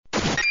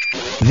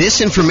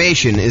This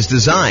information is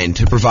designed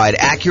to provide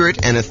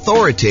accurate and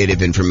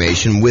authoritative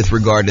information with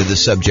regard to the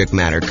subject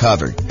matter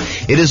covered.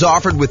 It is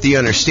offered with the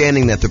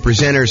understanding that the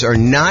presenters are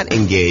not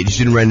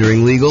engaged in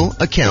rendering legal,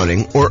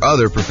 accounting, or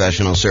other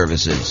professional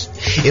services.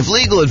 If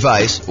legal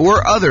advice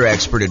or other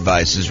expert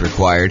advice is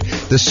required,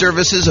 the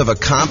services of a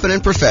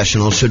competent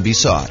professional should be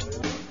sought.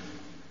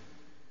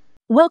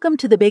 Welcome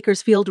to the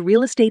Bakersfield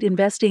Real Estate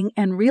Investing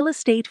and Real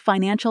Estate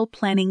Financial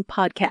Planning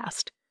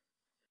Podcast.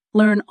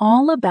 Learn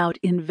all about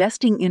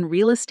investing in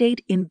real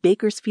estate in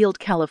Bakersfield,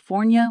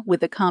 California,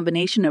 with a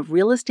combination of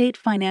real estate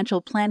financial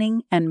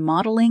planning and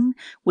modeling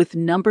with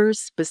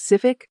numbers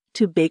specific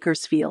to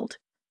Bakersfield.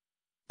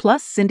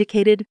 Plus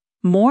syndicated,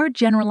 more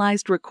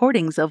generalized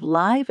recordings of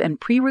live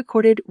and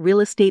pre-recorded real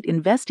estate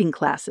investing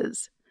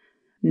classes.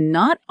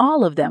 Not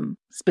all of them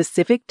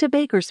specific to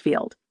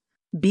Bakersfield.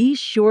 Be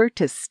sure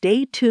to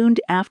stay tuned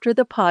after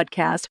the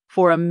podcast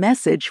for a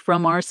message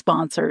from our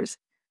sponsors.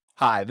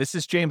 Hi, this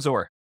is James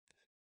Orr.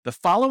 The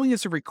following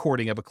is a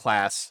recording of a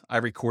class I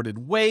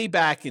recorded way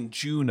back in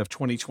June of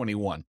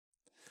 2021.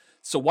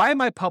 So why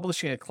am I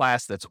publishing a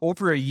class that's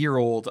over a year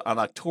old on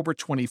October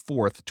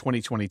 24th,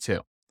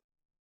 2022?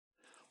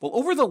 Well,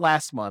 over the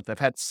last month, I've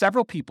had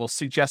several people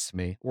suggest to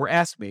me or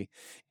ask me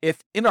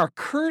if in our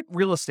current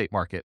real estate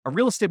market, a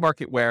real estate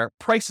market where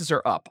prices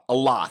are up a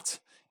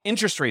lot,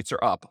 interest rates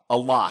are up a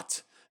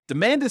lot,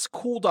 demand has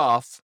cooled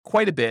off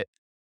quite a bit,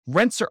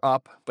 rents are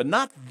up, but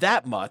not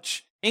that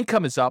much,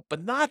 income is up,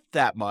 but not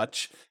that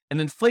much,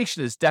 and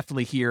inflation is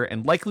definitely here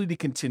and likely to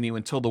continue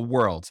until the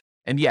world,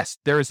 and yes,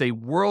 there is a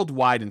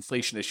worldwide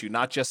inflation issue,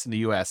 not just in the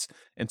US,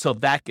 until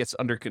that gets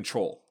under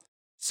control.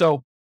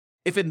 So,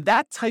 if in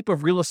that type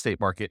of real estate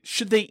market,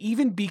 should they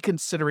even be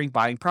considering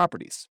buying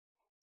properties?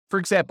 For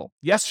example,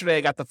 yesterday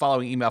I got the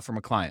following email from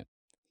a client.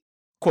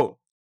 Quote,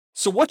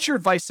 "So what's your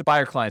advice to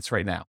buyer clients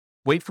right now?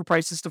 Wait for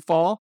prices to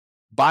fall?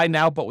 Buy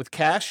now but with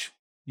cash?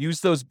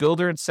 Use those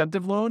builder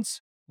incentive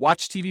loans?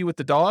 Watch TV with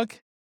the dog?"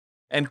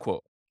 End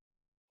quote.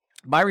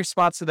 My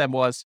response to them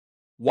was,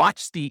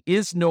 watch the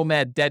Is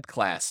Nomad Dead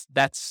class.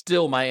 That's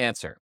still my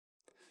answer.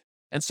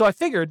 And so I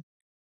figured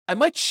I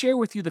might share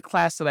with you the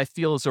class that I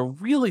feel is a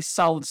really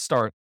solid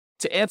start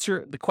to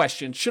answer the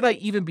question, should I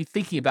even be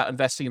thinking about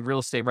investing in real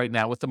estate right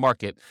now with the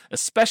market,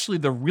 especially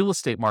the real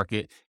estate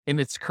market in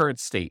its current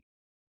state?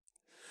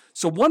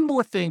 So one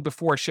more thing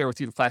before I share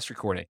with you the class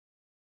recording.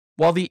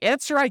 While the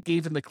answer I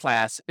gave in the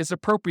class is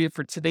appropriate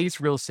for today's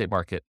real estate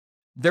market,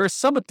 there is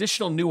some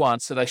additional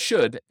nuance that I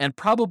should and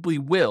probably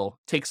will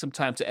take some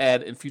time to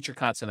add in future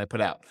content I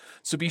put out.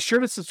 So be sure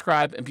to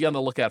subscribe and be on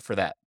the lookout for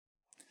that.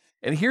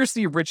 And here's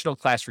the original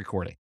class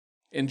recording.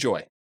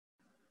 Enjoy.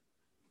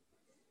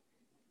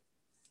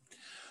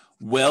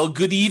 Well,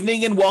 good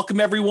evening and welcome,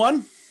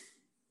 everyone.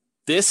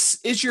 This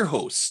is your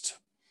host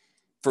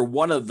for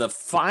one of the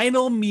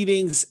final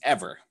meetings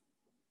ever,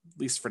 at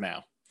least for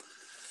now,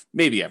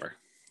 maybe ever.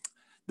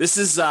 This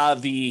is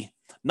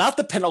not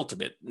the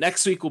penultimate.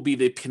 Next week will be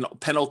the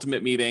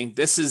penultimate meeting.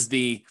 This is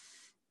the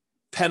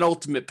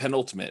penultimate,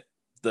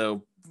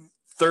 the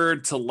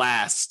third to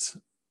last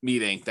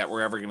meeting that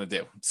we're ever going to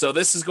do. So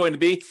this is going to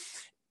be,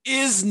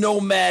 is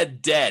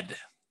Nomad dead?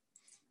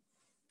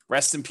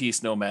 Rest in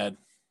peace, Nomad.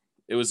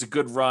 It was a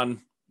good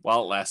run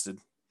while it lasted,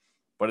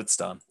 but it's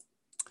done.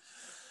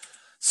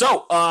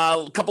 So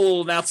a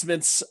couple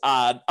announcements.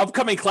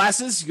 Upcoming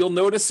classes, you'll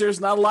notice there's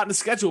not a lot in the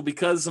schedule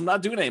because I'm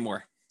not doing it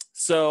anymore.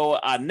 So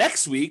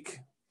next week,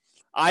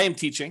 I am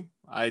teaching.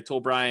 I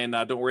told Brian,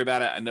 don't worry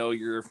about it. I know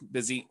you're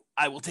busy.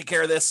 I will take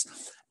care of this.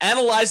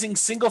 Analyzing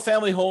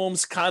single-family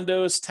homes,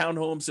 condos,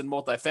 townhomes, and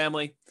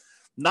multifamily.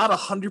 Not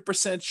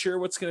 100% sure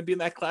what's going to be in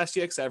that class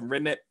yet because I haven't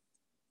written it.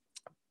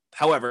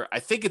 However, I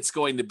think it's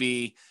going to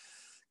be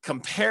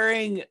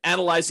comparing,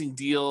 analyzing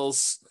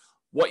deals,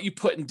 what you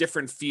put in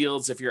different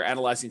fields if you're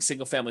analyzing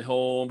single-family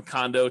home,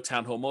 condo,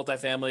 townhome,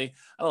 multifamily.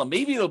 I don't know.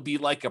 Maybe it'll be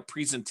like a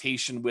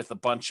presentation with a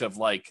bunch of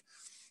like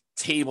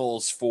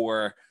tables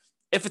for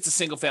if it's a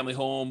single family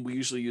home, we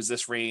usually use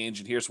this range,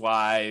 and here's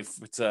why. If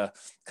it's a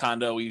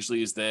condo, we usually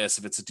use this.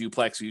 If it's a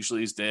duplex, we usually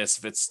use this.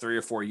 If it's 3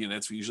 or 4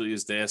 units, we usually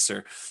use this.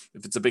 Or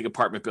if it's a big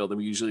apartment building,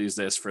 we usually use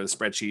this for the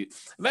spreadsheet.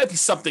 It might be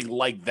something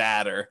like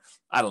that, or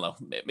I don't know.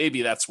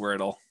 Maybe that's where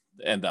it'll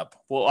end up.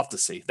 We'll have to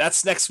see.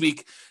 That's next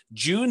week,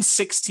 June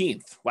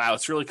 16th. Wow,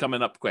 it's really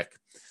coming up quick.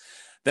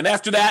 Then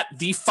after that,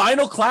 the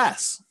final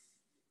class,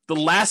 the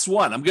last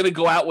one. I'm going to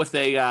go out with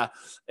a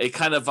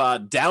kind of a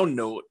down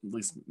note, at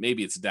least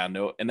maybe it's a down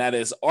note, and that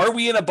is, are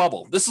we in a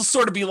bubble? This will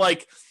sort of be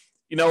like,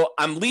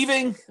 I'm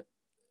leaving.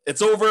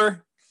 It's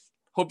over.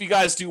 Hope you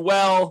guys do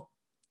well.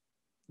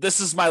 This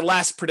is my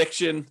last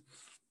prediction.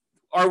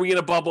 Are we in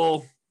a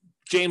bubble?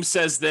 James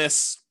says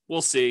this.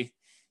 We'll see.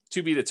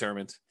 To be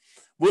determined.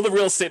 Will the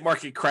real estate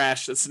market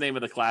crash? That's the name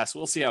of the class.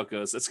 We'll see how it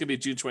goes. That's going to be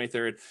June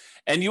 23rd.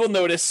 And you will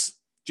notice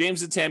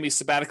James and Tammy's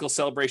sabbatical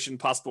celebration,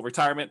 possible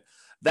retirement.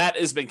 That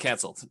has been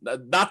canceled.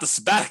 Not the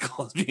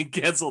sabbatical is being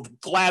canceled. The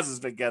class has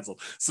been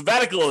canceled.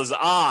 Sabbatical is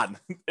on.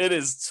 It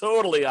is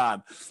totally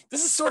on.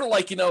 This is sort of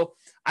like,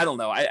 I don't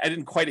know. I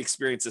didn't quite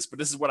experience this, but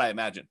this is what I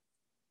imagine.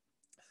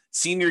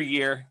 Senior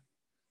year,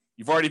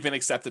 You've already been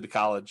accepted to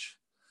college.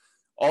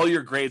 All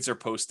your grades are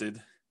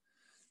posted.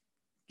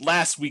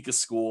 Last week of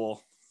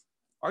school.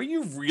 Are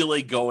you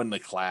really going to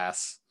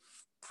class?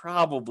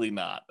 Probably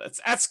not.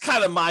 That's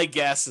kind of my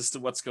guess as to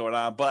what's going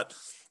on, but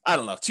I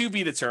don't know. To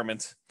be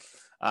determined.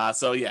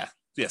 So yeah,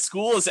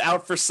 school is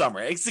out for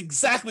summer. It's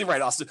exactly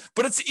right, Austin.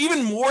 But it's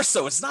even more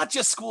so. It's not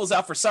just school is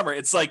out for summer.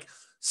 It's like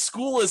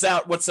school is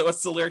out. What's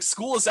the lyric?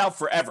 School is out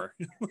forever.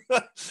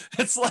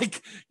 It's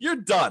like you're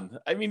done.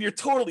 I mean, you're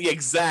totally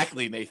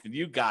exactly, Nathan.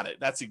 You got it.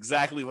 That's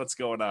exactly what's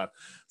going on.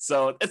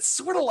 So it's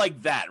sort of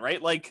like that,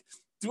 right? Like,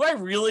 do I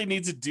really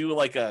need to do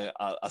like a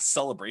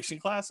celebration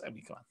class? I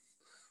mean, come on.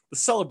 The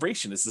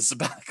celebration is the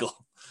sabbatical.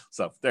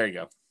 So there you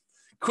go.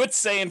 Quit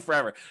saying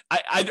forever.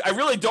 I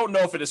really don't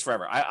know if it is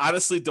forever. I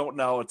honestly don't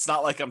know. It's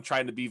not like I'm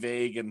trying to be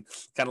vague and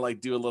kind of like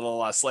do a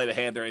little sleight of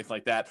hand or anything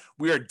like that.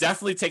 We are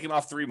definitely taking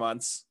off 3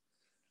 months.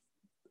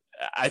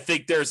 I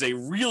think there's a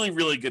really,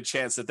 really good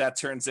chance that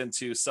turns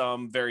into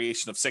some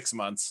variation of 6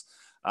 months.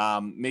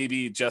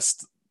 Maybe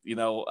just,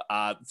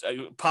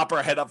 pop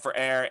our head up for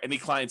air. Any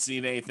clients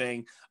need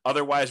anything.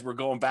 Otherwise, we're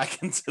going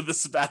back into the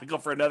sabbatical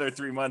for another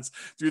 3 months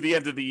through the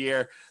end of the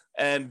year.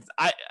 And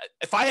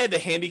if I had to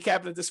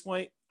handicap it at this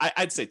point,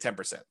 I'd say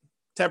 10%.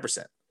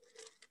 10%.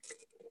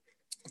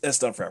 That's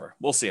done forever.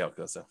 We'll see how it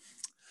goes, though.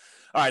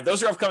 All right,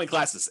 those are upcoming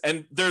classes.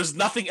 And there's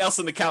nothing else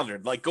in the calendar.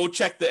 Like, go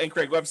check the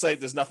NCRAG website.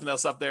 There's nothing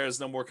else up there. There's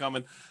no more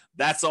coming.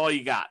 That's all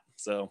you got.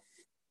 So,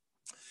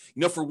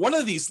 for one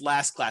of these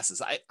last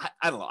classes, I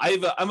don't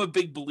know. I'm a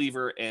big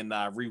believer in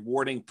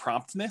rewarding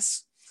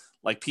promptness,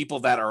 like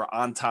people that are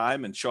on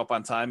time and show up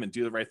on time and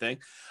do the right thing.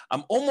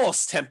 I'm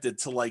almost tempted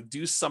to like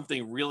do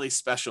something really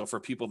special for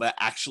people that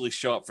actually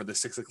show up for the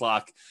 6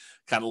 o'clock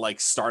kind of like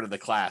start of the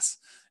class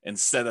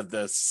instead of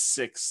the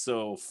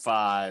 6:05,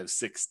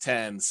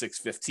 6:10,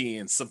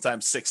 6:15,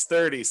 sometimes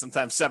 6:30,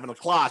 sometimes 7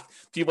 o'clock,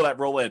 people that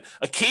roll in.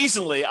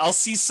 Occasionally, I'll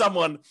see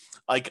someone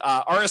like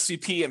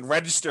RSVP and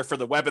register for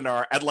the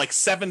webinar at like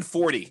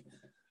 7:40.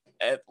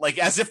 Like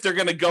as if they're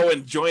going to go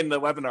and join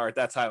the webinar at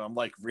that time. I'm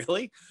like,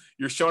 really?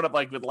 You're showing up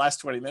like with the last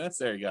 20 minutes?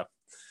 There you go.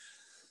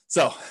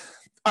 So, all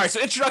right.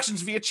 So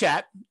introductions via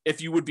chat,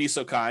 if you would be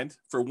so kind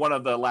for one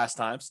of the last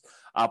times.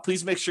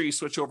 Please make sure you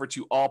switch over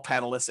to all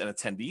panelists and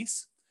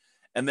attendees.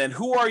 And then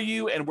who are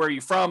you and where are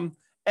you from?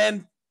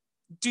 And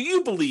do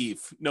you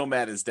believe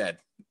Nomad is dead?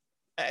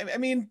 I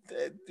mean,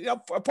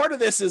 a part of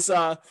this is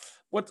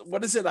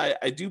what is it?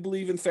 I do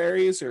believe in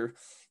fairies, or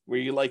where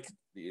you like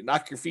you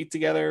knock your feet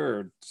together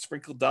or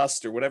sprinkle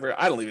dust or whatever.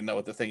 I don't even know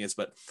what the thing is,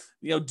 but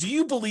do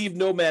you believe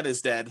Nomad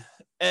is dead?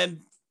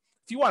 And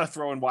if you want to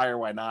throw in why or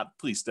why not,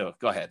 please do.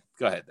 Go ahead.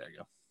 There you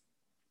go.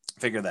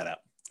 Figure that out.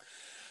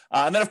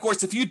 And then, of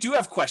course, if you do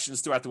have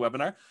questions throughout the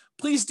webinar,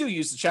 please do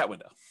use the chat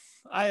window.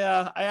 I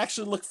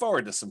actually look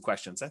forward to some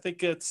questions. I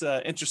think it's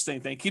an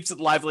interesting thing. Keeps it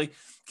lively,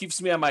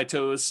 keeps me on my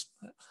toes.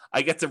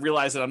 I get to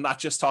realize that I'm not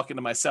just talking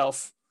to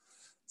myself.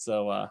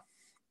 So,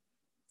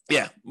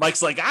 yeah,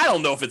 Mike's like, I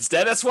don't know if it's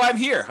dead. That's why I'm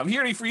here. I'm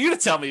here for you to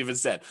tell me if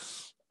it's dead.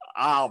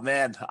 Oh,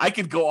 man, I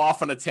could go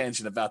off on a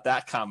tangent about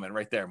that comment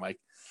right there, Mike.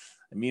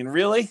 I mean,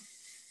 really?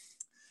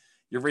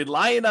 You're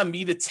relying on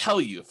me to tell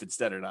you if it's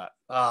dead or not.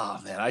 Oh,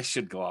 man, I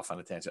should go off on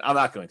a tangent. I'm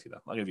not going to, though.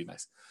 I'm going to be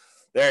nice.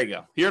 There you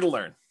go. Here to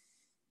learn.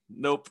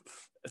 Nope.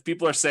 If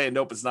people are saying,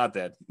 nope, it's not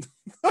dead.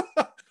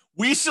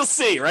 We shall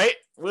see, right?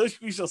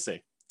 We shall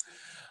see.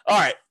 All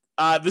right.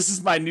 This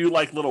is my new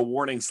little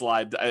warning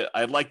slide.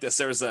 I like this.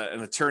 There's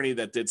an attorney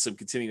that did some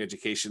continuing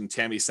education.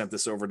 Tammy sent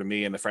this over to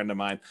me and a friend of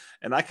mine,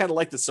 and I kind of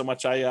liked it so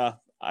much I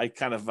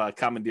kind of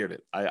commandeered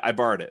it. I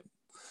borrowed it,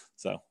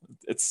 so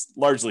it's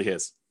largely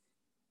his.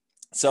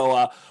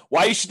 So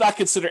why you should not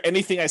consider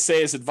anything I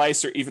say as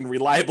advice or even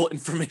reliable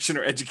information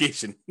or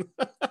education.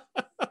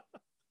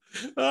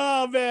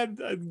 Oh man,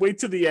 wait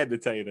till the end to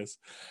tell you this.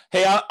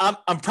 Hey,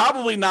 I'm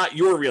probably not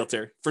your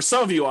realtor. For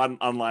some of you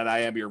online,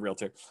 I am your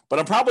realtor, but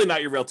I'm probably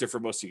not your realtor for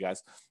most of you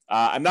guys.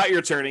 I'm not your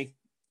attorney.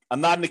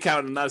 I'm not an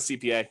accountant. I'm not a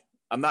CPA.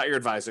 I'm not your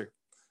advisor.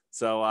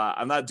 So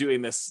I'm not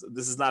doing this.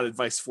 This is not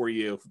advice for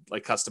you,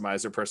 like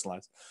customized or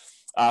personalized.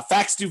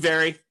 Facts do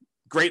vary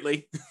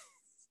greatly.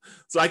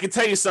 So I can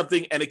tell you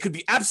something, and it could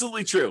be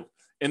absolutely true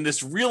in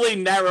this really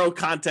narrow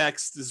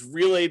context, this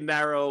really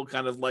narrow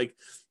kind of like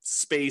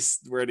space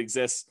where it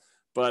exists.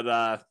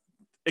 But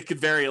it could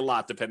vary a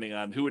lot depending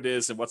on who it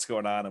is and what's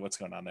going on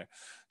there.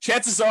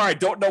 Chances are I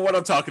don't know what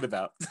I'm talking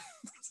about.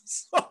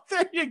 So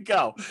there you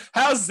go.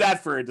 How's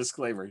that for a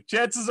disclaimer?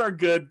 Chances are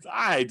good.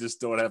 I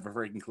just don't have a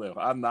freaking clue.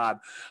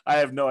 I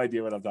have no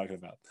idea what I'm talking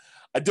about.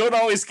 I don't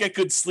always get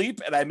good sleep,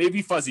 and I may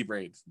be fuzzy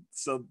brained.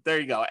 So there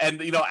you go. And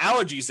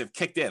allergies have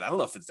kicked in. I don't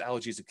know if it's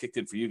allergies have kicked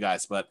in for you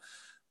guys, but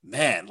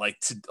man,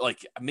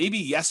 maybe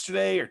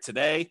yesterday or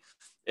today,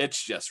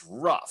 it's just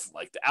rough.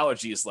 Like the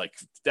allergy is like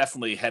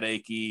definitely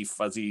headachy,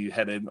 fuzzy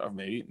headed, or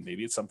maybe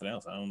it's something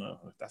else. I don't know.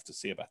 I have to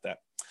see about that.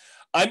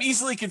 I'm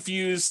easily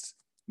confused.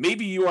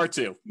 Maybe you are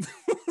too.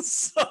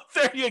 So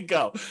there you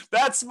go.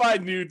 That's my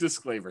new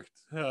disclaimer.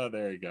 Oh,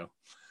 there you go.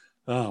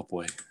 Oh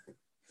boy.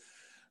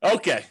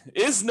 Okay.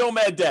 Is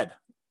Nomad dead?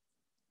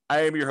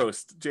 I am your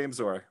host, James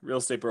Orr, real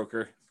estate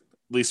broker,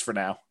 at least for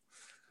now.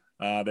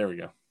 There we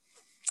go.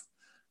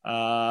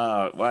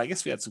 Well, I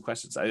guess we had some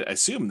questions. I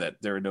assume that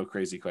there are no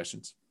crazy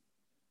questions.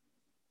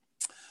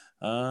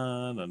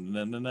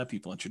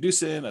 People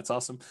introducing. That's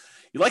awesome.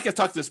 You like I've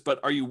talked this, but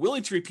are you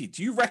willing to repeat?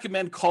 Do you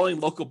recommend calling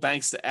local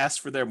banks to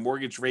ask for their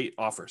mortgage rate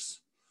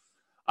offers?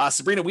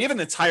 Sabrina, we have an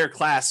entire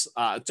class,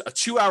 a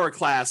 2-hour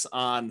class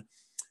on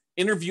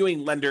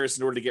interviewing lenders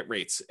in order to get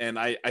rates. And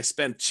I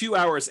spent 2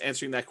 hours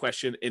answering that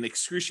question in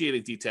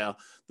excruciating detail.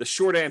 The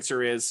short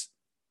answer is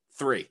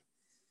 3.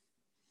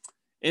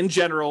 In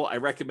general, I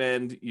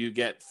recommend you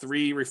get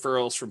 3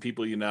 referrals from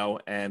people you know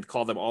and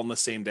call them all on the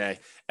same day.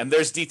 And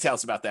there's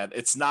details about that.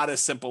 It's not as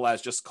simple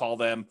as just call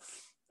them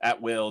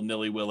at will,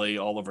 nilly-willy,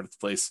 all over the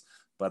place.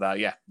 But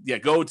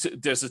go to,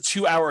 there's a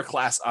 2-hour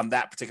class on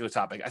that particular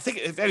topic. I think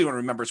if anyone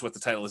remembers what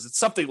the title is, it's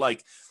something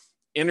like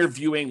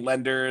interviewing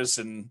lenders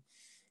and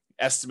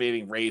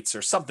estimating rates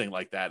or something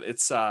like that.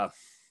 It's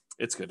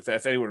good.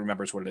 If anyone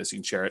remembers what it is, you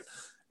can share it,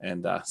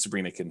 and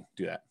Sabrina can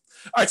do that.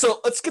 All right,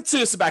 so let's get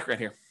to some background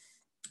here.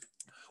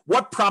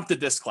 What prompted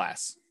this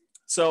class?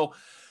 So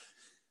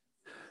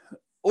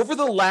over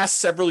the last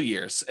several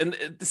years, and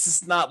this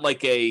is not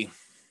like a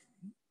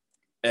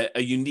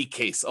unique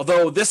case,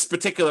 although this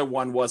particular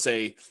one was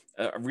a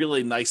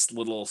really nice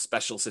little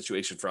special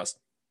situation for us.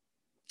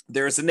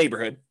 There is a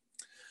neighborhood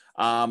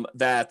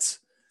that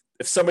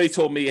if somebody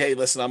told me, hey,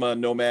 listen, I'm a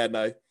nomad and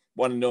I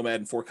want a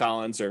nomad in Fort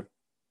Collins or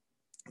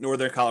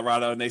Northern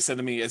Colorado, and they said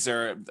to me, is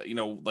there,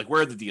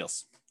 where are the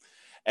deals?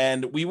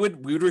 And we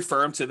would refer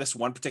them to this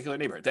one particular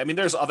neighborhood. I mean,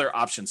 there's other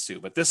options too,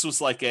 but this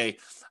was like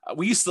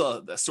we used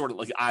to sort of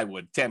like,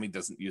 Tammy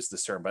doesn't use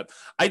this term, but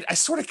I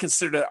sort of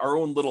considered it our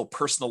own little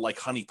personal like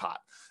honeypot.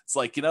 It's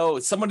like,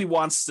 if somebody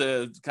wants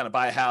to kind of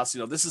buy a house,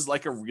 this is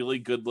like a really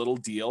good little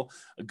deal,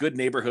 a good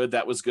neighborhood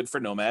that was good for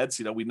nomads.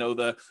 We knew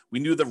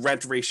the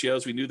rent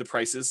ratios, we knew the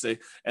prices,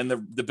 and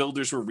the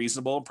builders were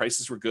reasonable,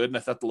 prices were good, and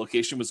I thought the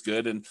location was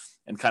good, and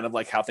kind of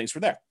like how things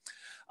were there.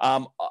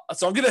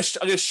 So I'm gonna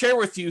share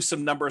with you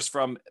some numbers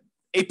from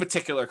a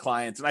particular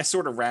client, and I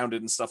sort of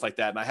rounded and stuff like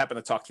that. And I happened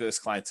to talk to this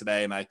client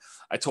today, and I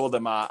told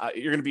them,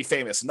 you're gonna be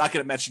famous. I'm not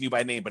gonna mention you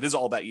by name, but it's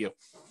all about you.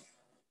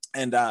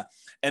 And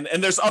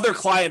there's other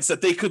clients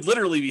that they could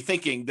literally be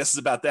thinking this is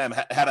about them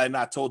had I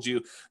not told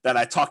you that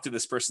I talked to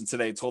this person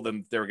today and told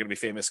them they were going to be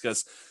famous,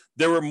 because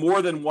there were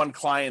more than one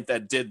client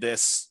that did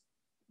this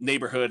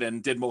neighborhood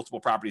and did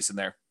multiple properties in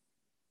there.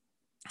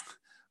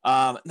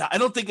 Now, I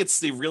don't think it's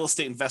the real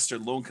estate investor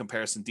loan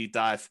comparison deep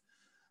dive,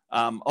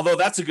 although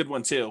that's a good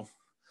one too.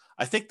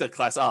 I think the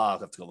class, I'll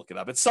have to go look it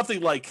up. It's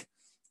something like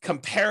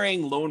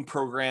comparing loan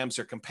programs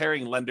or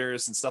comparing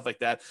lenders and stuff like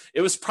that. It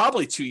was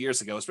probably 2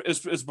 years ago.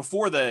 It was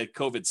before the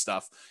COVID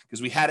stuff,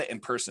 because we had it in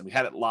person. We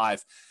had it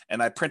live,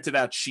 and I printed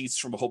out sheets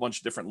from a whole bunch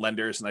of different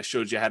lenders, and I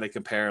showed you how to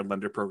compare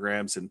lender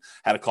programs and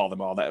how to call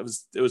them all.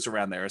 It was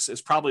around there.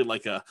 It's probably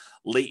like a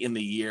late in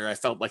the year. I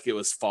felt like it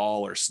was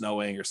fall or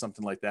snowing or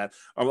something like that.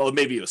 Or well,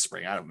 maybe it was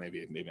spring. I don't know.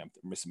 Maybe I'm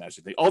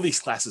misimagining. All these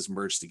classes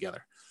merged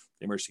together.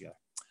 They merged together.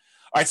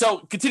 All right. So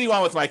continue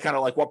on with my kind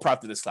of like what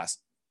prompted this class.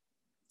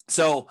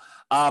 So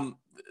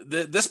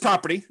this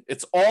property,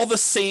 it's all the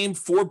same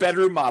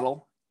 4-bedroom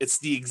model. It's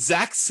the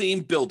exact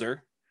same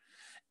builder.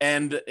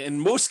 And in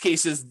most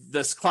cases,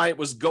 this client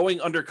was going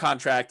under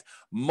contract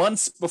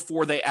months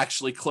before they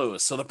actually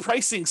close. So the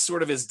pricing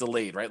sort of is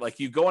delayed, right? Like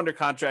you go under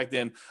contract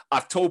in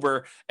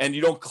October and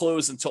you don't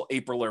close until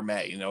April or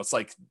May. It's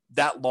like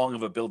that long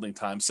of a building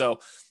time. So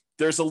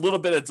there's a little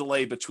bit of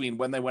delay between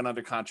when they went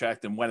under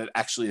contract and when it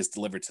actually is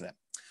delivered to them.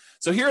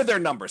 So here are their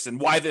numbers and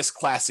why this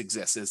class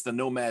exists, is the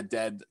Nomad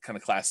Dead kind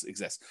of class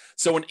exists.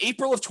 So in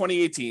April of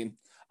 2018,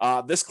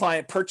 this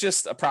client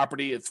purchased a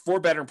property, it's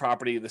 4-bedroom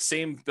property, the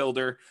same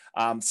builder,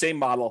 same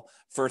model,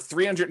 for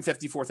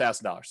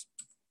 $354,000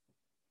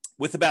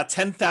 with about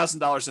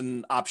 $10,000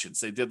 in options.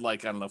 They did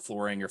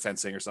flooring or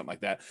fencing or something like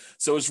that.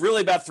 So it was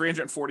really about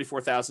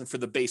 $344,000 for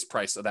the base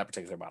price of that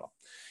particular model.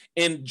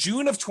 In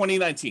June of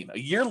 2019, a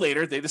year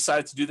later, they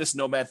decided to do this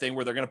nomad thing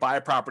where they're going to buy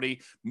a property,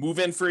 move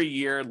in for a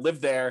year, live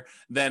there.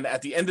 Then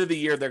at the end of the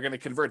year, they're going to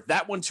convert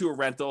that one to a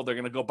rental. They're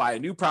going to go buy a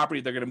new property.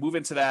 They're going to move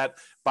into that,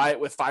 buy it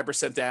with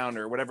 5% down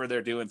or whatever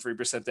they're doing,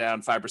 3%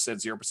 down,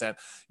 5%,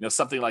 0%,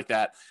 something like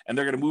that. And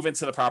they're going to move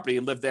into the property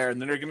and live there. And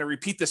then they're going to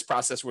repeat this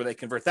process where they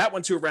convert that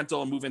one to a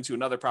rental and move into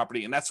another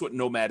property. And that's what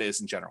Nomad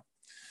is in general.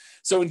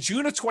 So in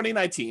June of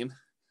 2019,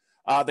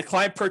 the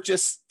client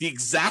purchased the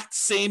exact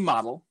same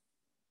model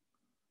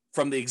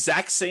from the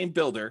exact same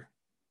builder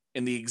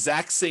in the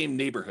exact same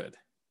neighborhood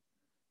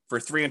for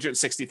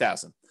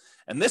 $360,000.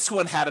 And this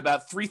one had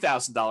about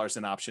 $3,000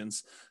 in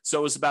options. So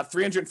it was about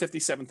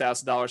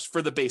 $357,000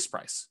 for the base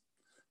price.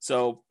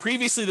 So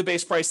previously the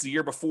base price the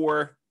year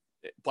before,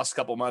 plus a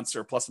couple months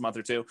or plus a month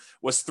or two,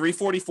 was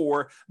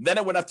 $344. Then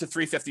it went up to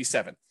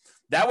 $357.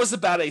 That was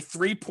about a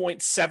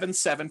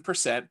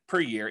 3.77% per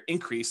year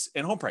increase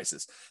in home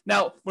prices.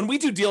 Now, when we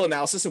do deal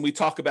analysis and we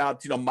talk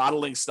about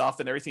modeling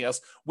stuff and everything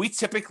else, we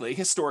typically,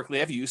 historically,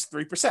 have used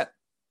 3%.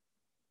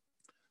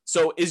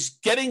 So is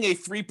getting a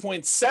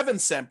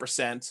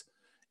 3.77%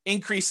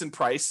 increase in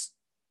price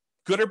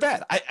good or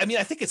bad? I mean,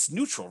 I think it's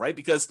neutral, right?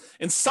 Because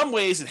in some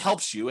ways it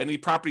helps you. Any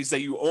properties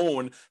that you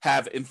own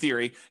have, in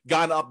theory,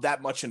 gone up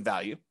that much in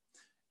value.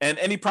 And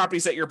any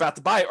properties that you're about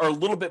to buy are a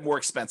little bit more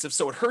expensive.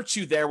 So it hurts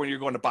you there when you're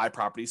going to buy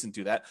properties and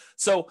do that.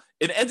 So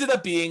it ended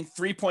up being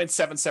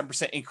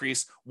 3.77%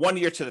 increase 1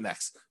 year to the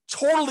next.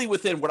 Totally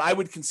within what I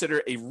would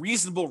consider a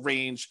reasonable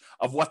range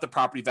of what the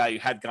property value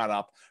had gone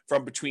up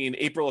from between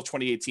April of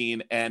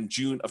 2018 and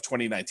June of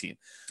 2019.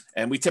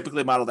 And we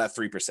typically model that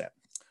 3%.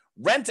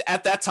 Rent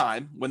at that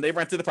time when they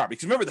rented the property,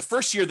 because remember the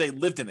first year they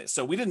lived in it,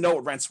 so we didn't know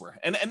what rents were,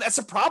 and that's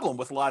a problem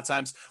with a lot of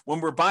times when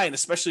we're buying,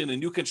 especially in a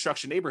new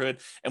construction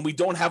neighborhood, and we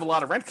don't have a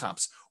lot of rent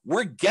comps.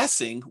 We're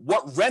guessing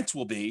what rent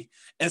will be,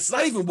 and it's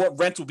not even what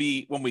rent will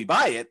be when we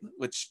buy it,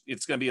 which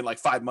it's going to be in like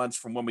 5 months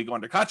from when we go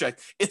under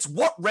contract. It's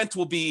what rent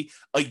will be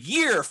a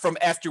year from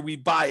after we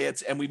buy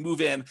it and we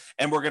move in,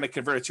 and we're going to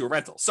convert it to a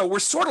rental. So we're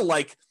sort of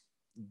like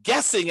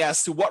guessing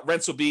as to what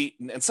rents will be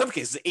in some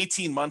cases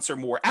 18 months or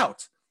more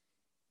out.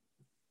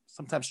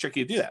 Sometimes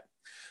tricky to do that.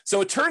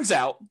 So it turns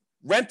out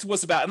rent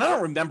was about, and I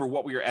don't remember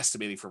what we were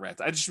estimating for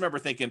rent. I just remember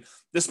thinking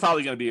this is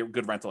probably going to be a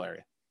good rental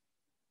area.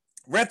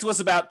 Rent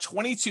was about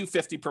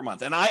 $22.50 per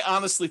month. And I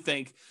honestly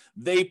think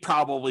they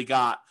probably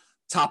got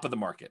top of the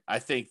market. I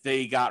think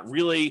they got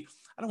really,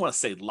 I don't want to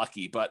say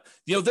lucky, but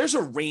there's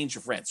a range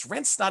of rents.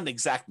 Rent's not an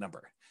exact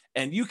number.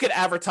 And you could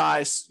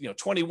advertise,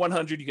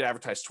 $2,100, you could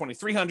advertise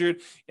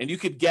 $2,300, and you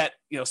could get,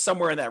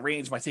 somewhere in that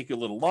range. Might take you a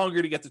little longer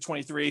to get to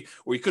 23,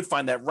 or you could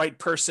find that right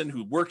person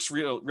who works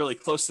really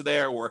close to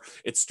there, or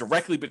it's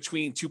directly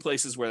between two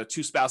places where the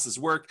two spouses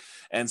work.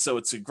 And so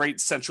it's a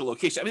great central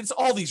location. I mean, it's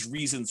all these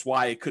reasons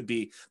why it could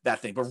be that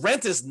thing, but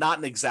rent is not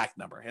an exact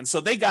number. And so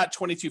they got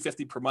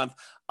 $22.50 per month.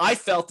 I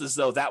felt as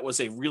though that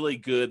was a really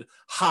good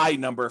high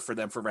number for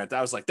them for rent.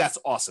 I was like, that's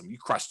awesome. You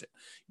crushed it.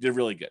 You did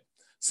really good.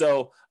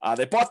 So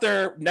they bought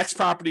their next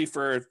property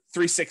for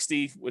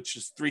 $360, which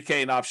is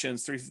 $3K in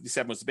options.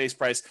 $357 was the base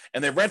price,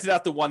 and they rented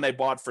out the one they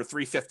bought for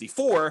 $354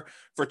 for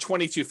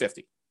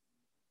 $22.50.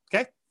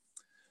 Okay,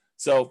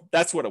 so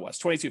that's what it was,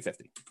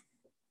 $22.50.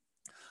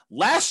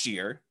 Last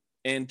year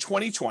in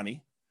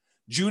 2020,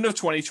 June of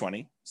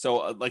 2020, so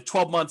like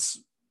 12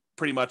 months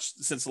pretty much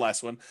since the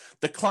last one,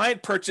 the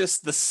client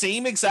purchased the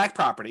same exact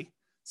property,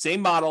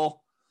 same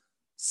model,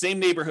 same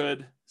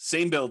neighborhood,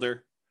 same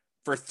builder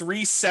for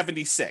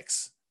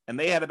 $376. And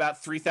they had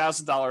about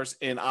 $3,000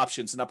 in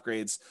options and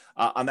upgrades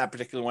on that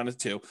particular one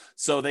too.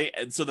 So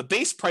the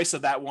base price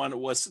of that one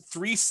was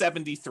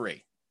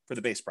 $373 for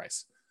the base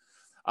price.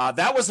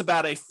 That was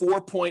about a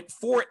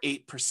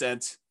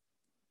 4.48%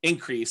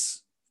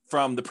 increase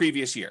from the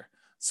previous year.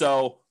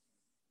 So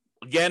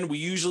again, we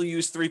usually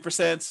use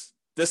 3%.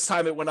 This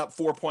time it went up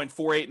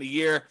 4.48 in a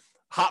year.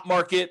 Hot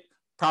market,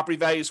 property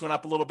values went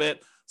up a little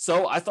bit.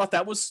 So I thought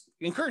that was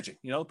encouraging.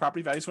 The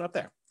property values went up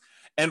there.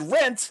 And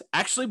rent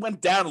actually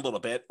went down a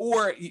little bit,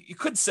 or you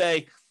could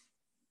say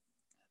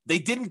they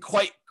didn't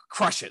quite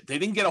crush it. They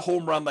didn't get a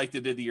home run like they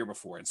did the year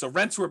before. And so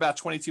rents were about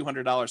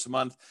 $2,200 a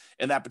month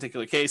in that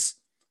particular case.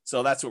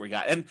 So that's what we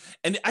got. And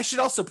I should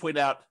also point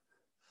out,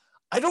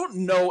 I don't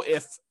know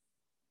if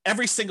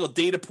every single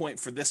data point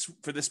for this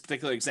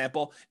particular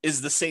example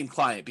is the same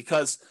client,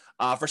 because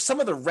for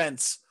some of the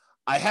rents,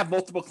 I have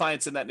multiple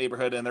clients in that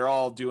neighborhood and they're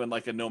all doing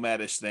like a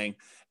nomadish thing.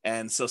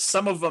 And so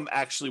some of them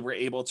actually were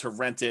able to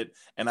rent it.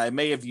 And I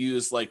may have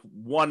used like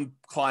one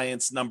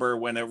client's number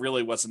when it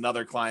really was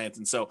another client.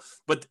 And so,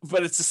 but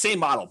it's the same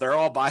model. They're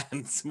all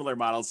buying similar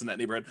models in that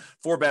neighborhood,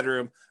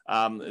 4-bedroom.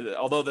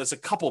 Although there's a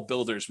couple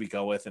builders we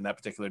go with in that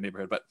particular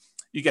neighborhood, but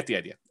you get the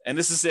idea. And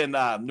this is in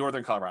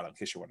Northern Colorado, in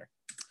case you're wondering.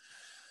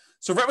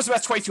 So rent was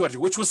about $2,200,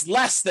 which was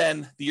less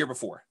than the year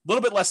before, a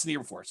little bit less than the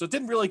year before. So it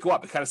didn't really go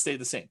up. It kind of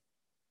stayed the same.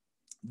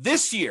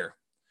 This year,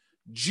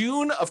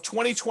 June of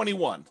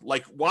 2021,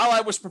 like while I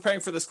was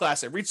preparing for this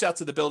class, I reached out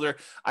to the builder.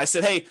 I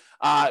said, hey,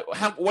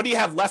 what do you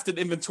have left in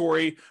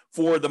inventory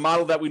for the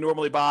model that we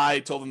normally buy? I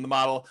told them the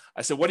model.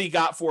 I said, what do you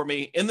got for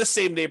me in the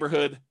same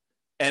neighborhood?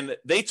 And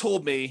they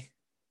told me,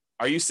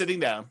 are you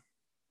sitting down?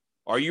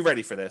 Are you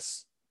ready for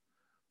this?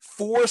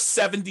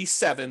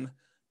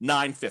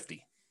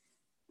 $477,950.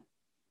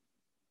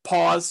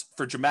 Pause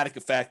for dramatic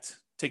effect.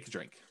 Take a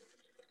drink.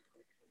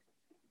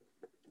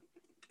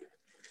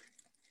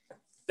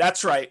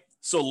 That's right.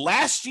 So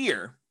last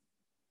year,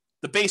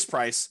 the base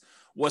price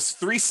was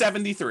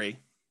 $373.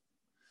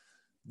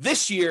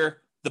 This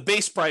year, the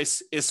base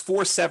price is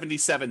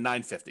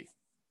 $477,950.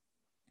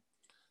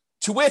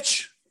 To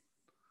which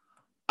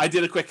I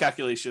did a quick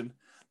calculation.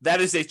 That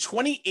is a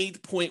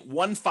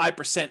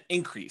 28.15%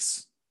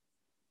 increase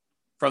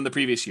from the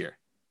previous year.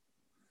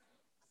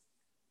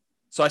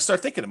 So I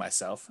start thinking to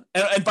myself,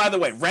 and by the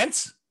way,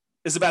 rent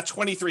is about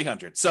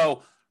 $2,300.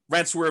 So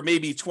rents were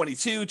maybe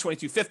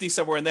 $2,250,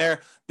 somewhere in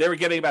there. They were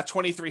getting about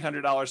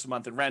 $2,300 a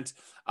month in rent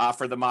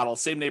for the model,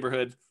 same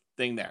neighborhood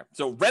thing there.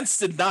 So rents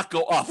did not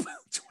go up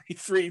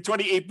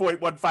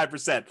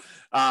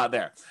 28.15%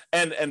 there.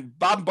 And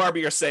Bob and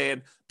Barbie are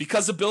saying,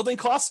 because of building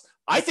costs,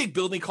 I think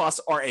building costs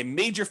are a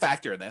major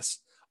factor in this.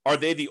 Are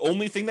they the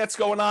only thing that's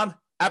going on?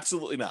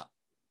 Absolutely not.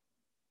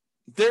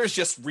 there's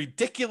just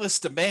ridiculous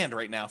demand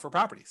right now for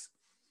properties.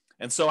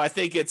 And so I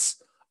think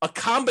it's a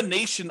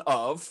combination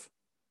of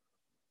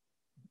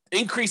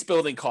increased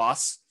building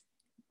costs,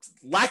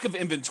 lack of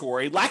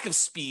inventory, lack of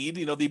speed,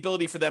 the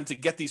ability for them to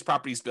get these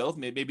properties built.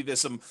 Maybe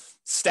there's some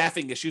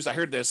staffing issues. I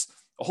heard there's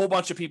a whole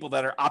bunch of people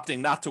that are opting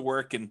not to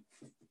work and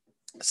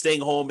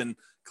staying home and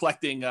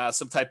collecting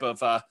some type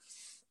of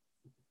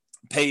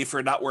pay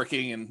for not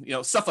working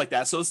and, stuff like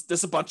that. So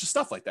there's a bunch of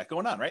stuff like that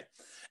going on, right?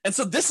 And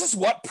so this is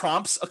what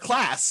prompts a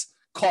class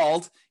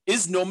called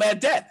Is Nomad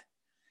Dead?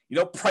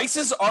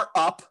 Prices are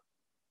up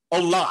a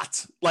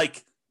lot,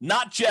 like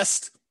not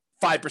just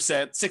 5%,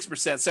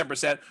 6%,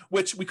 7%,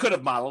 which we could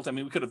have modeled. I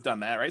mean, we could have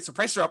done that, right? So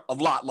prices are up a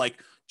lot, like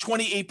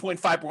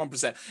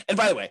 28.51%. And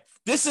by the way,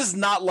 this is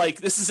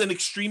an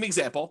extreme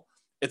example.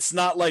 It's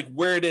not like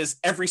where it is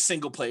every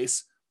single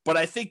place, but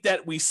I think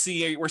that we're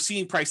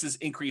seeing prices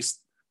increase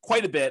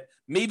quite a bit,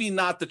 maybe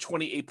not the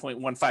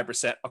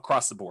 28.15%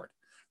 across the board,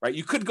 right?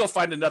 You could go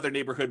find another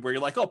neighborhood where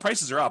you're like, oh,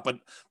 prices are up,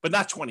 but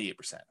not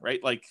 28%,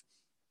 right? Like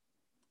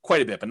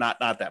quite a bit, but not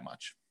that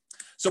much.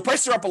 So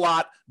prices are up a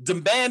lot.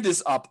 Demand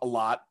is up a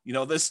lot.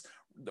 There's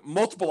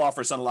multiple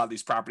offers on a lot of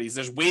these properties.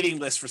 There's waiting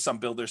lists for some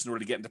builders in order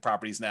to get into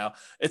properties now.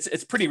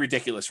 It's pretty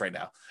ridiculous right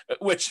now,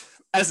 which,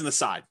 as an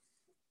aside,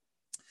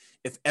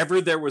 if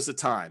ever there was a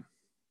time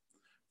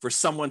for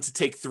someone to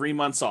take 3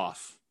 months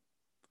off,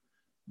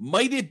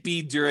 might it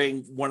be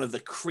during one of the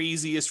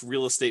craziest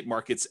real estate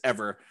markets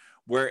ever,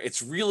 where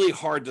it's really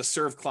hard to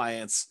serve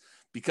clients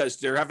because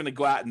they're having to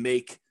go out and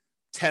make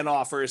 10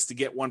 offers to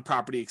get one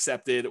property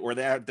accepted, or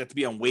they have to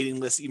be on waiting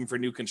lists even for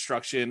new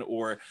construction,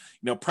 or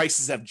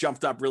prices have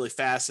jumped up really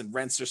fast and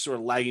rents are sort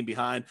of lagging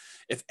behind.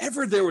 If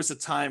ever there was a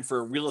time for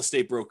a real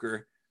estate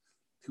broker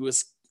who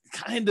was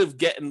kind of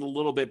getting a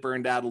little bit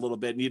burned out, a little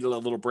bit, needed a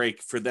little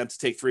break, for them to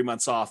take 3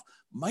 months off,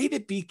 might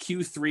it be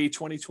Q3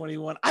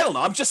 2021? I don't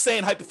know. I'm just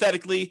saying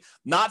hypothetically,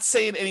 not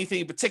saying anything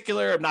in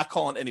particular. I'm not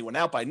calling anyone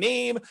out by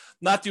name,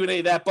 not doing any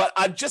of that, but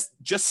I'm just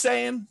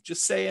saying,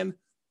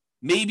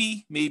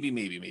 maybe.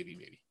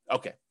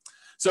 Okay.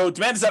 So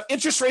demand is up.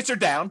 Interest rates are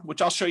down, which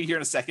I'll show you here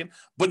in a second,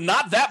 but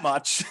not that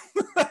much.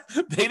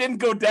 They didn't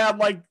go down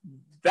like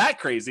that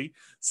crazy.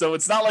 So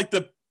it's not like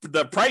the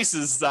price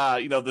is,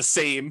 the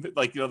same,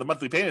 like, the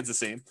monthly payment's the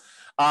same.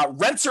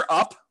 Rents are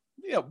up,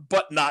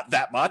 but not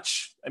that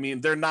much. I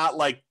mean, they're not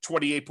like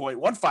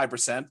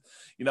 28.15%,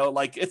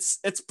 like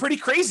it's pretty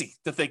crazy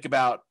to think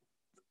about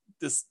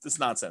this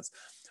nonsense.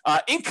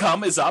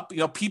 Income is up.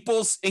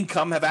 People's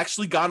income have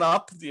actually gone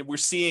up. We're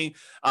seeing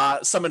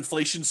some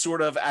inflation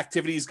sort of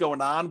activities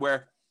going on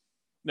where,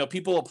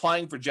 people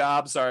applying for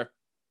jobs are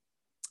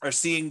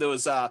seeing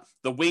those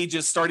the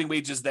wages, starting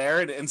wages there,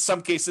 and in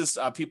some cases,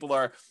 people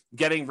are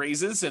getting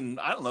raises. And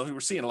I don't know,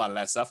 we're seeing a lot of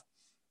that stuff.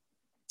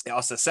 It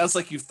also sounds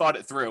like you've thought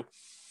it through.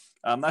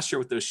 I'm not sure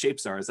what those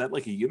shapes are. Is that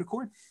like a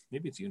unicorn?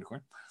 Maybe it's a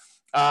unicorn.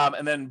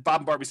 And then Bob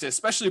and Barbie say,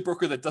 especially a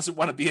broker that doesn't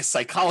want to be a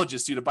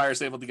psychologist due to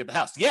buyers able to get the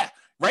house. Yeah,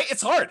 right.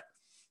 It's hard.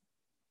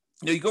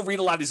 You go read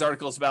a lot of these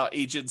articles about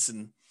agents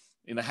and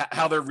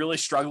how they're really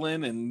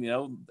struggling, and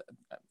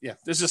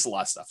there's just a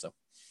lot of stuff.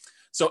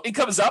 So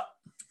income is up.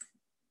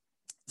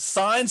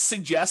 Signs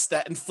suggest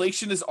that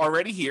inflation is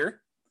already here,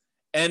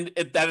 and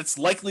that it's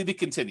likely to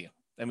continue.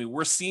 I mean,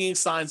 we're seeing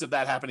signs of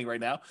that happening right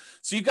now.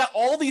 So you've got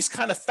all these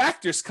kind of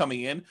factors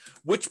coming in,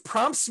 which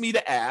prompts me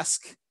to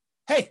ask,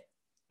 hey,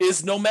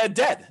 is Nomad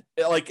dead?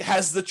 Like,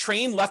 has the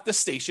train left the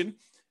station?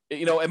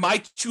 Am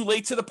I too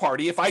late to the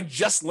party? If I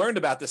just learned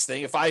about this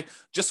thing, if I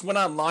just went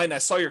online, I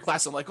saw your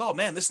class, I'm like, oh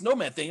man, this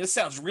Nomad thing, this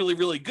sounds really,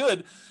 really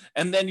good.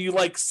 And then you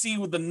like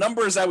see the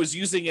numbers I was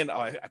using in,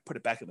 I put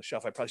it back on the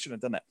shelf. I probably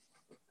shouldn't have done that.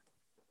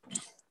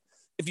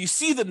 If you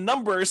see the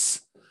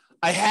numbers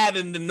I had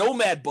in the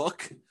Nomad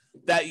book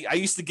that I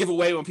used to give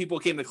away when people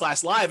came to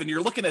class live, and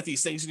you're looking at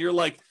these things and you're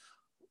like,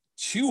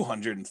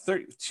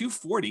 230,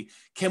 240.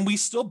 Can we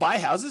still buy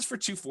houses for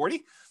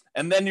 240?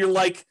 And then you're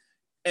like,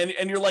 and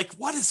you're like,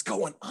 what is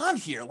going on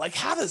here? Like,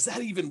 how does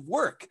that even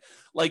work?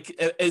 Like,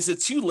 is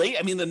it too late?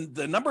 I mean,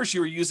 the numbers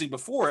you were using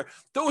before,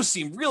 those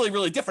seem really,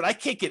 really different. I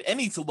can't get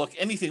any to look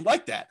anything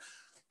like that.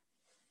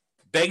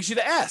 Begs you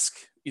to ask,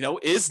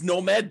 is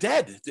Nomad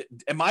dead?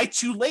 Am I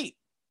too late?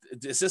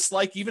 Is this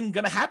like even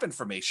going to happen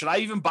for me? Should I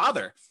even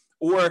bother?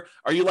 Or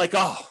are you like,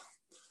 oh,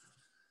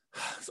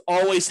 it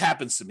always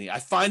happens to me. I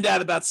find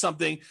out about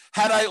something.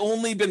 Had I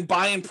only been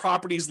buying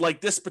properties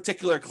like this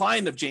particular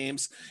client of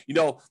James,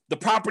 the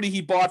property he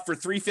bought for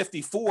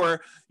 $354,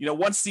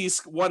 once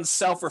these ones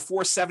sell for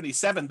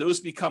 $477, those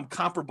become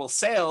comparable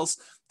sales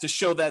to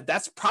show that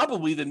that's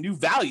probably the new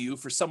value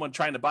for someone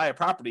trying to buy a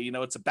property.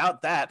 It's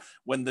about that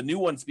when the new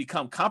ones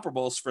become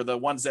comparables for the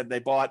ones that they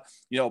bought,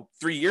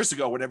 3 years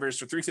ago, whatever it is,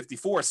 for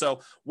 $354.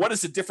 So what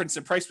is the difference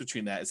in price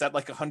between that? Is that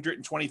like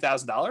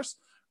 $120,000?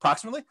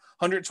 Approximately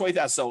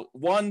 120,000. So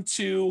 1,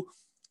 2,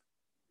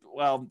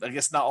 well, I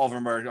guess not all of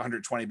them are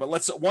 120, but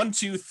let's 1,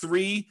 2,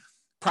 3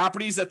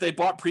 properties that they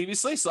bought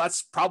previously. So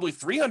that's probably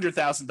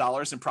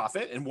 $300,000 in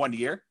profit in 1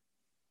 year.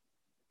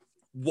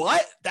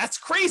 What? That's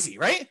crazy,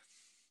 right?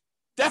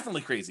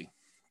 Definitely crazy.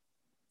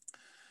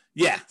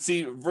 Yeah.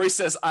 See, Royce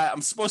says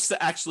I'm supposed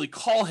to actually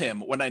call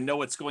him when I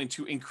know it's going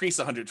to increase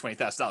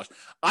 $120,000.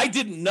 I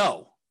didn't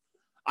know.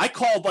 I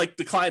called like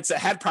the clients that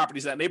had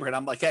properties in that neighborhood.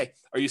 I'm like, hey,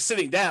 are you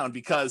sitting down?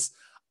 Because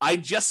I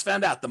just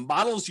found out the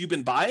models you've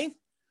been buying,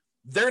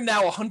 they're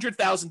now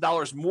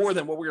 $100,000 more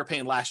than what we were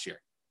paying last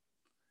year.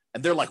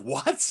 And they're like,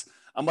 what?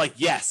 I'm like,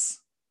 yes.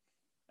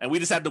 And we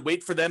just had to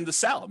wait for them to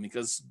sell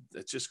because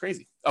it's just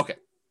crazy. Okay.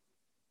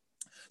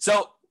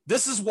 So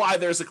this is why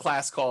there's a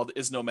class called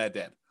Is Nomad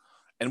Dead?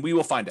 And we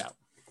will find out.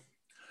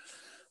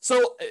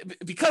 So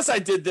because I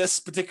did this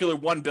particular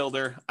one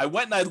builder, I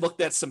went and I looked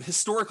at some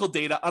historical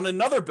data on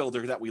another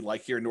builder that we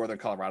like here in Northern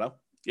Colorado.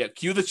 Yeah,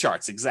 cue the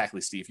charts.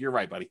 Exactly, Steve. You're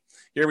right, buddy.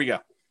 Here we go.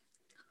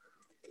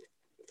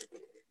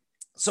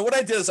 So what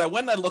I did is I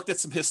went and I looked at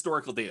some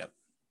historical data.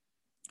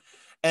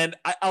 And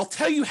I'll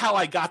tell you how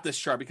I got this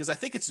chart because I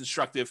think it's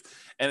instructive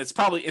and it's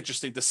probably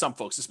interesting to some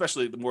folks,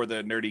 especially the more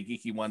the nerdy,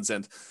 geeky ones.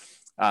 And,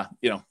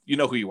 you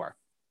know who you are.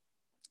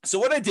 So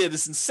what I did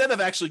is instead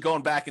of actually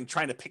going back and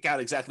trying to pick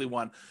out exactly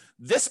one,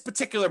 this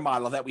particular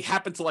model that we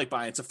happen to like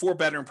buying, it's a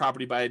 4-bedroom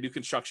property by a new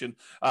construction,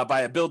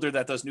 by a builder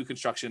that does new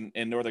construction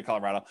in Northern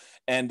Colorado.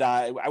 And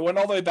I went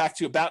all the way back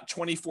to about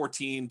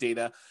 2014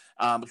 data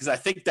because I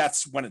think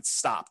that's when it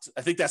stopped.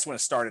 I think that's when it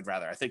started,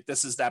 rather. I think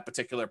this is that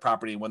particular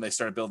property when they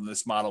started building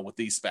this model with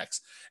these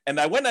specs. And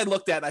I went and I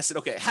looked at it and I said,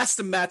 okay, it has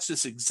to match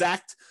this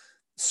exact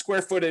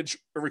square footage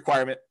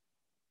requirement.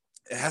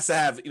 It has to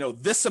have,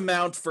 this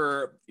amount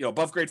for,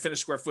 above grade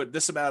finished square foot,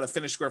 this amount of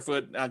finished square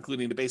foot,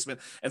 including the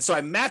basement. And so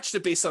I matched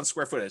it based on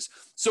square footage.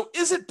 So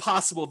is it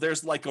possible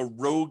there's like a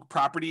rogue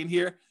property in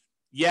here?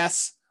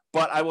 Yes.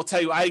 But I will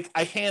tell you,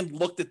 I hand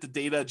looked at the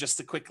data just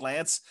a quick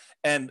glance,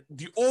 and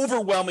the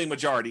overwhelming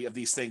majority of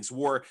these things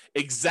were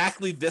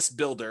exactly this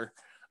builder.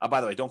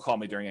 By the way, don't call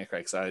me during Anchor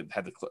because I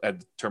had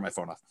to turn my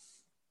phone off.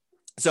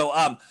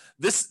 So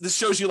this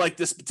shows you like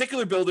this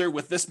particular builder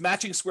with this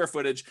matching square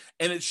footage,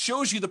 and it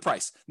shows you the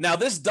price. Now,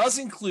 this does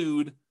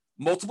include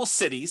multiple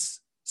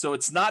cities, so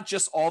it's not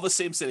just all the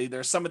same city.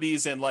 There's some of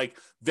these in like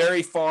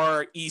very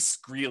far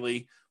east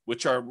Greeley,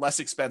 which are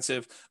less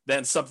expensive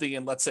than something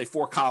in, let's say,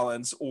 Fort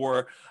Collins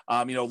or,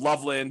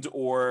 Loveland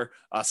or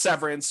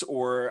Severance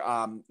or,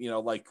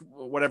 like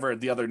whatever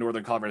the other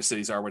Northern Colorado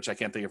cities are, which I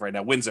can't think of right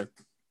now, Windsor,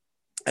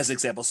 as an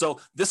example.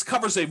 So this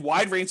covers a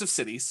wide range of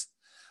cities.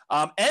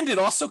 And it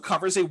also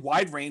covers a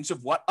wide range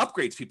of what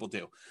upgrades people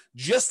do.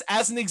 Just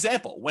as an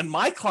example, when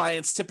my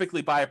clients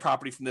typically buy a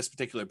property from this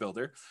particular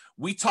builder,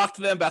 we talk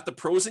to them about the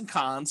pros and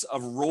cons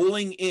of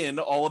rolling in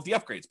all of the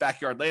upgrades: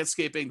 backyard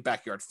landscaping,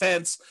 backyard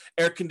fence,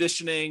 air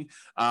conditioning,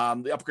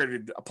 the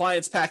upgraded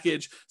appliance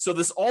package. So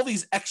there's all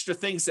these extra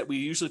things that we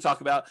usually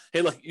talk about.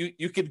 Hey, look,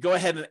 you could go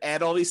ahead and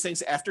add all these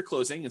things after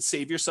closing and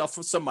save yourself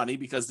some money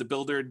because the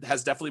builder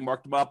has definitely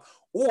marked them up.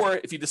 Or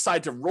if you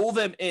decide to roll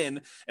them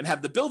in and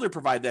have the builder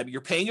provide them, you're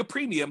paying a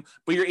premium,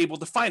 but you're able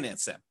to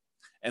finance them.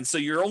 And so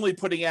you're only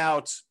putting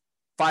out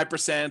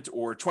 5%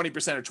 or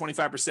 20% or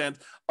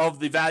 25% of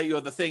the value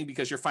of the thing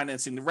because you're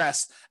financing the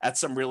rest at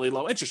some really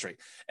low interest rate.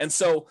 And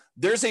so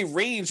there's a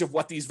range of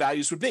what these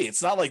values would be.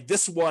 It's not like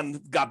this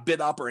one got bid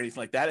up or anything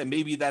like that. And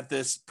maybe that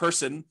this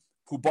person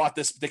who bought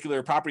this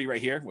particular property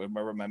right here,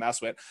 where my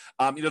mouse went,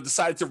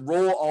 decided to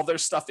roll all their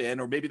stuff in,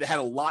 or maybe they had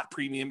a lot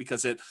premium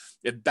because it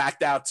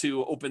backed out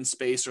to open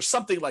space or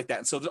something like that.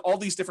 And so there's all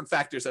these different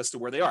factors as to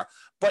where they are.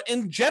 But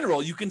in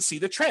general, you can see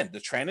the trend. The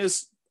trend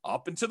is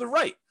up and to the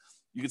right.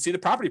 You can see the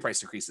property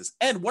price increases.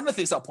 And one of the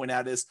things I'll point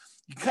out is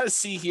you kind of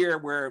see here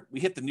where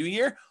we hit the new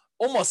year,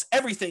 almost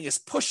everything is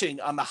pushing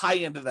on the high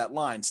end of that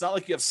line. It's not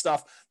like you have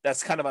stuff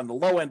that's kind of on the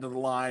low end of the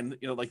line,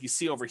 like you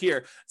see over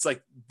here. It's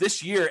like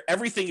this year,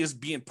 everything is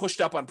being pushed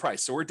up on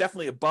price. So we're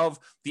definitely above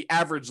the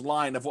average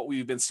line of what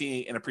we've been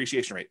seeing in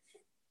appreciation rate.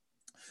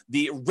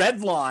 The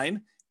red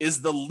line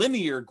is the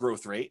linear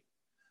growth rate.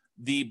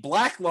 The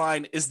black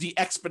line is the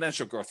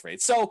exponential growth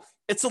rate. So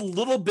it's a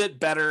little bit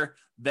better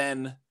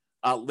than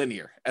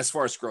linear as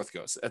far as growth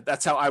goes.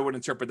 That's how I would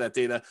interpret that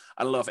data.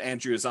 I don't know if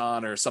Andrew is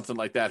on or something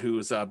like that,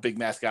 who's a big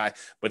math guy,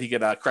 but he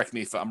could correct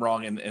me if I'm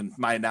wrong in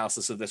my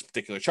analysis of this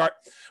particular chart.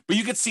 But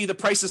you can see the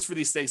prices for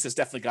these things has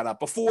definitely gone up.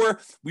 Before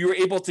we were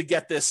able to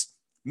get this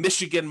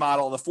Michigan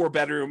model, the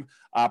 4-bedroom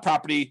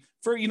property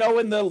for,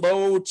 in the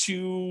low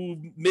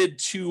to mid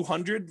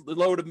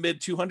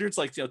 200s,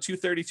 like,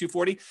 230,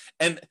 240.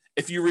 And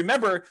if you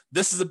remember,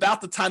 this is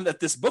about the time that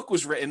this book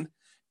was written.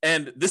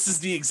 And this is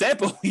the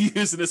example we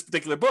use in this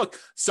particular book.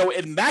 So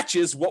it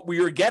matches what we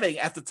were getting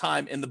at the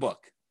time in the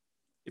book,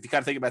 if you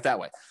kind of think about it that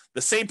way.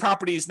 The same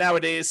properties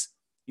nowadays,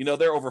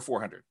 they're over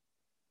 400.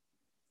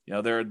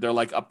 They're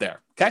like up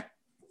there, okay?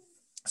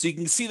 So you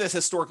can see this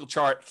historical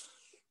chart.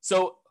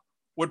 So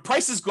when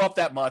prices go up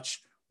that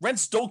much,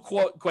 rents don't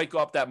quite go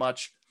up that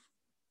much.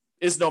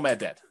 Is Nomad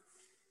dead?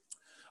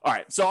 All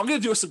right, so I'm going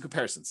to do some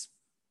comparisons,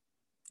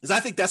 because I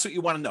think that's what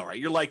you want to know, right?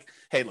 You're like,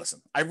 hey,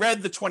 listen, I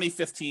read the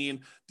 2015,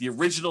 the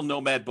original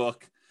Nomad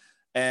book,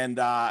 and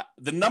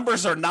the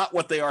numbers are not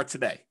what they are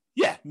today.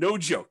 Yeah, no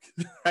joke,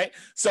 right?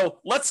 So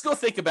let's go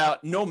think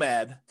about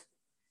Nomad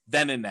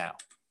then and now.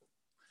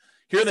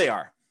 Here they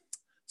are.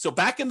 So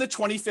back in the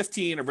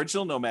 2015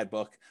 original Nomad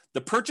book,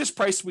 the purchase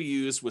price we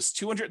used was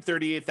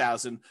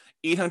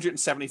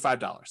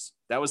 $238,875.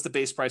 That was the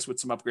base price with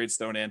some upgrades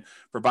thrown in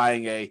for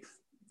buying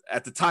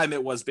at the time,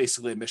 it was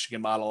basically a Michigan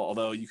model,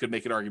 although you could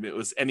make an argument it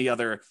was any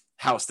other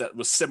house that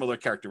was similar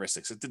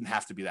characteristics. It didn't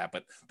have to be that,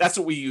 but that's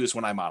what we used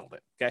when I modeled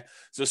it. Okay.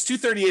 So it's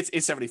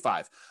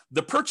 $238,875.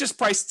 The purchase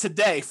price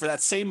today for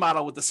that same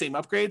model with the same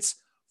upgrades,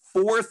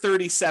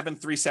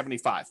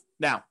 $437,375.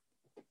 Now,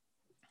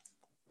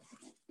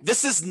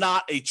 this is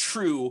not a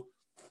true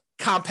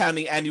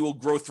compounding annual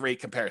growth rate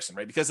comparison,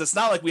 right? Because it's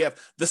not like we have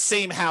the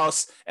same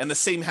house and the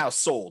same house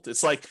sold.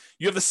 It's like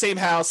you have the same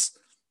house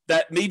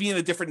that may be in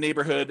a different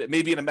neighborhood. It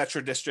may be in a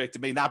metro district.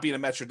 It may not be in a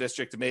metro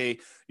district. It may,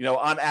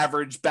 on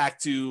average back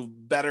to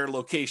better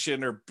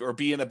location or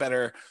be in a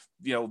better,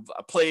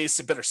 a place,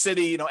 a better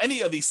city,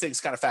 any of these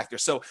things kind of factor.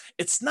 So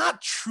it's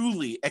not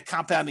truly a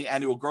compounding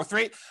annual growth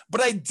rate,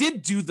 but I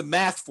did do the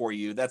math for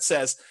you that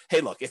says,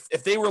 hey, look,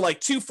 if they were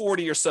like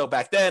 240 or so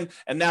back then,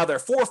 and now they're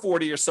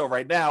 440 or so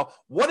right now,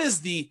 what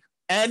is the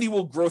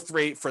annual growth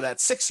rate for that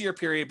 6-year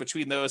period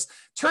between those?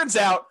 Turns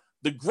out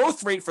the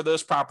growth rate for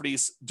those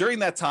properties during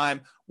that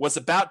time was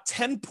about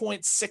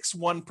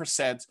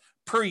 10.61%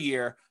 per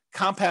year,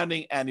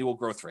 compounding annual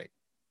growth rate.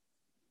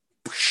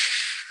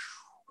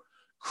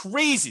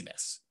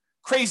 Craziness.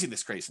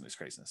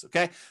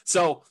 Okay.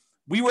 So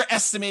we were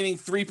estimating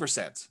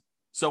 3%.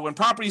 So when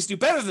properties do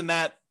better than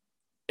that,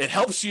 it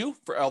helps you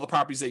for all the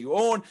properties that you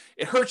own.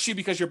 It hurts you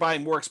because you're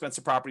buying more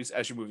expensive properties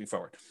as you're moving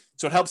forward.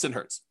 So it helps and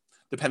hurts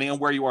depending on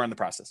where you are in the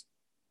process.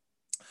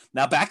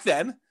 Now, back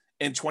then,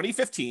 in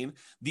 2015,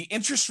 the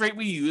interest rate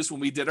we used when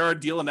we did our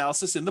deal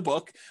analysis in the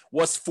book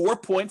was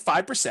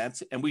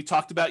 4.5%. And we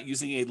talked about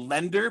using a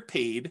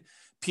lender-paid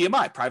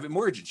PMI, private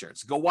mortgage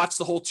insurance. Go watch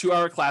the whole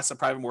 2-hour class on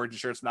private mortgage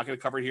insurance. I'm not going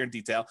to cover it here in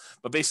detail,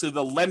 but basically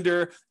the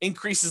lender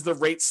increases the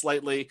rate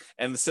slightly.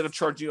 And instead of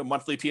charging you a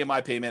monthly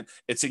PMI payment,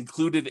 it's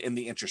included in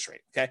the interest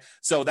rate. Okay.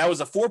 So that was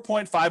a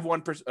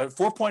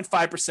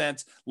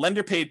 4.5%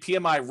 lender-paid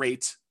PMI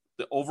rate,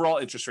 the overall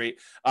interest rate,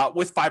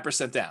 with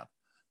 5% down.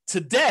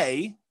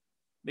 Today,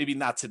 maybe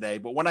not today,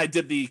 but when I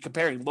did the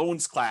comparing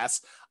loans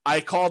class, I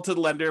called to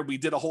the lender. We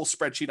did a whole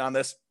spreadsheet on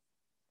this.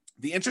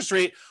 The interest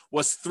rate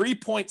was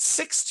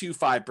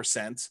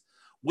 3.625%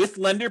 with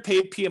lender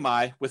paid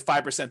PMI with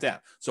 5% down.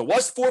 So it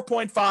was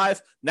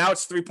 4.5. Now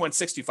it's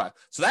 3.625.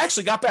 So that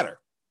actually got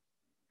better.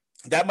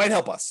 That might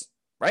help us,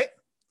 right?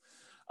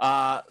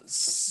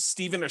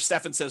 Stephen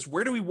says,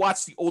 where do we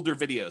watch the older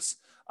videos?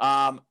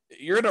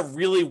 You're in a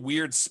really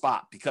weird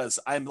spot because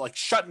I'm like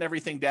shutting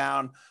everything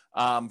down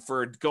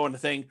for going to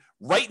thing.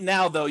 Right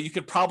now, though, you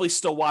could probably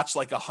still watch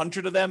like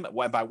 100 of them.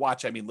 By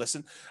watch, I mean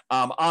listen,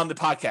 on the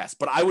podcast.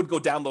 But I would go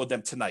download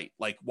them tonight.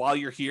 Like while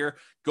you're here,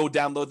 go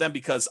download them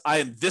because I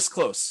am this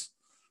close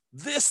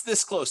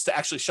to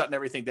actually shutting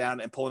everything down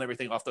and pulling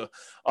everything off the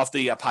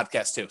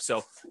podcast too.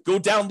 So go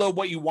download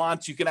what you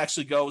want. You can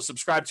actually go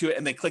subscribe to it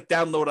and then click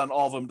download on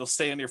all of them. They'll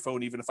stay on your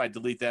phone even if I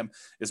delete them,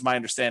 is my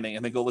understanding.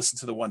 And then go listen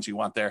to the ones you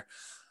want there.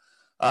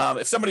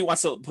 If somebody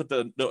wants to put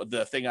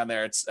the thing on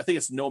there, I think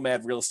it's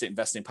Nomad Real Estate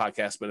Investing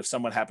Podcast. But if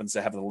someone happens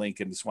to have the link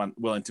and is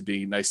willing to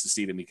be nice to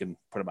Stephen, you can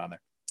put them on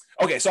there.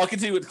 Okay, so I'll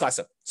continue with the class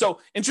up.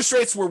 So interest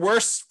rates were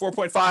worse,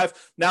 4.5.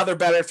 Now they're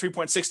better,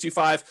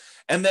 3.625.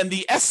 And then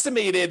the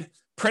estimated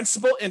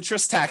principal,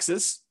 interest,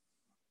 taxes,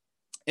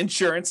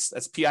 insurance,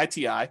 that's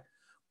PITI,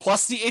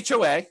 plus the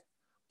HOA,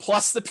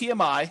 plus the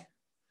PMI.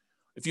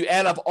 If you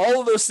add up all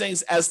of those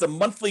things as the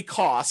monthly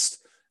cost,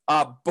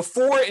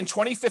 before in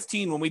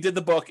 2015, when we did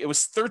the book, it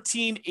was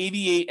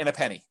 $13.88 and a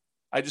penny.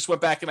 I just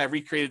went back and I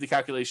recreated the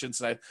calculations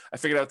and I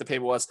figured out what the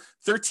payment was.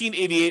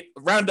 $13.88,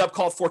 round up,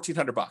 called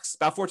 $1,400,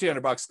 about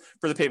 $1,400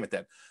 for the payment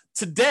then.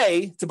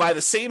 Today, to buy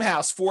the same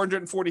house,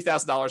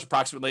 $440,000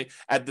 approximately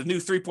at the new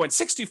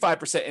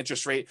 3.625%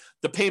 interest rate,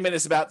 the payment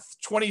is about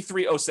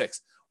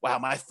 $2,306. Wow,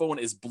 my phone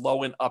is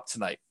blowing up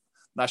tonight.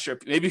 Not sure.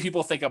 Maybe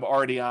people think I'm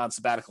already on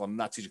sabbatical. I'm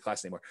not teaching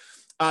class anymore.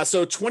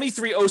 So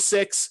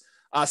 $2,306,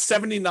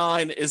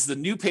 79 is the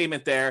new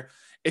payment there.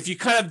 If you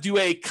kind of do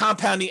a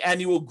compounding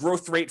annual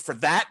growth rate for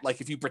that, like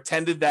if you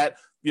pretended that,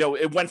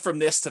 it went from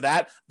this to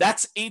that,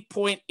 that's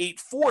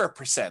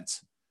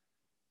 8.84%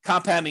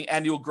 compounding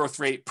annual growth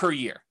rate per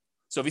year.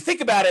 So if you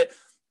think about it,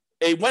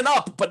 it went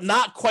up, but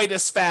not quite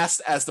as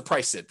fast as the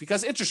price did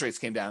because interest rates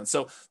came down.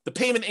 So the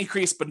payment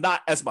increased, but not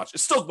as much. It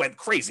still went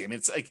crazy. I mean,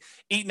 it's like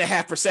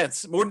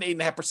 8.5%, more than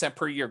 8.5%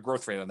 per year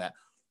growth rate on that.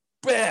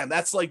 Bam,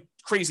 that's like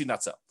crazy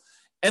nutso.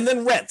 And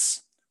then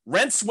rents.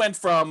 Rents went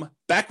from,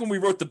 back when we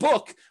wrote the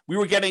book, we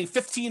were getting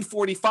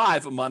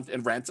 $1,545 a month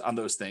in rent on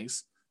those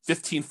things.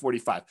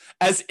 $1,545,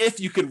 as if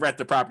you can rent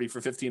the property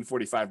for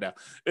 $1,545 now.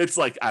 It's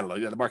like, I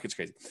don't know, the market's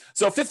crazy.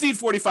 So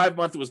 $1,545 a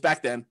month was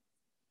back then.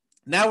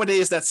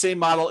 Nowadays, that same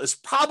model is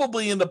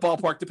probably in the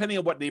ballpark, depending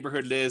on what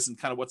neighborhood it is and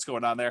kind of what's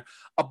going on there,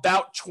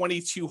 about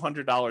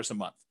 $2,200 a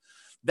month.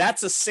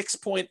 That's a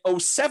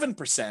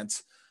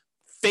 6.07%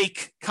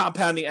 fake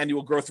compounding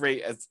annual growth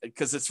rate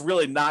because it's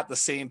really not the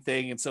same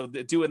thing. And so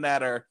doing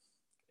that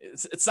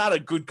It's not a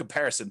good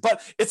comparison,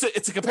 but it's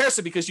a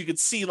comparison because you can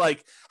see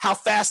like how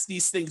fast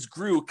these things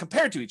grew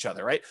compared to each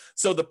other, right?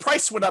 So the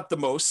price went up the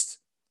most,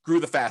 grew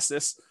the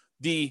fastest.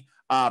 The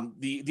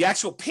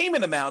actual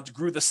payment amount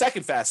grew the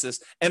second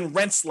fastest, and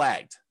rents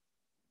lagged.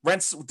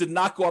 Rents did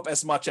not go up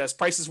as much as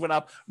prices went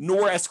up,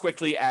 nor as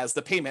quickly as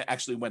the payment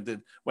actually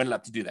went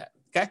up to do that.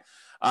 Okay,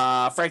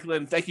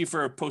 Franklin, thank you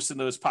for posting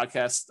those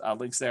podcast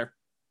links there.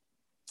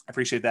 I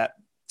appreciate that.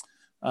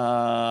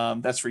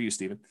 That's for you,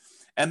 Stephen.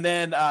 And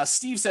then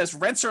Steve says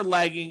rents are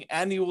lagging.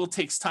 Annual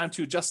takes time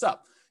to adjust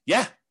up.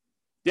 Yeah,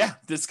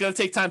 it's going to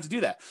take time to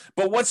do that.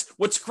 But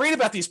what's great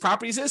about these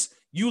properties is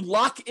you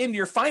lock in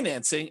your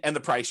financing and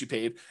the price you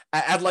paid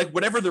at like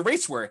whatever the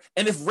rates were.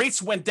 And if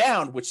rates went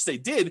down, which they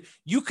did,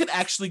 you could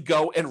actually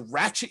go and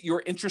ratchet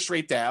your interest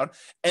rate down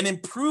and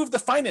improve the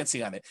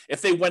financing on it.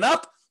 If they went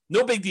up,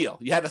 no big deal.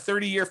 You had a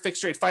 30-year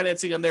fixed rate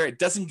financing on there. It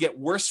doesn't get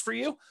worse for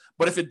you.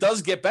 But if it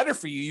does get better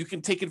for you, you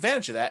can take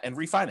advantage of that and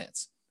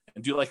refinance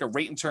and do like a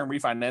rate and term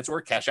refinance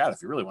or cash out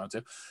if you really want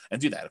to and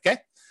do that. Okay.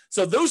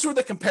 So those were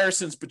the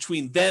comparisons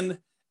between then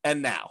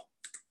and now.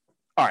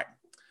 All right.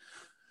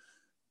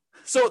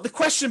 So the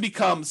question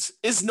becomes,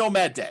 is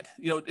Nomad dead?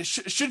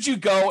 Should you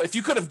go, if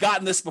you could have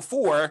gotten this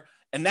before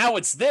and now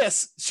it's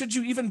this, should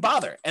you even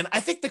bother? And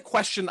I think the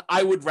question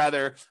I would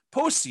rather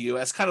pose to you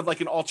as kind of like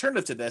an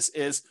alternative to this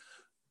is,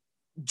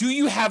 do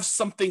you have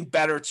something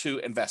better to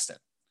invest in?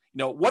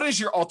 What is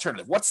your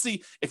alternative?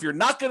 If you're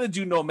not going to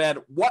do Nomad,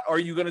 what are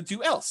you going to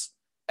do else?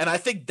 And I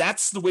think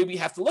that's the way we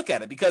have to look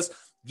at it because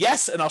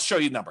yes, and I'll show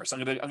you numbers.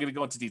 I'm going to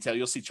go into detail.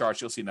 You'll see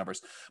charts, you'll see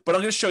numbers, but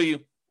I'm going to show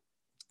you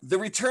the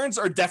returns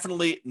are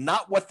definitely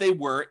not what they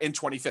were in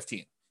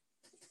 2015.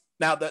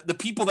 Now, the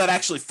people that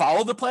actually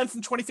followed the plan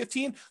from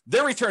 2015,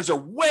 their returns are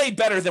way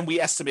better than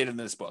we estimated in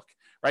this book,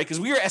 right? Because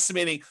we were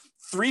estimating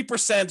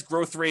 3%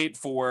 growth rate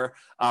for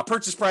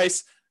purchase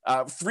price,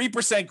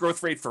 3%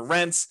 growth rate for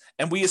rents,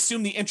 and we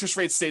assume the interest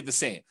rate stayed the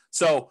same.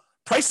 So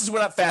prices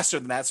went up faster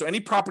than that. So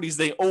any properties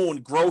they own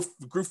grew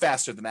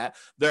faster than that.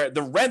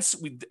 The rents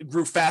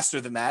grew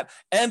faster than that.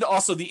 And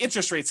also the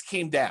interest rates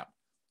came down.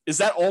 Is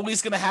that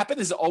always going to happen?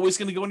 Is it always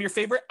going to go in your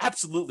favor?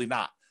 Absolutely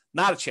not.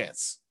 Not a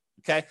chance.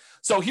 Okay.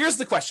 So here's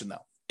the question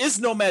though.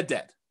 Is Nomad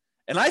dead?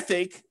 And I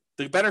think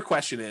the better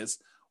question is,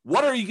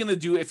 what are you going to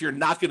do if you're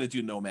not going to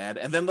do Nomad?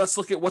 And then let's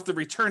look at what the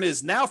return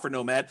is now for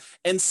Nomad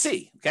and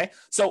see. Okay.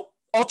 So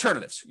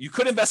alternatives. You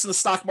could invest in the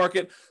stock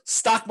market.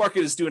 Stock market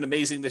is doing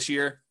amazing this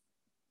year.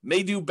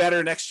 May do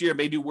better next year,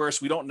 may do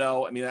worse. We don't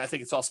know. I mean, I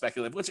think it's all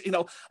speculative, which,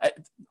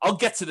 I'll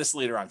get to this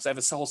later on because I have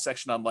a whole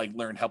section on like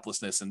learned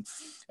helplessness and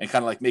kind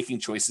of like making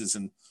choices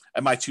and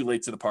am I too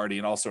late to the party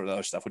and all sort of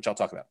other stuff, which I'll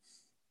talk about.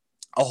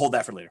 I'll hold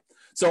that for later.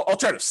 So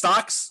alternative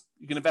stocks,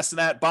 you can invest in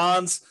that.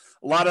 Bonds.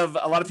 A lot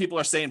of people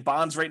are saying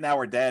bonds right now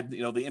are dead.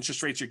 The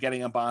interest rates you're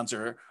getting on bonds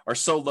are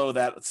so low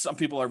that some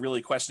people are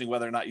really questioning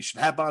whether or not you should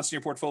have bonds in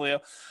your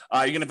portfolio.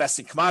 You're going to invest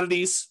in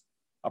commodities.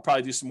 I'll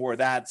probably do some more of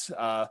that.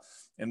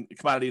 And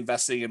commodity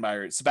investing in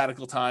my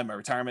sabbatical time, my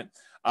retirement.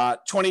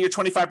 20 or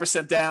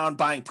 25% down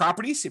buying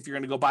properties. If you're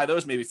going to go buy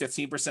those, maybe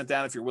 15%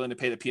 down if you're willing to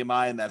pay the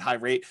PMI and that high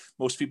rate.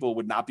 Most people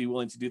would not be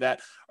willing to do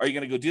that. Are you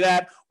going to go do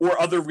that?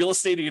 Or other real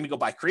estate? Are you going to go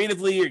buy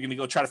creatively? Are you going to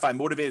go try to find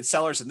motivated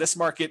sellers in this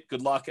market?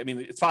 Good luck. I mean,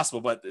 it's possible,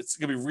 but it's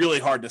going to be really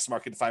hard in this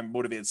market to find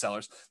motivated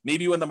sellers.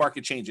 Maybe when the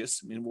market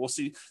changes. I mean, we'll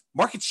see.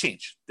 Markets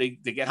change. They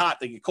get hot,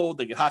 they get cold,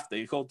 they get hot, they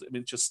get cold. I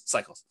mean, it's just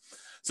cycles.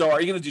 So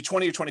are you going to do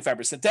 20 or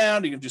 25%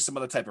 down? Are you going to do some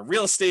other type of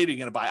real estate? Are you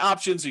going to buy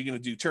options? Are you going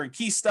to do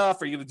turnkey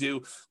stuff? Are you going to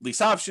do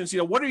lease options?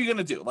 What are you going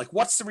to do? Like,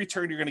 what's the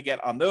return you're going to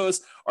get on those?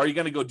 Are you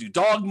going to go do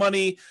dog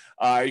money?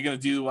 Are you going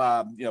to do,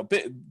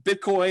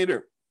 Bitcoin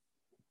or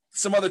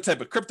some other type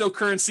of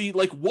cryptocurrency?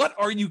 Like, what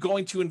are you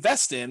going to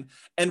invest in?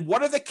 And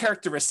what are the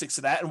characteristics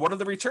of that? And what are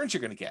the returns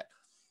you're going to get?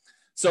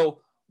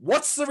 So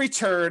what's the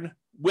return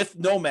with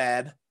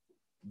Nomad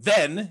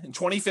then in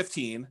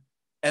 2015?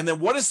 And then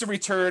what is the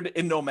return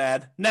in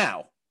Nomad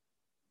now?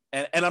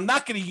 And I'm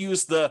not going to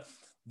use the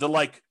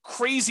like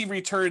crazy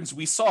returns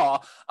we saw.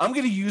 I'm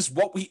going to use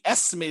what we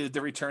estimated the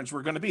returns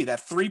were going to be,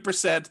 that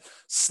 3%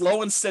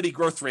 slow and steady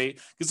growth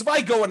rate. Because if I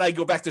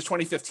go back to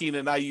 2015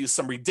 and I use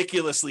some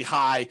ridiculously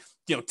high,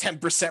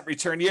 10%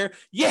 return year,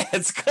 yeah,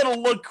 it's going to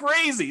look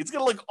crazy. It's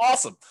going to look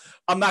awesome.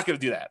 I'm not going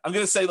to do that. I'm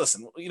going to say,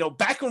 listen,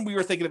 back when we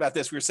were thinking about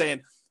this, we were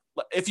saying,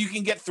 if you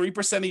can get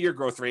 3% a year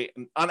growth rate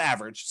on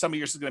average, some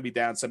years is going to be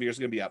down, some years is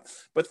going to be up,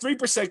 but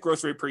 3%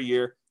 growth rate per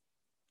year,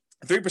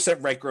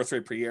 3% rate growth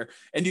rate per year.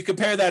 And you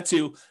compare that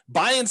to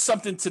buying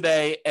something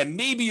today and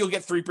maybe you'll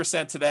get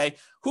 3% today.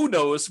 Who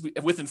knows?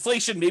 With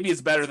inflation, maybe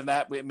it's better than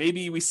that.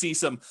 Maybe we see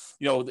some,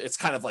 it's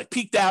kind of like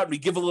peaked out and we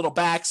give a little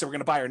back. So we're going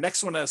to buy our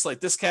next one at a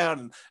slight discount.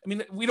 And I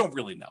mean, we don't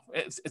really know.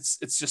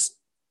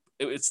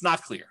 It's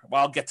not clear.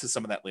 Well, I'll get to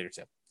some of that later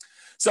too.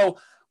 So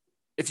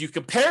if you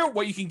compare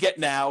what you can get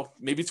now,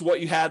 maybe to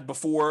what you had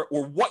before,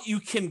 or what you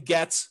can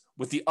get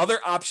with the other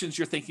options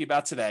you're thinking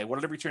about today, what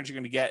are the returns you're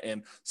going to get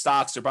in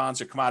stocks or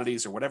bonds or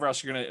commodities or whatever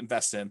else you're going to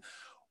invest in?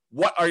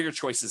 What are your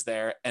choices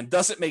there? And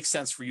does it make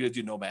sense for you to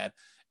do Nomad?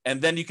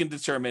 And then you can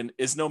determine,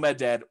 is Nomad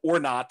dead or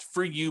not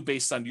for you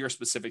based on your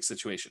specific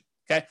situation.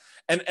 Okay.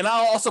 And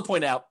I'll also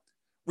point out,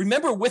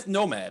 remember with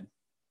Nomad,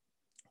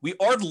 we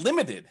are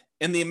limited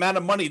in the amount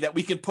of money that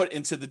we can put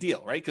into the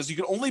deal, right? Because you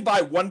can only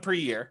buy one per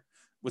year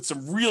with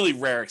some really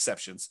rare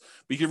exceptions.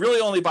 But you can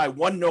really only buy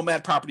one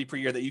Nomad property per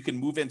year that you can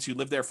move into,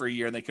 live there for a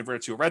year, and then convert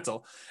it to a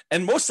rental.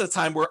 And most of the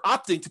time, we're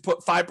opting to put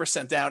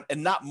 5% down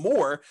and not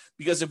more,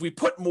 because if we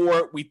put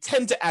more, we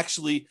tend to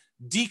actually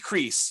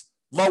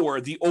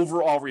lower the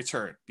overall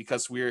return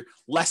because we're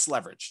less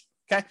leveraged.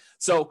 Okay.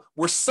 So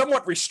we're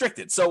somewhat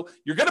restricted. So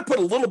you're going to put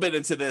a little bit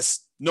into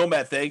this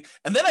Nomad thing.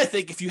 And then I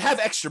think if you have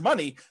extra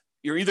money,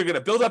 you're either going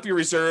to build up your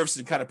reserves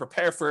and kind of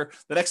prepare for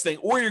the next thing,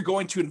 or you're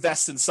going to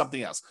invest in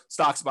something else,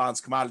 stocks,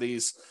 bonds,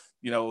 commodities,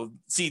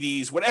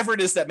 CDs, whatever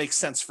it is that makes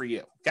sense for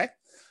you. Okay.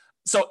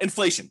 So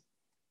inflation,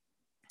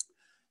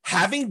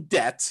 having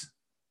debt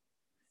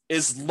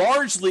is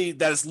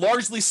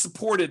largely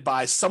supported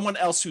by someone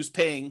else who's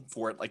paying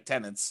for it, like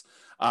tenants,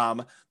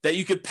 that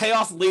you could pay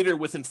off later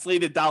with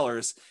inflated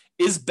dollars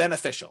is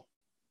beneficial.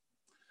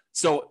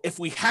 So if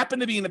we happen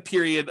to be in a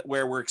period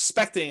where we're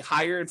expecting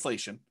higher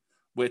inflation,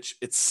 which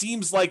it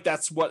seems like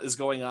that's what is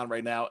going on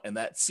right now, and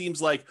that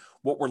seems like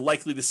what we're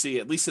likely to see,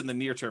 at least in the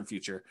near-term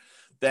future,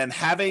 then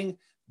having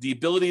the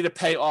ability to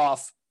pay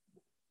off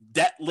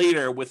debt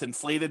later with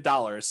inflated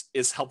dollars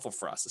is helpful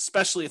for us,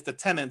 especially if the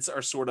tenants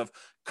are sort of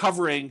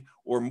covering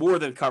or more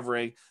than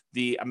covering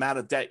the amount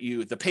of debt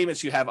the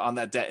payments you have on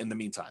that debt in the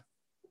meantime.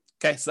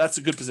 Okay, so that's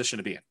a good position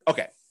to be in.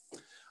 Okay,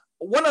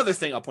 one other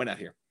thing I'll point out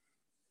here.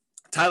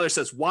 Tyler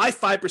says, why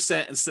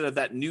 5% instead of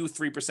that new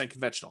 3%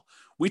 conventional?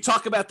 We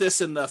talk about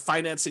this in the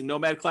financing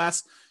Nomad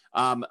class.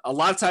 A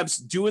lot of times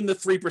doing the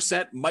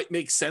 3% might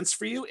make sense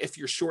for you if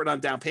you're short on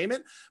down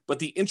payment, but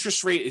the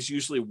interest rate is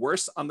usually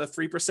worse on the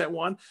 3%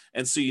 one.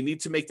 And so you need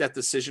to make that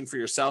decision for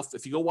yourself.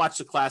 If you go watch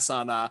the class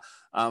on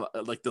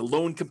like the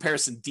loan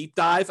comparison deep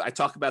dive, I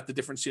talk about the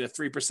difference between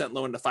a 3%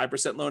 loan and a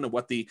 5% loan and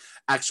what the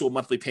actual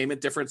monthly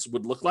payment difference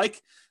would look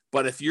like.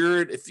 But if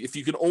you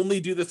can only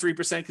do the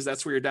 3% because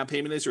that's where your down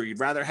payment is, or you'd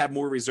rather have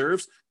more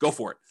reserves, go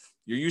for it.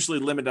 You're usually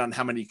limited on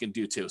how many you can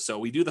do too. So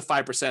we do the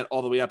 5%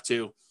 all the way up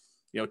to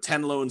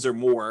 10 loans or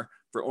more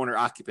for owner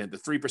occupant. The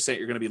 3%,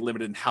 you're going to be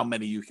limited in how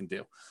many you can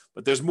do.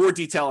 But there's more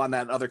detail on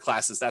that in other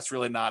classes. That's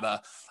really not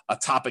a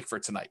topic for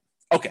tonight.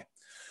 Okay.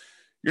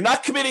 You're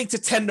not committing to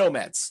 10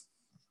 nomads.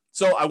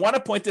 So I want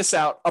to point this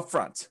out up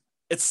front.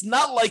 It's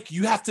not like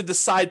you have to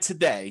decide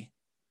today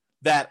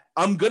that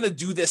I'm going to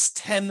do this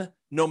 10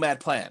 nomad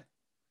plan.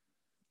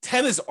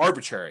 10 is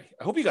arbitrary.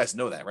 I hope you guys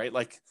know that, right?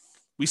 Like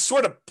we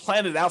sort of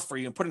plan it out for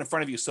you and put it in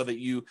front of you so that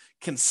you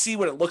can see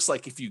what it looks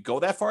like if you go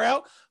that far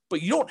out,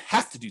 but you don't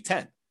have to do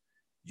 10.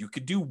 You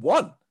could do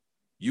 1.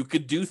 You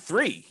could do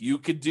 3. You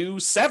could do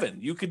 7.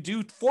 You could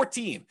do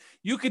 14.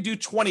 You could do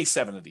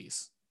 27 of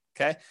these.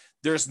 Okay.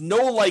 There's no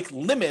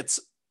limits,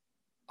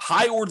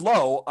 high or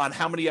low, on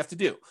how many you have to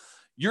do.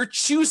 You're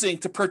choosing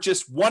to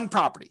purchase one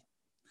property.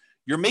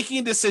 You're making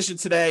a decision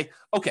today.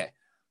 Okay,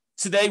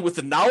 today, with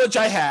the knowledge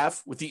I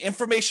have, with the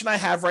information I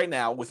have right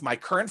now, with my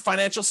current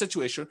financial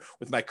situation,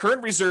 with my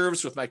current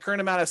reserves, with my current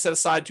amount I've set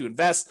aside to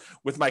invest,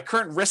 with my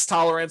current risk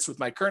tolerance, with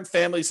my current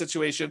family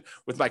situation,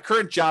 with my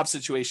current job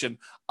situation,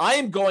 I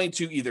am going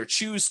to either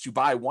choose to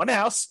buy one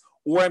house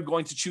or I'm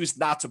going to choose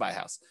not to buy a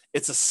house.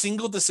 It's a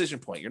single decision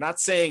point. You're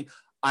not saying,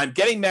 I'm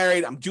getting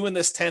married, I'm doing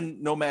this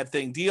 10 nomad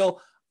thing deal.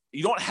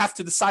 You don't have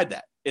to decide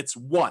that. It's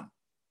one.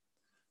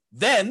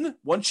 Then,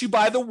 once you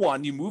buy the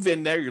one, you move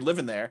in there, you're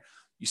living there,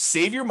 you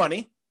save your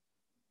money,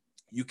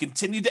 you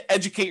continue to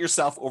educate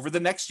yourself over the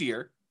next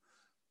year.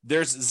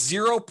 There's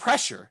zero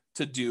pressure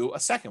to do a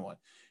second one.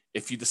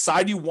 If you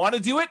decide you want to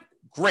do it,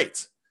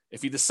 great.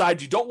 If you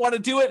decide you don't want to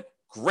do it,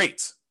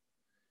 great.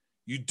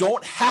 You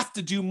don't have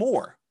to do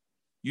more.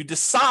 You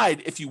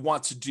decide if you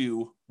want to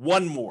do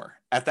one more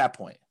at that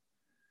point.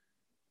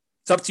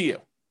 It's up to you,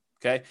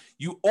 okay?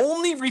 You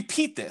only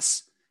repeat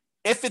this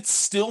if it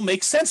still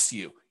makes sense to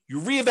you. You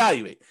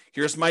reevaluate.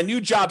 Here's my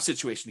new job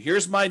situation.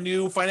 Here's my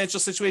new financial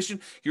situation.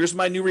 Here's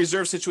my new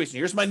reserve situation.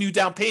 Here's my new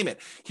down payment.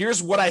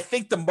 Here's what I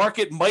think the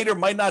market might or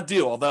might not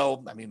do.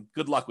 Although,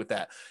 good luck with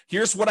that.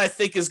 Here's what I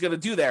think is going to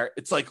do there.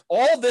 It's like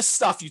all this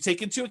stuff you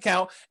take into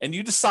account and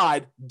you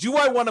decide, do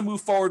I want to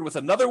move forward with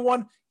another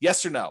one?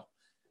 Yes or no?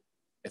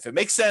 If it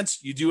makes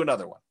sense, you do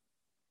another one.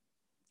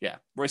 Yeah.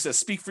 Roy says,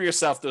 speak for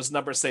yourself. Those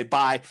numbers say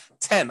buy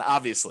 10,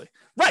 obviously.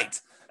 Right.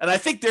 And I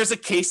think there's a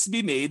case to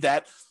be made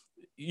that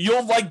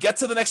you'll get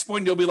to the next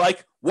point and you'll be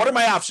like, what are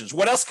my options?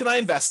 What else can I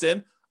invest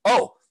in?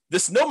 Oh,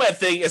 this Nomad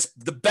thing is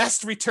the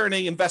best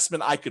returning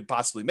investment I could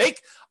possibly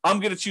make. I'm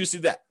going to choose to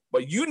do that.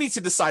 But you need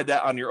to decide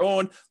that on your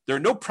own. There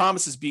are no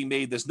promises being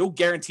made. There's no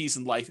guarantees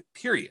in life,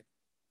 period.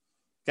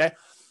 Okay.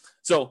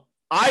 So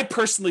I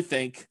personally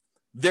think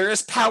there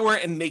is power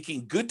in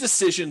making good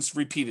decisions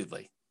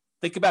repeatedly.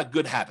 Think about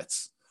good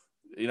habits.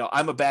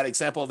 I'm a bad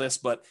example of this,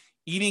 but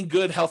eating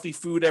good, healthy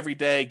food every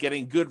day,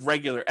 getting good,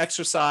 regular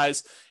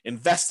exercise,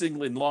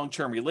 investing in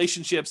long-term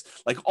relationships,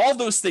 all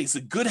those things, the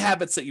good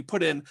habits that you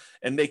put in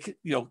and make,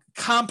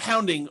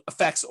 compounding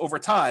effects over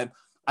time,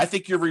 I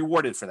think you're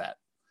rewarded for that.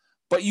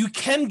 but you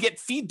can get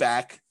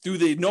feedback through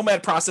the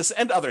Nomad process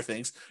and other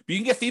things. But you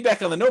can get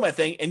feedback on the Nomad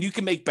thing, and you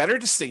can make better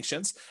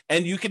distinctions,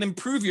 and you can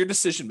improve your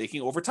decision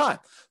making over time.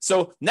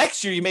 So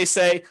next year, you may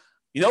say,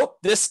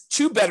 this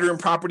 2-bedroom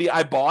property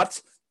I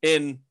bought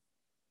in,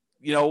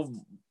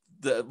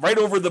 the right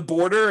over the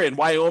border in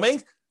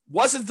Wyoming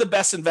wasn't the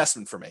best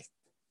investment for me.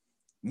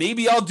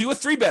 Maybe I'll do a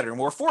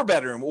 3-bedroom or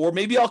 4-bedroom, or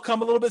maybe I'll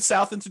come a little bit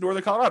south into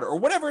northern Colorado or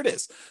whatever it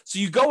is. So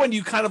you go and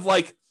you kind of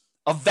like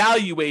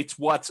evaluate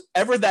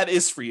whatever that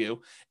is for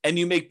you, and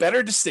you make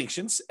better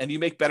distinctions and you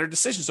make better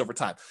decisions over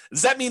time.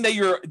 Does that mean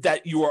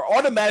that you are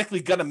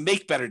automatically going to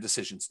make better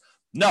decisions?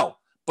 No,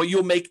 but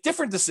you'll make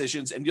different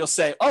decisions and you'll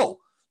say, oh,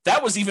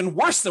 that was even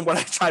worse than what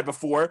I tried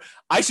before.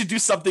 I should do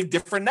something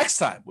different next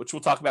time, which we'll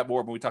talk about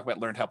more when we talk about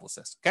learned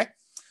helplessness. Okay.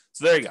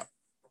 So there you go.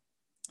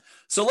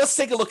 So let's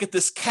take a look at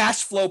this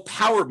cash flow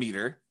power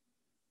meter,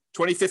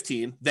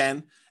 2015,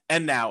 then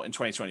and now in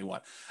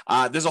 2021.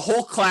 There's a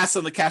whole class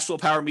on the cash flow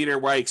power meter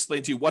where I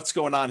explain to you what's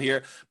going on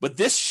here, but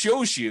this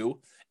shows you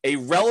a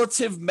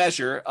relative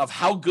measure of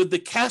how good the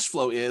cash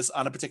flow is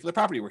on a particular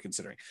property we're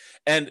considering.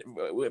 And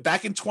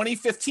back in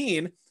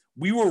 2015,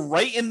 we were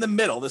right in the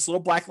middle. This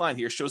little black line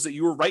here shows that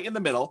you were right in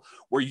the middle,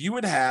 where you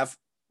would have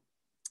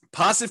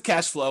positive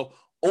cash flow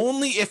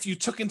only if you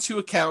took into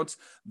account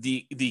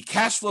the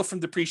cash flow from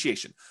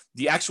depreciation,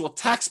 the actual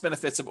tax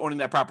benefits of owning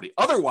that property.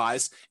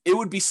 Otherwise, it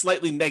would be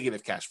slightly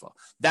negative cash flow.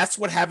 That's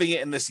what having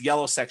it in this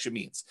yellow section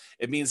means.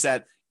 It means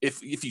that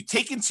if you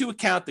take into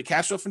account the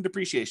cash flow from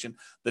depreciation,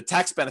 the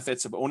tax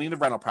benefits of owning the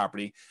rental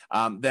property,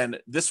 then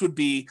this would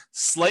be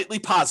slightly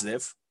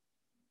positive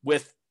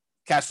with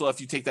cash flow if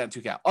you take that into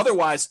account.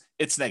 Otherwise,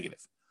 it's negative.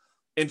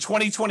 In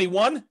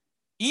 2021,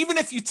 even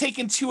if you take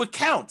into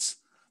account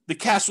the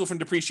cash flow from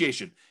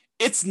depreciation,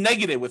 it's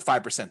negative with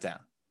 5% down.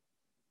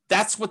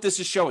 That's what this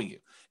is showing you.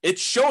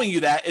 It's showing you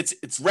that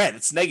it's red,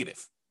 it's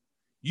negative.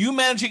 You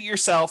manage it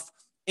yourself,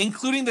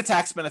 including the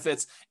tax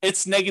benefits,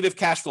 it's negative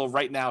cash flow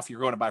right now if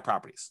you're going to buy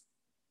properties.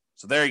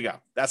 So there you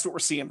go. That's what we're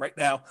seeing right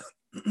now.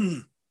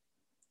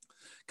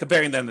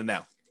 Comparing them to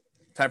now.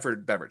 Time for a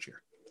beverage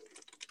here.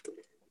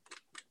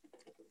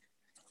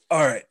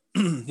 All right,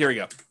 here we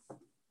go.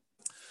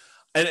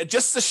 And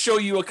just to show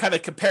you a kind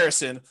of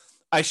comparison,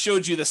 I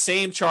showed you the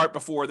same chart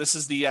before. This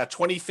is the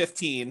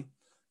 2015,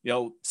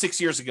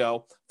 6 years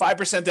ago,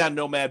 5% down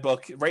Nomad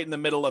book, right in the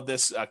middle of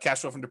this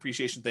cash flow from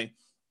depreciation thing.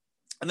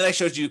 And then I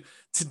showed you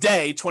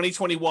today,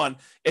 2021,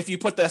 if you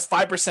put that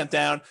 5%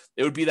 down,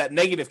 it would be that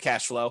negative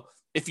cash flow.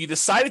 If you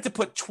decided to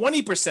put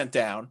 20%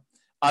 down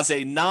as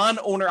a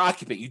non-owner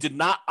occupant, you did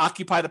not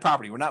occupy the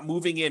property, we're not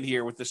moving in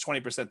here with this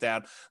 20%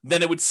 down,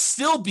 then it would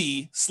still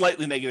be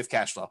slightly negative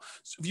cash flow.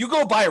 So if you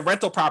go buy a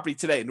rental property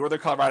today in northern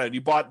Colorado and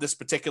you bought this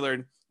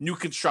particular new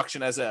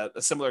construction as a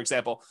similar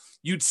example,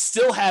 you'd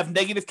still have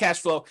negative cash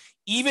flow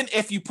even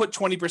if you put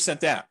 20%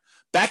 down.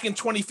 Back in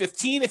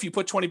 2015, if you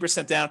put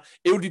 20% down,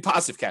 it would be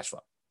positive cash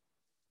flow.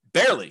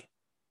 Barely,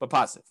 but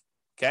positive.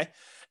 Okay.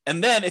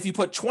 And then if you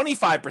put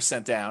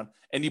 25% down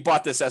and you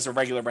bought this as a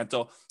regular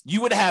rental,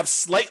 you would have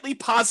slightly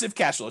positive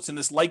cash flow. It's in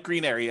this light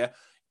green area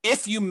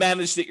if you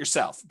managed it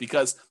yourself,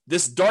 because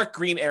this dark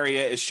green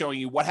area is showing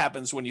you what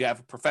happens when you have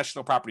a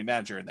professional property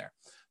manager in there.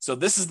 So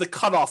this is the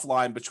cutoff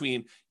line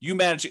between you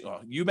managing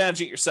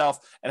it yourself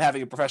and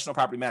having a professional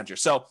property manager.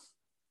 So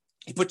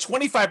you put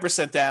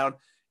 25% down.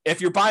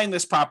 If you're buying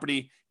this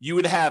property, you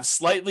would have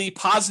slightly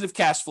positive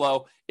cash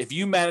flow if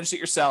you managed it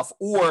yourself,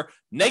 or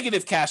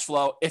negative cash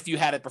flow if you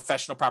had a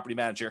professional property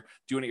manager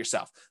doing it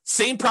yourself.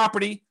 Same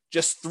property,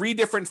 just 3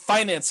 different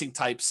financing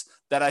types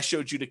that I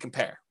showed you to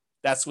compare.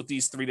 That's what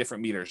these 3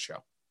 different meters show.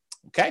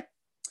 Okay.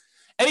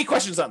 Any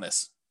questions on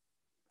this?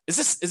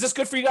 Is this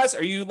good for you guys?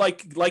 Are you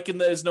liking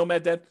this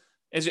Nomad Dead?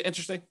 Is it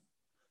interesting?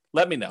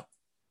 Let me know.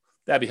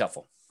 That'd be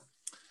helpful.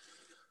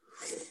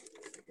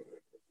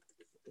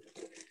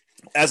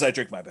 As I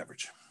drink my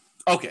beverage.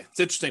 Okay, it's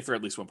interesting for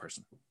at least one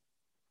person.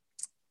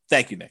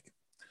 Thank you, Nick.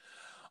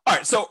 All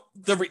right, so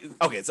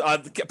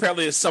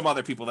apparently there's some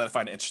other people that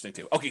find it interesting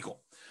too. Okay,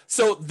 cool.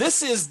 So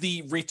this is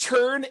the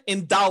return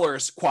in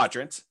dollars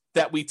quadrant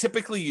that we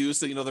typically use.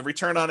 The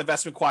return on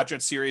investment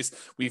quadrant series.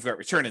 We've got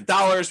return in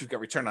dollars. We've got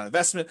return on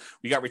investment.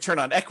 We got return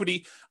on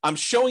equity. I'm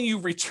showing you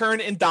return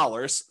in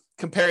dollars,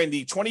 comparing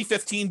the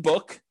 2015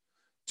 book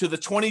to the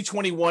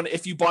 2021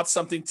 if you bought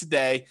something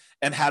today,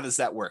 and how does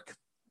that work?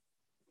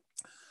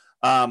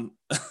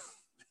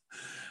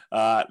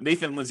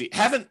 Nathan and Lindsay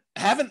haven't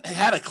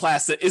had a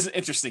class that isn't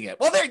interesting yet.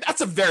 Well,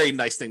 that's a very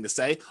nice thing to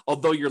say,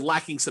 although you're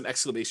lacking some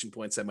exclamation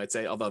points, I might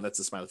say, although that's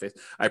a smiley face.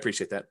 I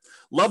appreciate that.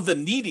 Love the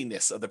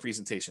neediness of the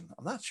presentation.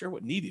 I'm not sure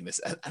what neediness.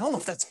 I don't know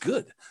if that's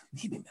good.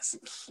 Neediness.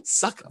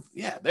 Suck up.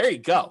 Yeah, there you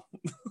go.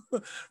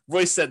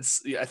 Roy said,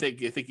 I think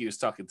he was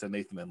talking to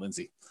Nathan and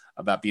Lindsay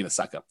about being a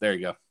suck up. There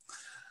you go.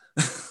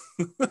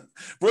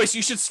 Royce,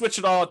 you should switch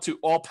it all to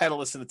all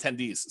panelists and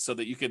attendees so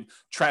that you can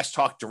trash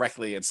talk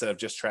directly instead of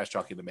just trash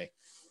talking to me.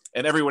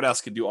 And everyone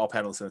else can do all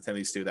panelists and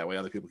attendees too. That way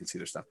other people can see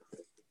their stuff.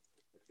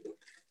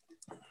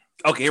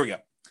 Okay, here we go.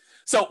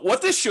 So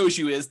what this shows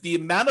you is the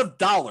amount of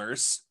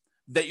dollars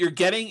that you're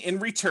getting in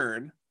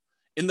return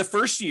in the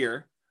first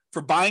year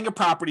for buying a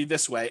property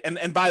this way,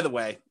 and by the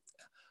way,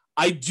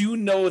 I do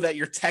know that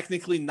you're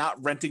technically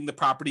not renting the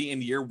property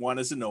in year one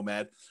as a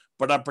nomad,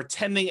 but I'm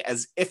pretending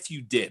as if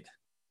you did.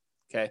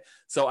 Okay.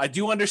 So I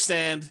do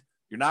understand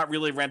you're not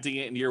really renting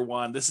it in year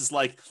one. This is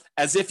like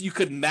as if you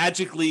could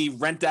magically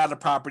rent out a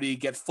property,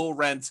 get full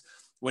rent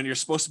when you're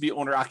supposed to be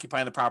owner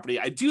occupying the property.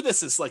 I do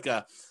this as like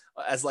an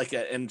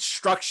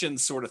instruction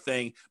sort of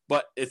thing,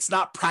 but it's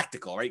not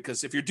practical, right?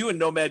 Because if you're doing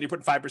nomad, you're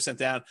putting 5%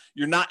 down,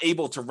 you're not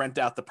able to rent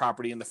out the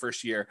property in the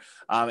first year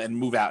and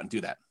move out and do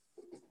that.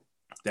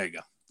 There you go.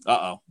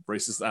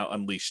 Brace is now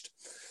unleashed.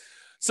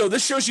 So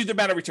this shows you the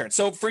amount of return.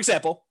 So for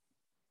example,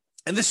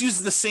 and this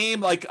uses the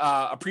same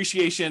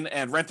appreciation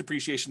and rent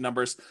appreciation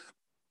numbers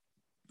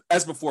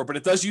as before, but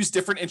it does use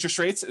different interest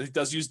rates. It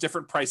does use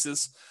different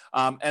prices.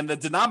 And the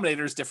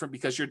denominator is different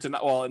because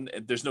and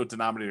there's no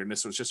denominator in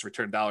this, so it's just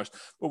return dollars.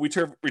 But we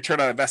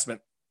return on investment,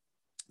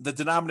 the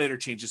denominator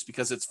changes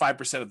because it's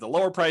 5% of the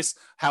lower price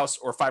house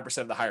or 5%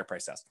 of the higher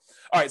price house.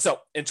 All right, so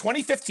in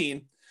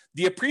 2015,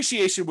 the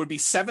appreciation would be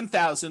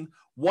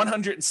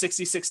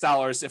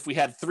 $7,166 if we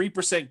had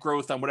 3%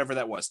 growth on whatever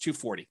that was,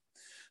 240.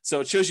 So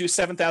it shows you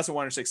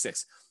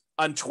 7,166.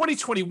 On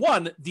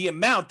 2021,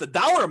 the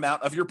dollar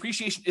amount of your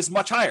appreciation is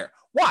much higher.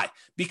 Why?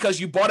 Because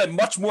you bought a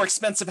much more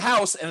expensive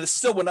house and it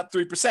still went up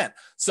 3%.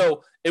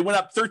 So it went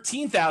up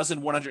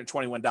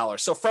 $13,121.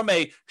 So from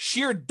a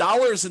sheer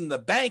dollars in the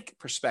bank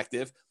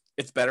perspective,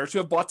 it's better to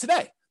have bought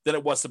today than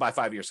it was to buy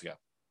 5 years ago.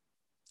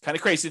 Kind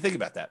of crazy to think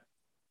about that.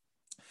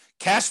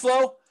 Cash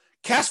flow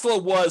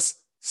was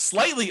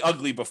slightly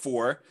ugly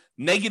before,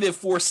 negative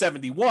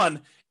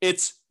 471.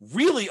 It's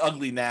really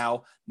ugly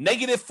now,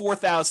 negative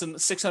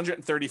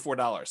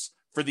 $4,634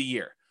 for the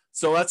year.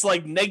 So that's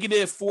like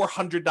negative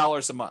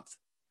 $400 a month.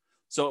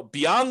 So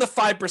beyond the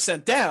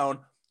 5% down,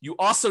 you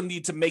also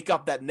need to make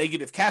up that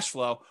negative cash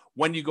flow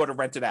when you go to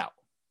rent it out.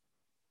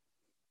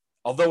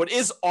 Although it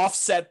is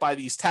offset by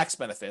these tax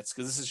benefits,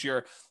 because this is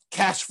your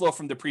cash flow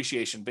from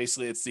depreciation.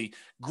 Basically, it's the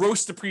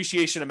gross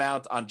depreciation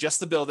amount on just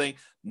the building,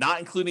 not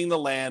including the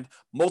land,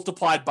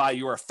 multiplied by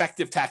your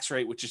effective tax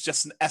rate, which is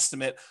just an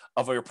estimate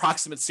of your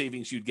approximate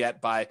savings you'd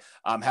get by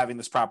having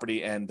this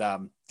property and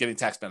getting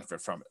tax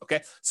benefit from it.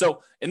 Okay.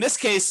 So in this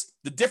case,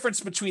 the difference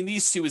between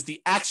these two is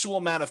the actual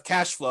amount of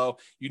cash flow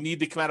you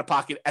need to come out of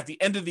pocket at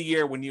the end of the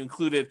year when you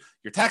included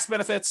your tax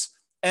benefits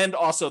and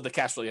also the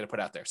cash flow you had to put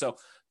out there. So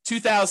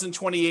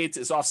 2028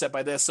 is offset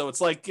by this. So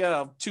it's like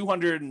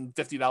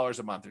 $250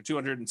 a month or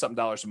 $200 and something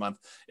dollars a month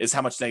is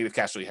how much negative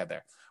cash flow you had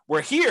there. Where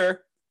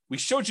here, we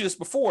showed you this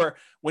before,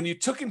 when you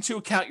took into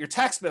account your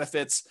tax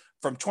benefits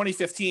from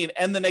 2015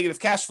 and the negative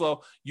cash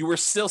flow, you were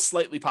still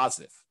slightly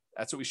positive.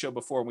 That's what we showed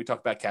before when we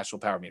talked about cash flow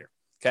power meter.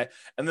 Okay.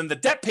 And then the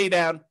debt pay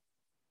down,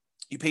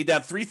 you paid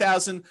down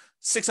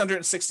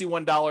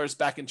 $3,661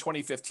 back in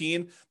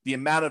 2015. The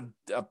amount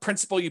of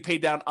principal you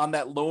paid down on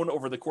that loan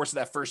over the course of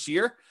that first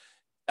year.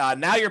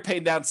 Now you're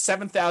paying down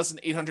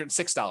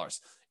 $7,806.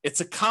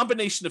 It's a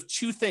combination of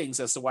two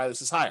things as to why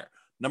this is higher.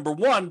 Number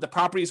one, the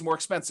property is more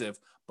expensive,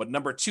 but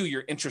number two,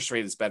 your interest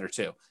rate is better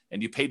too.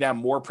 And you pay down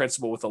more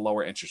principal with a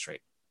lower interest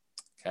rate.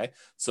 Okay.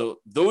 So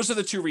those are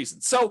the two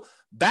reasons. So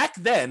back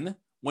then,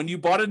 when you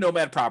bought a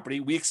nomad property,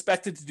 we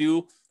expected to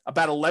do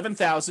about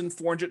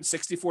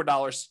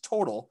 $11,464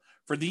 total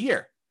for the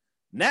year.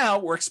 Now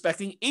we're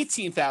expecting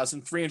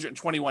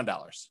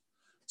 $18,321.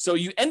 So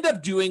you end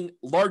up doing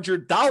larger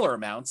dollar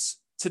amounts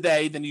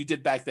today than you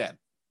did back then.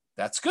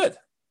 That's good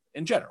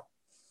in general.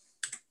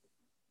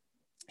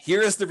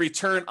 Here is the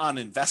return on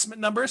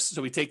investment numbers.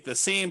 So we take the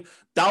same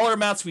dollar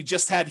amounts we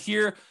just had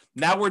here.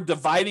 Now we're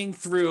dividing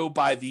through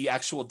by the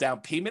actual down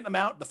payment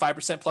amount, the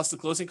 5% plus the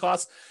closing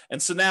costs.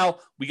 And so now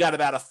we got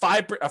about a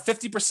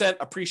 50%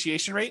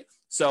 appreciation rate.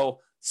 So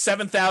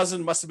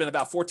 7,000 must have been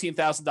about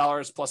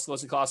 $14,000 plus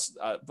closing costs,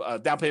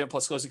 down payment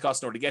plus closing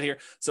costs in order to get here.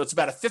 So it's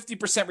about a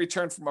 50%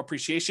 return from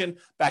appreciation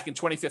back in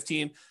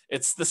 2015.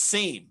 It's the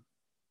same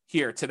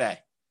here today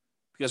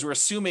because we're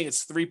assuming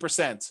it's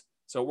 3%.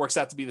 So it works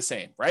out to be the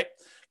same, right?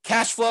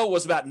 Cash flow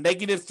was about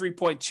negative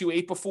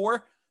 3.28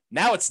 before.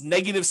 Now it's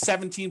negative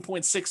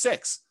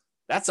 17.66.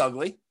 That's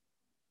ugly.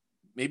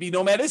 Maybe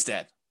Nomad is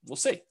dead. We'll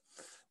see.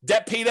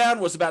 Debt paydown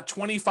was about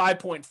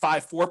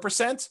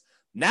 25.54%.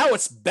 Now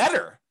it's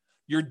better.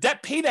 Your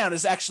debt paydown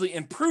is actually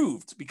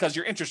improved because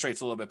your interest rate's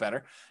a little bit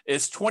better.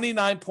 Is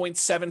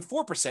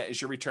 29.74%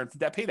 is your return from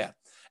debt paydown.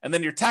 And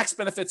then your tax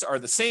benefits are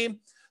the same.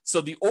 So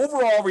the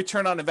overall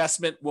return on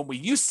investment when we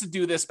used to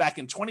do this back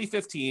in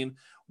 2015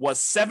 was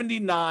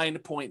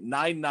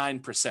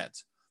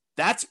 79.99%.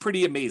 That's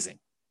pretty amazing.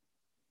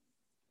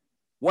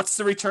 What's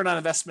the return on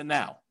investment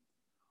now?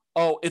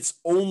 Oh, it's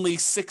only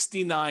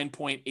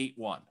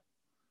 69.81.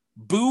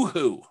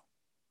 Boo-hoo,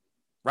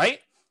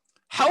 right?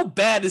 How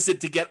bad is it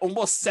to get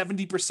almost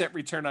 70%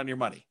 return on your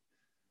money?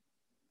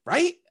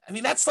 Right? I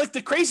mean, that's like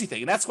the crazy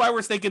thing. And that's why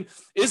we're thinking,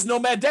 is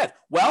Nomad dead?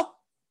 Well,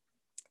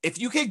 if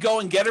you could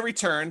go and get a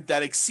return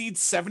that exceeds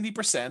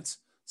 70%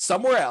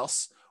 somewhere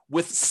else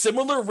with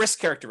similar risk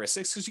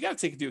characteristics, because you got to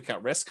take into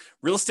account risk.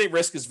 Real estate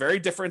risk is very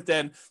different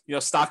than,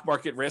 stock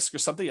market risk or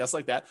something else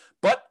like that.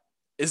 But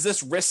is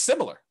this risk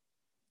similar?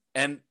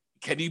 And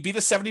can you beat a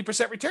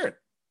 70% return?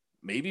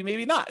 Maybe,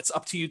 maybe not. It's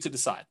up to you to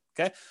decide.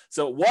 Okay.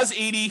 So it was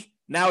 80.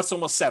 Now it's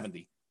almost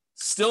 70.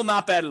 Still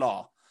not bad at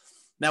all.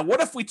 Now,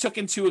 what if we took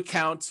into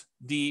account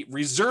the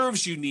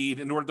reserves you need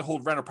in order to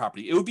hold rental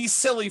property? It would be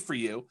silly for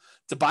you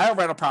to buy a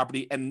rental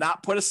property and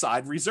not put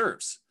aside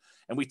reserves.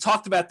 And we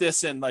talked about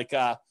this in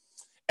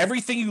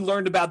everything you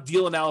learned about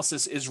deal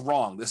analysis is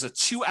wrong. There's a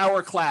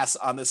 2-hour class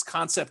on this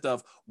concept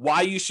of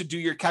why you should do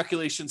your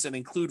calculations and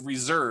include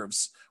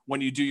reserves when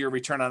you do your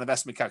return on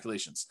investment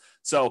calculations.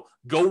 So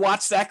go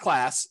watch that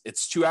class.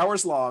 It's 2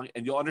 hours long,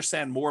 and you'll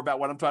understand more about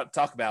what I'm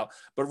talking about.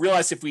 But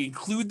realize if we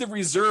include the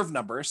reserve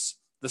numbers,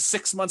 the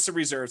 6 months of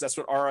reserves, that's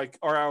what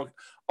ROIQ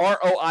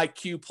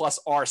plus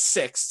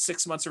R6,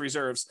 6 months of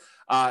reserves,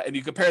 and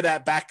you compare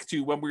that back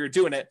to when we were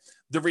doing it,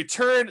 the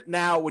return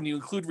now when you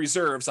include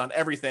reserves on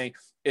everything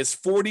is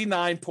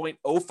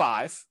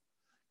 49.05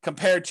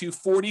 compared to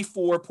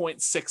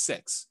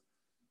 44.66.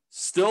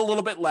 Still a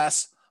little bit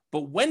less,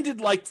 but when did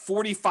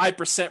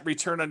 45%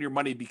 return on your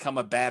money become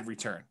a bad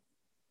return?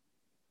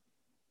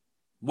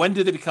 When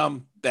did it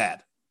become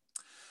bad?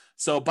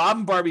 So Bob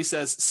and Barbie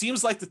says,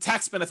 seems like the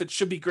tax benefit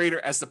should be greater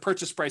as the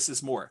purchase price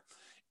is more.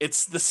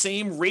 It's the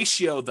same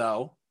ratio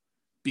though,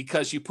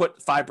 because you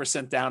put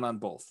 5% down on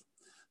both.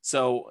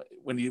 So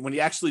when you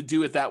actually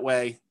do it that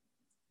way,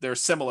 they're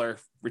similar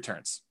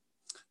returns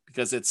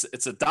because it's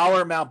a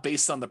dollar amount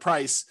based on the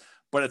price,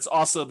 but it's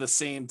also the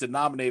same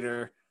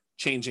denominator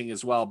changing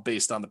as well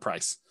based on the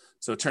price.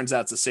 So it turns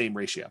out it's the same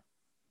ratio.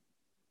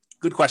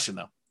 Good question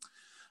though.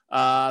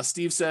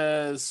 Steve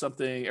says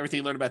something, everything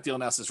you learned about deal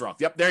analysis is wrong.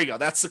 Yep, there you go.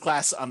 That's the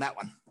class on that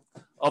one.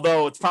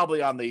 Although it's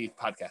probably on the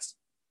podcast.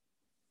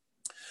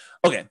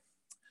 Okay,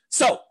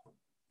 so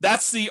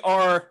that's the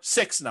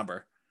R6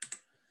 number.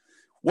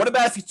 What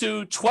about if you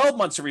do 12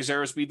 months of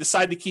reserves, but you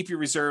decide to keep your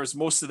reserves,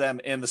 most of them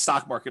in the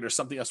stock market or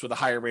something else with a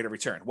higher rate of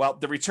return? Well,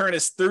 the return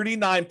is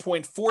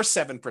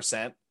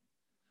 39.47%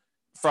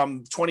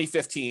 from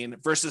 2015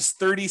 versus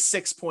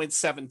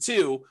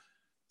 36.72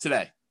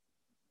 today.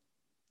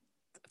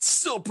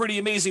 Still a pretty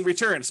amazing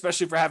return,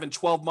 especially for having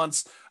 12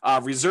 months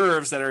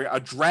reserves that are a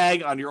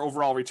drag on your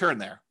overall return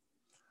there.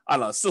 I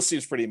don't know. It still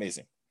seems pretty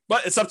amazing.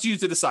 But it's up to you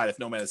to decide if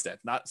Nomad is dead.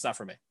 It's not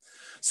for me.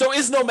 So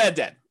is Nomad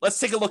dead? Let's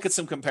take a look at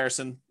some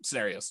comparison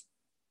scenarios.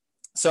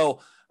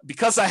 So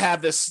because I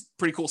have this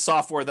pretty cool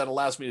software that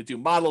allows me to do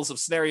models of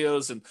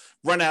scenarios and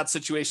run out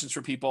situations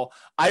for people,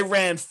 I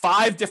ran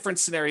 5 different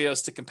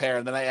scenarios to compare,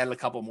 and then I added a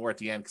couple more at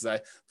the end because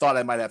I thought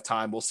I might have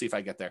time. We'll see if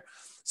I get there.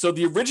 So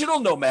the original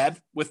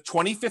Nomad with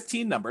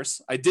 2015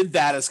 numbers, I did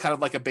that as kind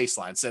of like a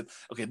baseline. Said,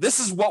 okay, this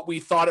is what we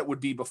thought it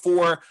would be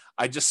before.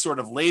 I just sort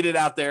of laid it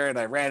out there and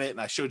I ran it and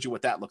I showed you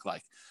what that looked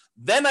like.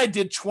 Then I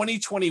did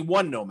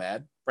 2021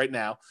 Nomad right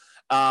now.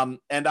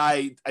 And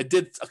I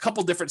did a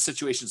couple different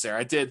situations there.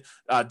 I did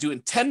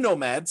doing 10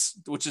 Nomads,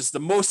 which is the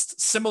most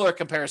similar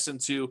comparison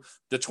to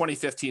the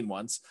 2015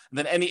 ones. And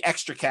then any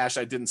extra cash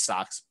I did in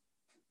stocks,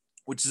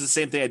 which is the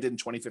same thing I did in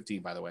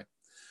 2015, by the way.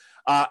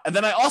 And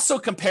then I also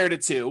compared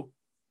it to,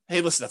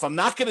 hey, listen, if I'm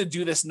not going to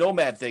do this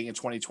Nomad thing in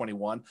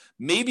 2021,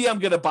 maybe I'm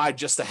going to buy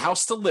just a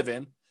house to live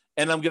in,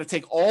 and I'm going to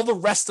take all the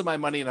rest of my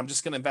money and I'm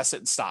just going to invest it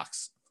in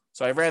stocks.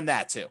 So I ran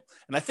that too.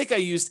 And I think I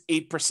used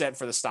 8%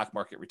 for the stock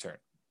market return.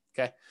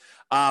 Okay.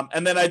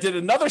 And then I did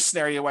another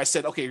scenario where I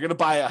said, okay, you're going to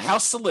buy a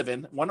house to live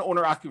in, one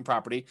owner occupant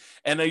property,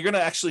 and you're going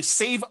to actually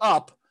save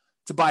up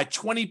to buy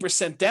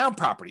 20% down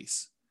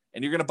properties.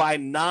 And you're going to buy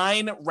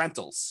 9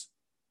 rentals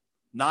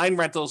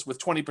with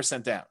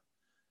 20% down.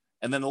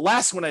 And then the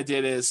last one I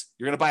did is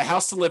you're going to buy a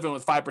house to live in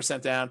with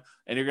 5% down,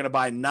 and you're going to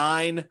buy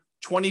 9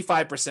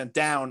 25%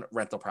 down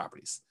rental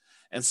properties.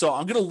 And so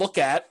I'm going to look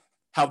at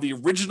how the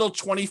original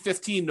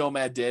 2015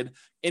 Nomad did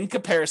in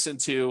comparison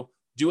to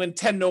doing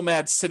 10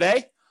 Nomads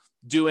today,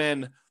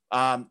 doing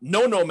no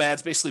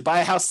Nomads, basically buy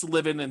a house to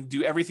live in and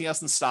do everything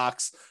else in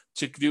stocks,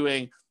 to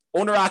doing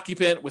owner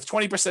occupant with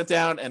 20%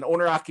 down and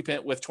owner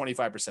occupant with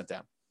 25%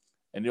 down.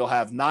 And you'll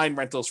have 9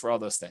 rentals for all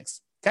those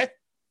things. Okay.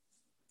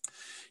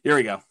 Here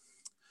we go.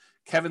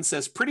 Kevin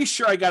says, pretty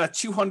sure I got a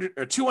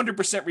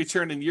 200%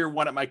 return in year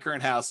 1 at my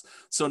current house.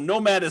 So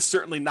Nomad is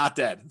certainly not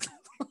dead.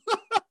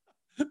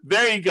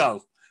 There you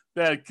go.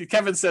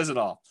 Kevin says it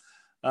all.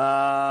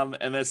 And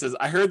then it says,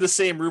 I heard the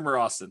same rumor,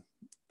 Austin.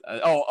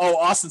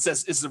 Austin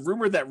says, is the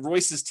rumor that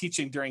Royce is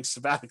teaching during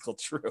sabbatical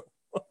true?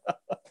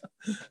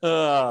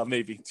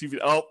 Maybe.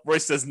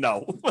 Royce says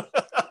no.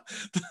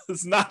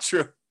 It's not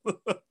true.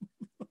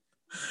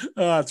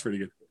 That's pretty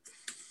good.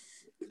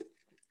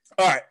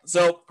 All right,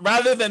 so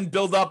rather than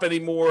build up any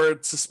more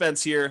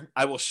suspense here,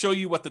 I will show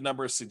you what the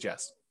numbers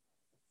suggest.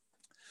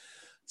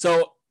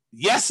 So,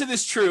 yes, it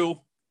is true.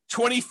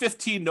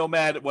 2015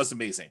 Nomad was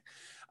amazing.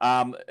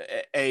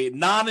 A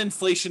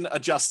non-inflation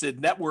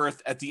adjusted net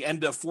worth at the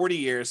end of 40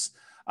 years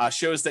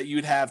shows that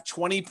you'd have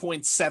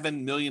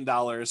 $20.7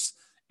 million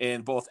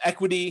in both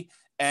equity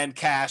and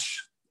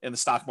cash in the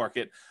stock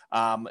market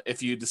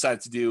if you decided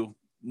to do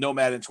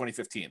Nomad in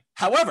 2015.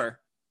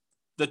 However,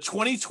 the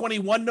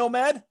 2021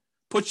 Nomad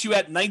puts you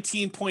at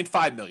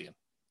 19.5 million.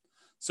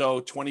 So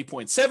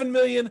 20.7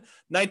 million,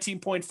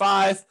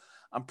 19.5.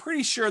 I'm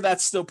pretty sure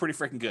that's still pretty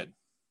freaking good.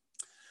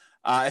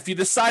 If you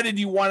decided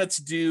you wanted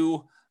to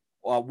do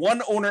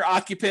one owner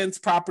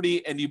occupant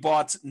property and you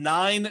bought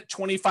 9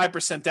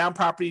 25% down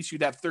properties,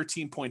 you'd have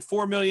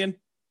 13.4 million.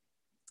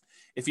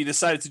 If you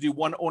decided to do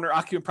one owner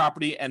occupant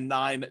property and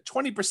 9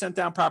 20%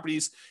 down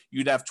properties,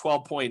 you'd have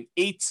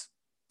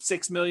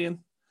 12.86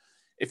 million.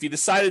 If you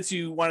decided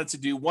you wanted to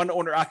do one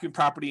owner occupant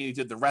property and you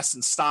did the rest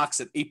in stocks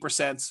at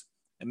 8%,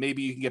 and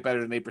maybe you can get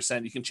better than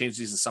 8%, you can change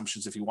these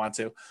assumptions if you want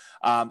to,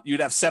 you'd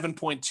have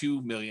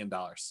 $7.2 million.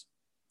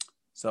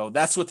 So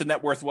that's what the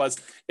net worth was.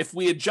 If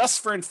we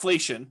adjust for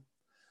inflation,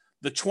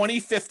 the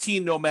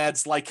 2015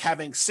 Nomads like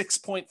having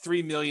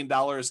 $6.3 million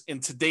in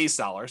today's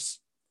dollars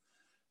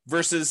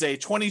versus a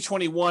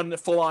 2021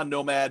 full-on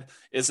Nomad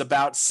is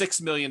about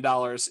 $6 million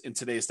in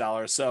today's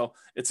dollars. So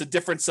it's a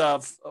difference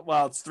of,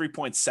 well, it's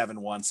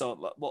 3.71.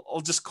 So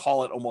I'll just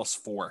call it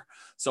almost 4.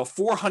 So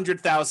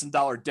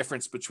 $400,000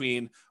 difference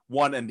between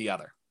one and the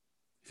other,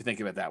 if you think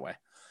of it that way.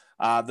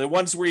 The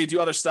ones where you do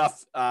other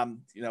stuff,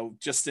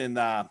 just in,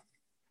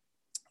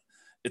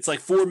 it's like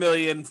 4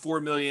 million, and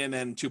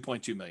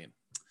 2.2 million.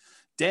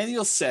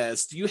 Daniel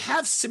says, do you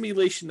have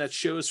simulation that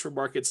shows for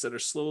markets that are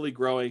slowly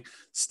growing,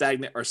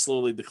 stagnant, or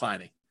slowly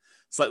declining?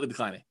 Slightly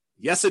declining.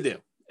 Yes, I do.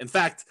 In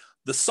fact,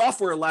 the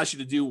software allows you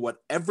to do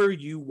whatever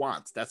you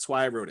want. That's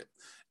why I wrote it.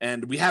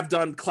 And we have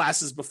done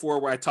classes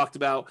before where I talked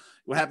about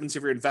what happens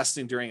if you're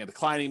investing during a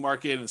declining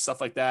market and stuff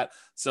like that.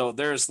 So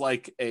there's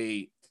like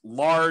a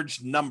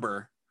large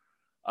number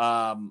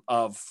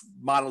of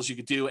models you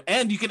could do,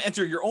 and you can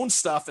enter your own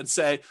stuff and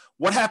say,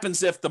 what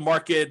happens if the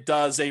market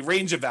does a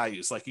range of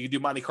values? Like you can do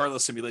Monte Carlo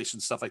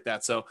simulations, stuff like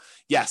that. So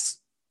yes,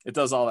 it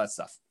does all that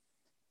stuff.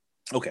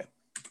 Okay.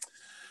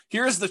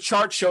 Here's the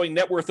chart showing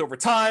net worth over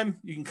time.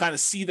 You can kind of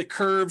see the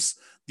curves.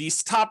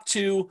 These top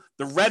two,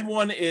 the red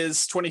one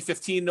is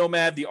 2015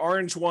 Nomad. The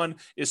orange one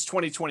is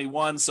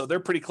 2021. So they're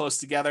pretty close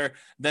together.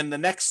 Then the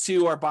next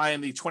two are buying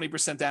the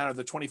 20% down or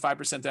the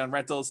 25% down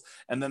rentals.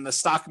 And then the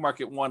stock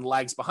market one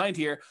lags behind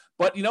here.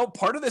 But,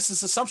 part of this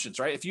is assumptions,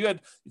 right? If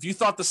you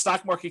thought the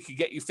stock market could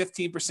get you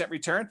 15%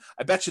 return,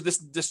 I bet you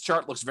this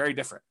chart looks very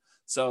different.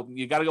 So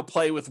you got to go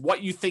play with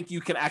what you think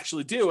you can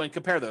actually do and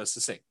compare those to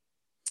see.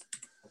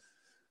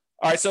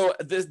 All right, so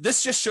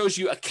this just shows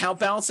you account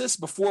balances.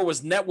 Before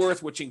was net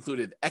worth, which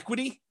included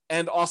equity,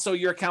 and also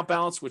your account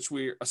balance, which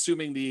we're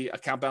assuming the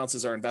account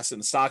balances are invested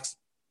in stocks.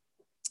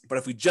 But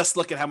if we just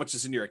look at how much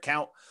is in your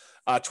account,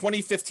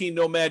 2015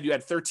 Nomad, you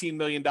had $13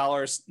 million,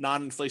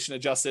 non-inflation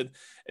adjusted.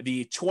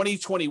 The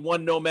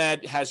 2021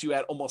 Nomad has you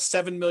at almost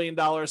 $7 million,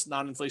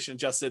 non-inflation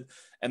adjusted.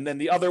 And then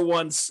the other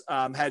ones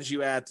had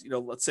you at,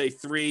 let's say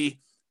 3,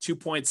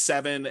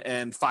 2.7,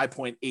 and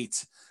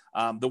 5.8.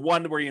 The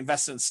one where you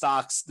invest in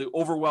stocks, the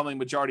overwhelming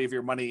majority of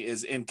your money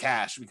is in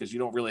cash because you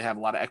don't really have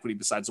a lot of equity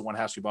besides the one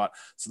house you bought.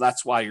 So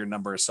that's why your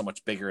number is so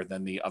much bigger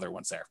than the other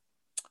ones there.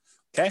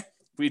 Okay.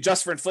 If we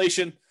adjust for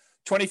inflation,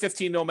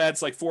 2015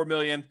 Nomads like 4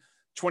 million,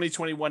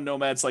 2021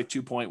 Nomads like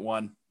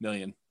 2.1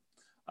 million.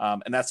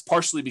 And that's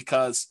partially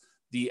because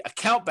the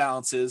account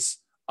balances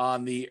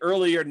on the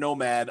earlier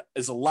Nomad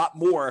is a lot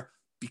more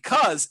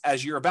because,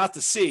 as you're about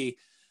to see,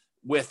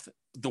 with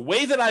the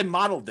way that I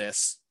modeled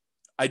this,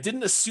 I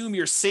didn't assume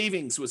your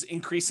savings was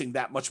increasing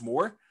that much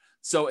more.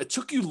 So it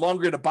took you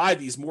longer to buy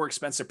these more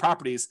expensive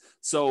properties.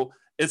 So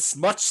it's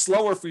much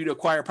slower for you to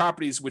acquire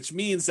properties, which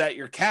means that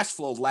your cash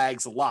flow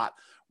lags a lot.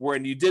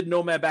 When you did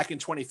Nomad back in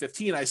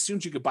 2015, I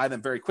assumed you could buy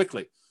them very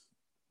quickly.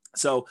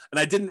 So, and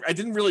I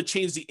didn't really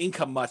change the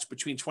income much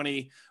between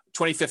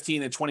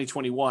 2015 and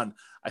 2021.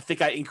 I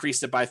think I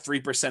increased it by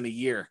 3% a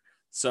year.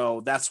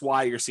 So that's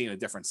why you're seeing a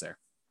difference there.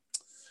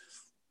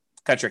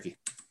 Kind of tricky.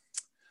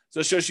 So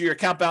it shows you your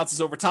account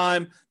balances over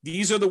time.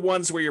 These are the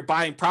ones where you're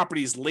buying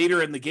properties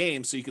later in the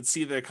game. So you can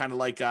see they're kind of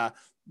like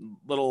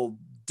little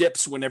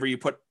dips whenever you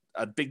put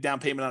a big down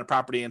payment on a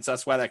property. And so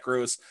that's why that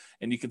grows.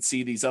 And you can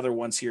see these other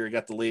ones here. You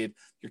got the lead.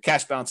 Your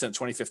cash balance in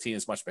 2015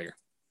 is much bigger.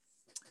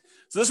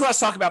 So this is what I was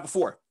talking about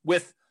before.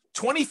 With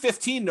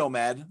 2015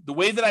 Nomad, the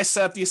way that I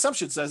set up the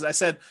assumptions is I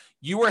said,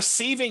 you are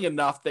saving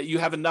enough that you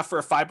have enough for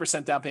a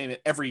 5% down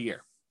payment every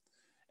year.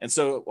 And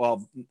so,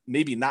 well,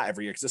 maybe not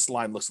every year because this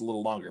line looks a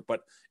little longer,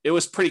 but it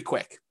was pretty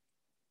quick.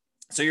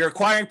 So you're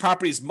acquiring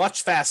properties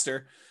much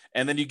faster,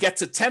 and then you get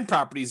to 10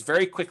 properties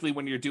very quickly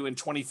when you're doing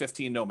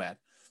 2015 Nomad.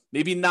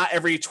 Maybe not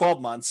every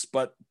 12 months,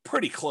 but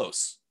pretty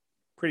close.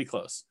 Pretty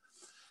close.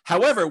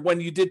 However,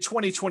 when you did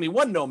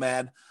 2021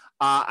 Nomad,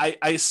 I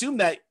assume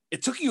that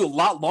it took you a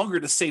lot longer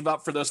to save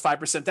up for those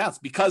 5% downs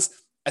because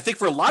I think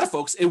for a lot of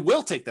folks, it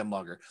will take them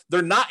longer.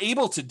 They're not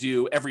able to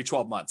do every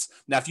 12 months.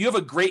 Now, if you have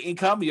a great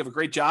income, you have a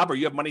great job, or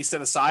you have money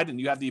set aside and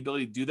you have the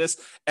ability to do this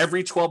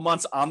every 12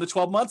 months on the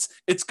 12 months,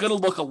 it's going to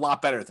look a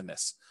lot better than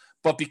this.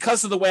 But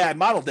because of the way I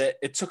modeled it,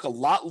 it took a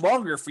lot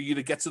longer for you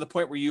to get to the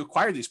point where you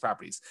acquire these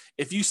properties.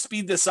 If you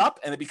speed this up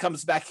and it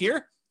becomes back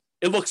here,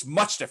 it looks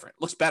much different.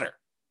 It looks better.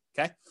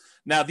 Okay.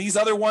 Now, these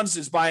other ones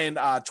is buying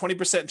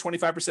 20% and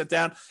 25%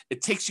 down.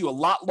 It takes you a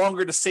lot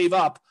longer to save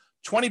up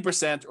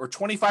 20% or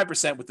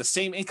 25% with the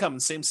same income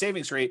and same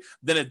savings rate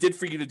than it did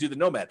for you to do the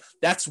Nomad.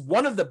 That's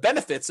one of the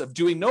benefits of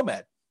doing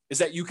Nomad is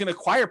that you can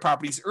acquire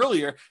properties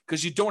earlier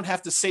because you don't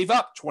have to save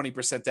up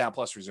 20% down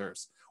plus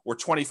reserves or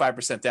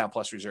 25% down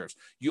plus reserves.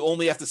 You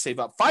only have to save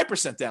up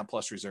 5% down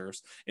plus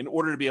reserves in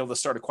order to be able to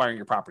start acquiring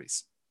your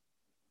properties.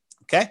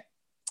 Okay?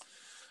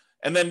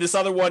 And then this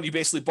other one, you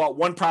basically bought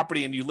one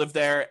property and you lived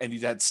there and you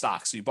had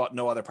stocks. So you bought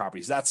no other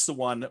properties. That's the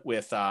one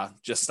with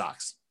just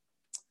stocks.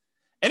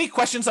 Any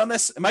questions on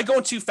this? Am I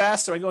going too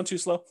fast? Am I going too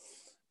slow?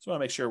 Just want to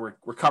make sure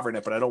we're covering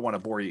it, but I don't want to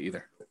bore you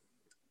either.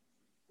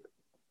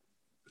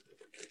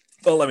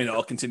 Well, let me know.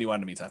 I'll continue on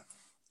in the meantime.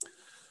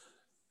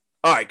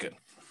 All right, good.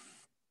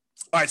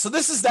 All right, so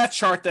this is that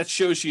chart that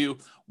shows you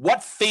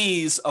what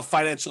phase of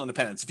financial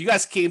independence. If you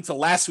guys came to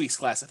last week's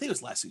class, I think it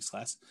was last week's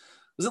class.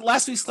 Was it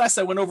last week's class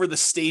I went over the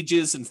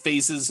stages and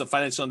phases of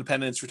financial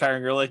independence,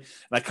 retiring early, and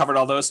I covered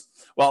all those?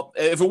 Well,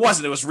 if it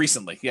wasn't, it was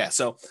recently. Yeah,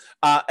 so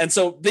and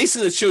so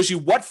basically it shows you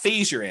what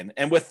phase you're in.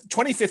 And with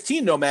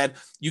 2015 Nomad,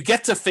 you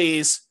get to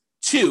phase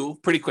 2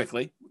 pretty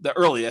quickly, the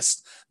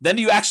earliest. Then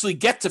you actually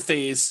get to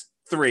phase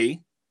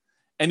 3,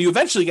 and you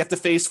eventually get to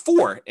phase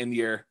 4 in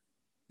your,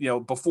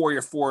 before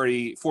your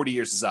 40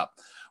 years is up.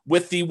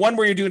 With the one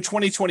where you're doing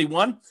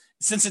 2021,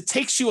 since it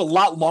takes you a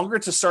lot longer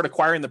to start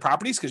acquiring the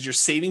properties because your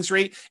savings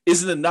rate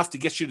isn't enough to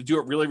get you to do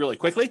it really, really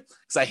quickly,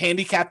 because I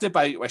handicapped it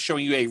by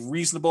showing you a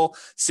reasonable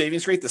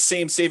savings rate, the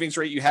same savings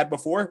rate you had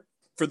before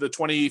for the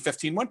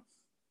 2015 one.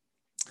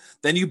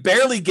 Then you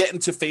barely get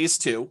into phase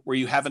 2 where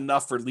you have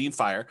enough for lean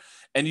fire.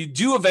 And you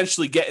do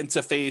eventually get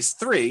into phase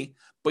 3,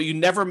 but you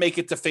never make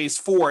it to phase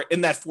 4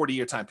 in that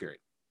 40-year time period.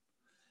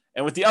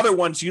 And with the other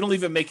ones, you don't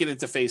even make it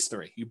into phase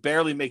 3. You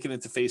barely make it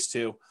into phase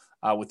 2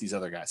 with these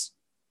other guys.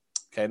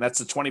 Okay, and that's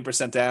the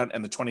 20% down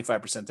and the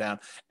 25% down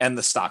and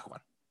the stock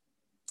one.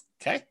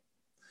 Okay,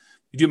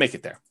 you do make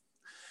it there.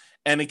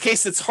 And in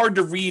case it's hard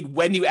to read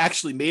when you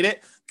actually made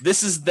it,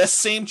 this is the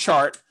same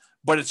chart,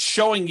 but it's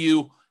showing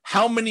you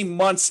how many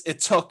months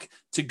it took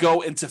to go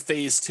into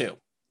phase 2.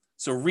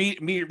 So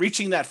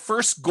reaching that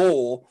first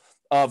goal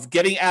of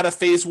getting out of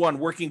phase 1,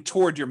 working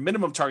toward your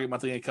minimum target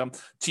monthly income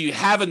till you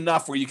have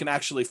enough where you can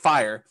actually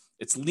fire.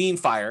 It's lean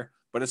fire,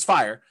 but it's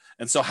fire.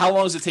 And so how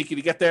long does it take you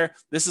to get there?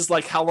 This is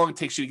like how long it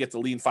takes you to get to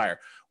lean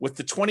fire. With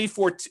the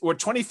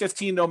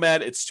 2015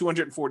 Nomad, it's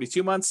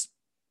 242 months.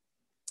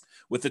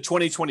 With the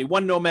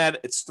 2021 Nomad,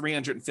 it's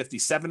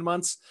 357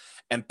 months.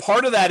 And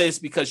part of that is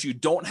because you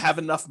don't have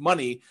enough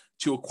money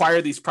to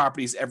acquire these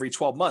properties every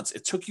 12 months.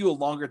 It took you a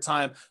longer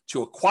time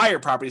to acquire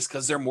properties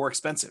because they're more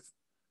expensive.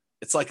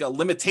 It's like a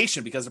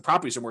limitation because the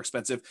properties are more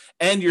expensive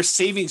and your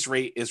savings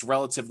rate is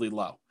relatively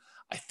low.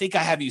 I think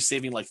I have you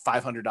saving like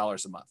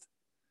 $500 a month.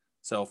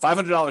 So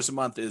 $500 a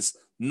month is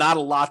not a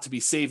lot to be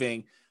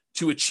saving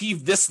to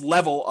achieve this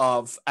level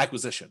of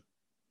acquisition.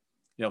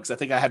 Because I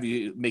think I have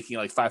you making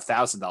like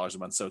 $5,000 a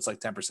month. So it's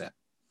like 10%.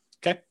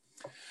 Okay.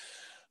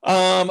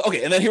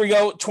 Okay. And then here we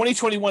go.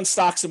 2021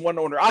 stocks and one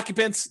owner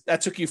occupants.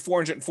 That took you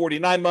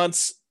 449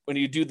 months. When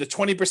you do the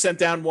 20%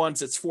 down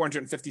ones, it's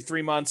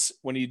 453 months.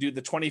 When you do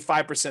the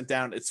 25%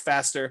 down, it's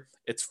faster.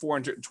 It's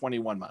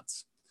 421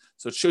 months.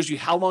 So it shows you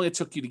how long it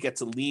took you to get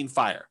to lean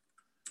fire.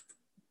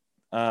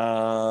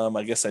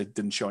 I guess I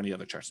didn't show any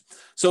other charts.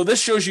 So this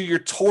shows you your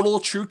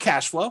total true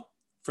cash flow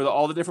for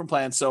all the different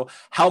plans. So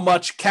how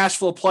much cash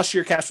flow plus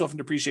your cash flow from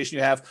depreciation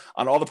you have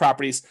on all the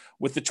properties.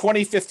 With the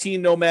 2015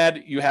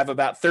 Nomad, you have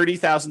about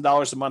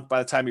 $30,000 a month by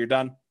the time you're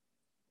done.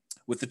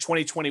 With the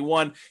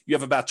 2021, you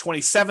have about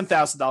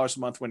 $27,000 a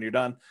month when you're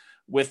done.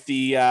 With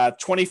the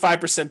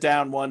 25%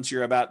 down ones,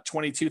 you're about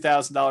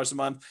 $22,000 a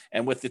month.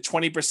 And with the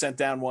 20%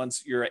 down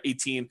ones, you're at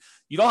 18.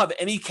 You don't have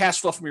any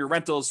cash flow from your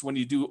rentals when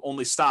you do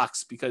only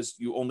stocks because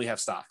you only have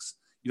stocks.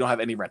 You don't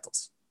have any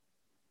rentals.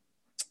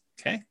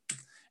 Okay.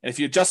 And if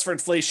you adjust for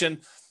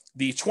inflation,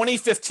 the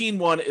 2015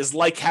 one is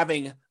like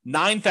having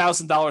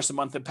 $9,000 a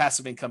month in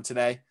passive income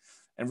today.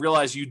 And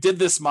realize you did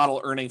this model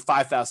earning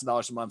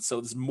 $5,000 a month. So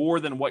it's more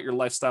than what your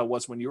lifestyle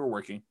was when you were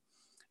working.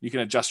 You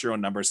can adjust your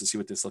own numbers to see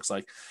what this looks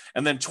like.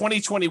 And then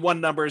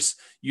 2021 numbers,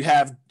 you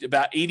have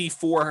about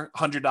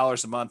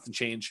 $8,400 a month and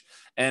change.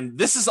 And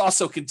this is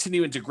also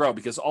continuing to grow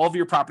because all of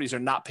your properties are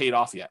not paid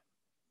off yet.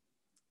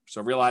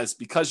 So realize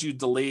because you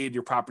delayed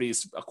your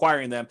properties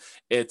acquiring them,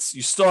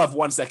 you still have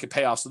ones that could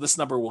pay off. So this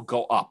number will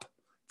go up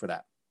for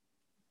that.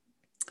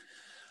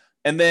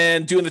 And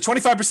then doing the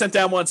 25%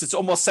 down ones, it's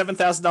almost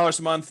 $7,000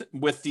 a month.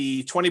 With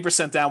the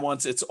 20% down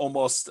ones, it's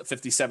almost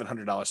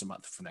 $5,700 a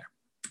month from there.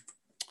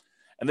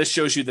 And this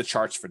shows you the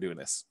charts for doing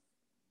this.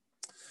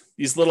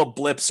 These little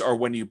blips are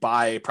when you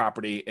buy a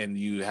property and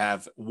you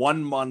have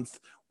 1 month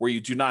where you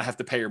do not have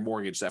to pay your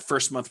mortgage. That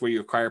first month where you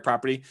acquire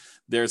property,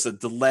 there's a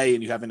delay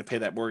and you having to pay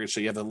that mortgage.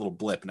 So you have a little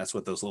blip, and that's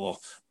what those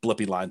little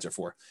blippy lines are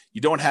for.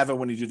 You don't have it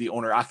when you do the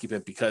owner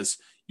occupant because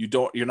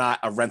you're not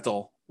a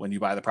rental when you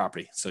buy the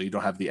property. So you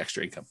don't have the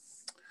extra income.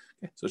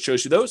 Okay, so it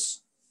shows you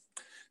those.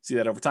 See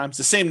that over time. It's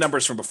the same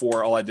numbers from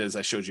before. All I did is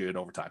I showed you it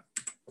over time.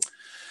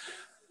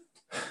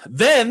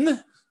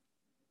 Then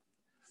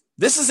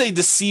this is a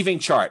deceiving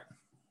chart.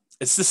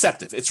 It's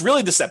deceptive. It's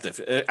really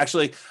deceptive.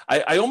 Actually,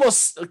 I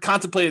almost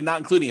contemplated not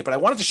including it, but I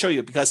wanted to show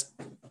you because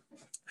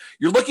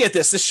you're looking at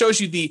this. This shows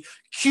you the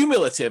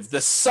cumulative,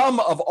 the sum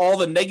of all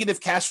the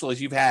negative cash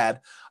flows you've had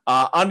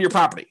on your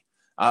property.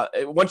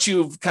 Once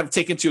you've kind of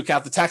taken into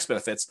account the tax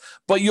benefits,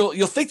 but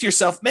you'll think to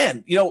yourself,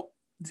 man,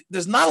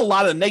 there's not a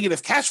lot of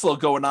negative cash flow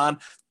going on,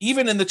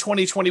 even in the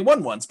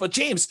 2021 ones. But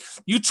James,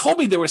 you told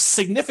me there was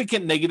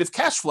significant negative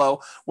cash flow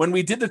when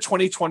we did the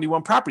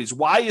 2021 properties.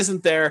 Why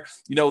isn't there,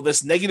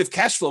 this negative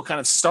cash flow kind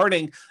of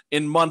starting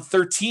in month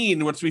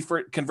 13 once we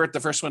convert the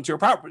first one to a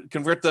property,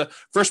 convert the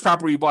first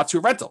property we bought to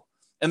a rental?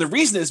 And the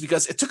reason is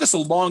because it took us a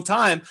long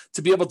time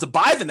to be able to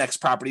buy the next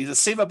property, to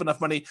save up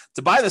enough money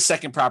to buy the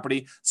second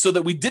property so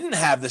that we didn't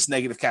have this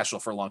negative cash flow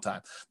for a long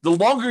time. The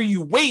longer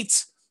you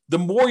wait, the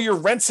more your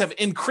rents have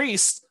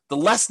increased, the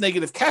less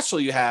negative cash flow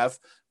you have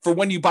for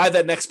when you buy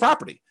that next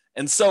property.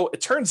 And so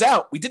it turns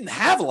out we didn't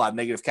have a lot of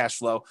negative cash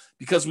flow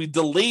because we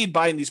delayed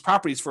buying these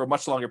properties for a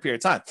much longer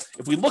period of time.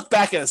 If we look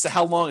back at as to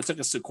how long it took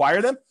us to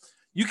acquire them,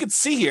 you can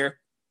see here,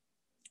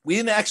 we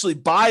didn't actually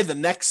buy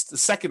the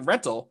second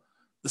rental,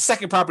 the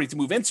second property to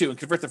move into and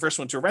convert the first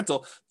one to a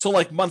rental till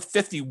like month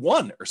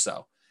 51 or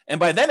so. And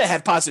by then it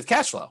had positive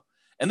cash flow.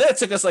 And then it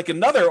took us like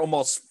another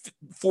almost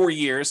 4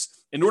 years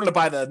in order to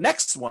buy the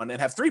next one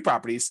and have 3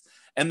 properties.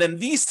 And then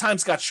these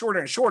times got shorter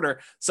and shorter,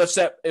 such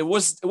that it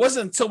wasn't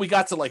until we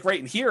got to like right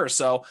in here or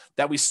so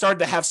that we started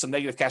to have some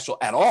negative cash flow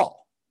at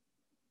all.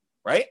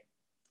 Right?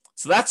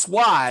 So that's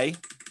why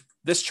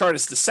this chart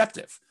is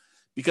deceptive.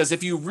 Because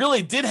if you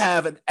really did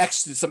have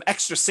some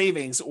extra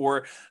savings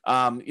or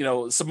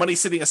some money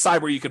sitting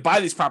aside where you could buy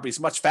these properties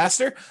much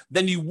faster,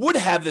 then you would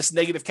have this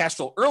negative cash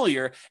flow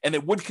earlier and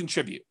it would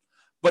contribute.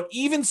 But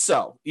even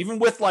so, even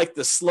with like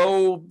the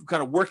slow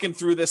kind of working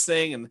through this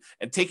thing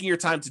and taking your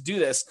time to do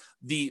this,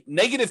 the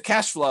negative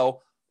cash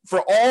flow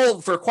for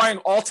acquiring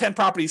all 10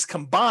 properties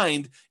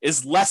combined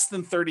is less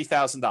than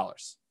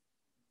 $30,000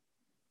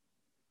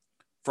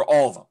 for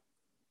all of them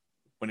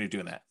when you're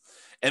doing that.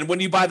 And when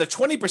you buy the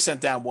 20%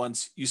 down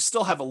ones, you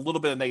still have a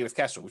little bit of negative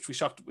cash flow, which we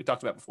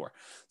talked about before.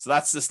 So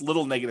that's this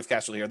little negative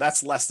cash flow here.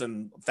 That's less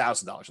than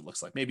 $1,000. It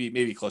looks like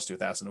maybe close to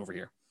 1,000 over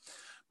here.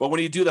 But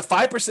when you do the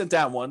 5%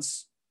 down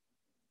ones,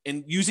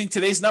 and using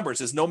today's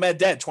numbers as Nomad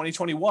Dead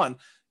 2021,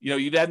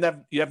 you'd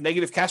have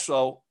negative cash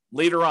flow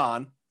later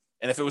on,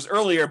 and if it was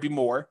earlier, it'd be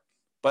more.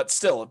 But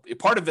still,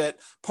 part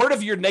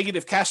of your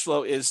negative cash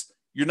flow is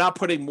you're not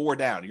putting more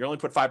down. You only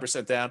put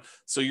 5% down,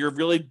 so you're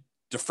really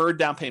deferred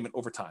down payment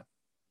over time.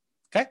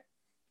 Okay.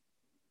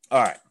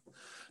 All right.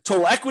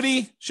 Total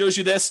equity shows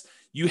you this.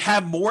 You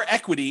have more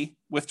equity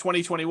with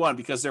 2021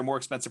 because they're more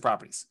expensive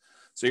properties.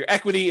 So your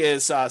equity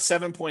is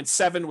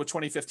 7.7 with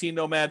 2015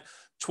 Nomad,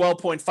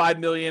 12.5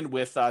 million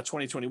with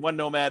 2021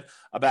 Nomad,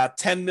 about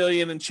 10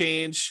 million and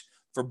change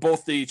for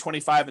both the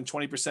 25 and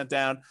 20%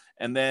 down.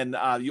 And then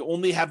you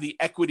only have the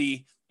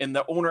equity in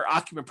the owner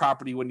occupant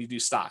property when you do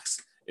stocks.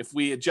 If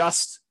we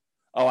adjust,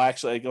 I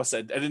guess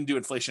I didn't do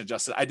inflation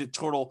adjusted. I did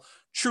total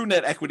true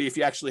net equity if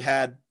you actually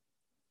had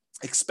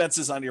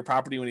expenses on your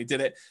property when you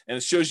did it. And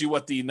it shows you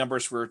what the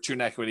numbers for true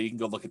net equity. You can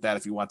go look at that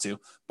if you want to,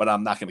 but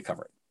I'm not going to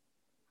cover it.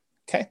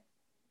 Okay.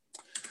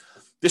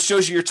 This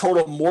shows you your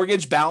total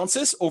mortgage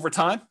balances over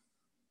time.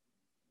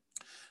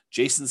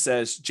 Jason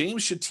says,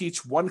 James should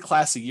teach one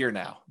class a year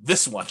now.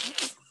 This one.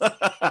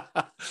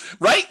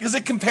 Right? Because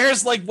it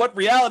compares like what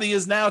reality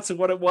is now to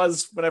what it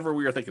was whenever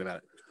we were thinking about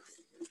it.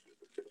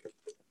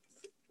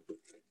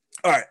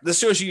 All right. This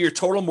shows you your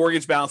total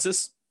mortgage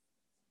balances.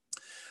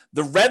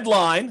 The red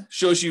line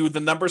shows you the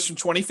numbers from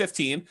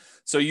 2015.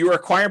 So you were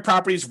acquiring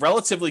properties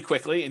relatively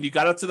quickly, and you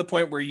got up to the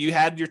point where you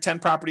had your 10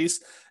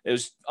 properties. It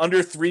was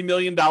under $3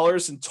 million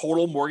in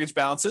total mortgage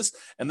balances.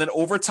 And then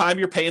over time,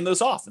 you're paying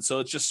those off. And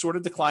so it's just sort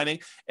of declining,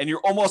 and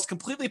you're almost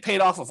completely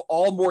paid off of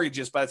all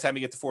mortgages by the time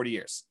you get to 40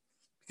 years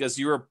because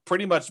you were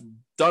pretty much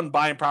done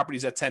buying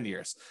properties at 10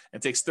 years.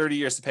 It takes 30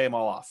 years to pay them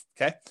all off.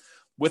 Okay.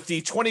 With the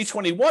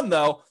 2021,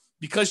 though,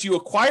 because you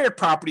acquired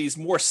properties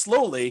more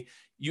slowly,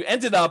 you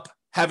ended up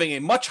having a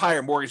much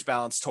higher mortgage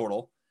balance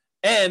total,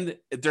 and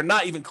they're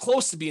not even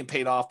close to being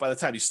paid off by the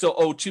time you still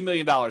owe $2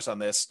 million on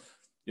this,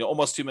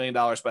 almost $2 million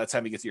by the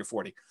time you get to your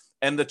 40.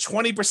 And the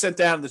 20%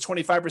 down, the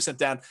 25%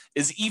 down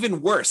is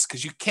even worse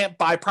because you can't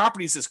buy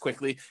properties as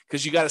quickly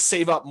because you got to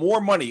save up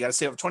more money. You got to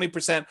save up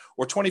 20%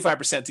 or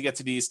 25% to get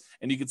to these.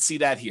 And you can see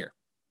that here.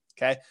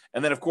 Okay.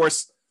 And then of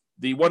course,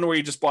 the one where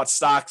you just bought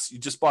stocks, you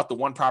just bought the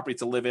one property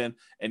to live in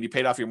and you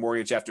paid off your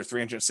mortgage after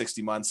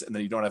 360 months and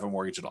then you don't have a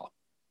mortgage at all.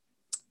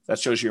 That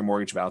shows you your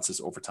mortgage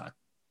balances over time.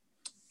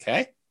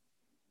 Okay.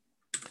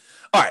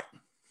 All right.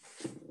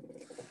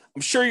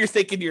 I'm sure you're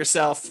thinking to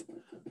yourself,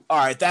 all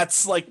right,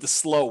 that's like the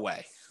slow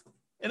way.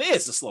 And it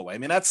is the slow way. I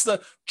mean, that's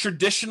the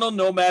traditional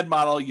nomad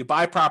model. You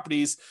buy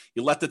properties,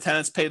 you let the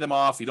tenants pay them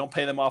off. You don't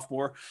pay them off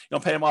more. You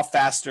don't pay them off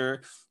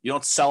faster. You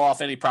don't sell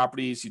off any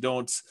properties. You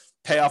don't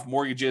pay off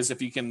mortgages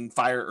if you can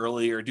fire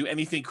early or do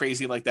anything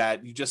crazy like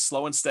that. You just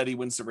slow and steady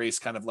wins the race,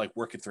 kind of like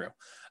work it through.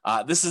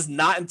 This is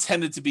not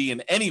intended to be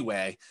in any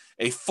way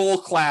a full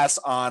class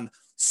on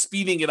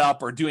speeding it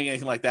up or doing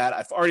anything like that.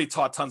 I've already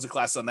taught tons of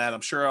classes on that. I'm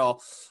sure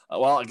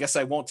I guess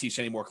I won't teach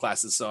any more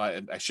classes, so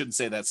I shouldn't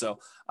say that. So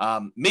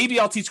maybe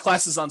I'll teach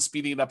classes on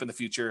speeding it up in the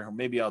future, or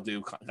maybe I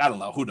don't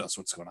know. Who knows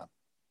what's going on?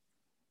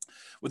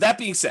 With that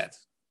being said,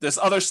 there's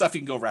other stuff you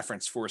can go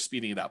reference for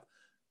speeding it up.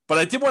 But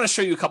I did want to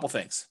show you a couple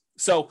things.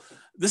 So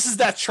this is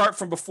that chart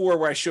from before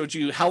where I showed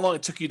you how long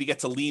it took you to get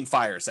to lean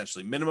fire,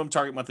 essentially, minimum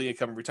target monthly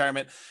income in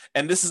retirement.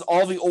 And this is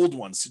all the old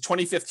ones. So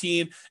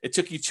 2015, it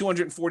took you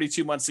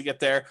 242 months to get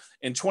there.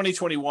 In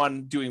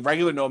 2021, doing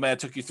regular Nomad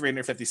took you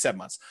 357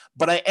 months.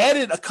 But I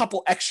added a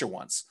couple extra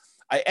ones.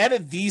 I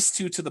added these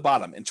two to the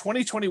bottom. In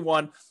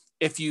 2021,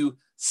 if you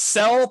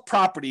sell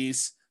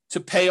properties to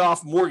pay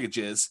off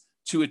mortgages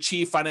to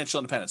achieve financial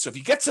independence. So if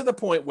you get to the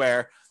point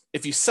where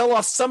if you sell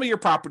off some of your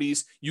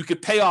properties, you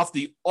could pay off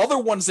the other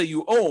ones that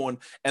you own,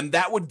 and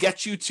that would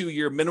get you to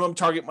your minimum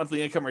target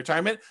monthly income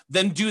retirement,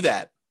 then do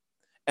that.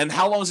 And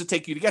how long does it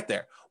take you to get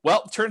there?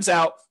 Well, it turns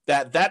out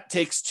that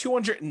takes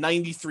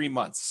 293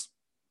 months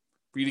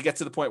for you to get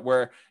to the point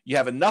where you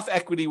have enough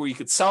equity where you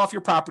could sell off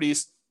your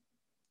properties,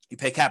 you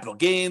pay capital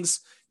gains,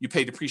 you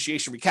pay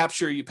depreciation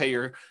recapture, you pay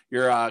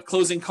your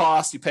closing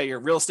costs, you pay your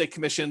real estate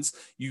commissions,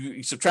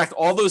 you subtract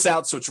all those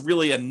out. So it's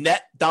really a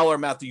net dollar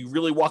amount that you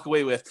really walk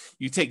away with.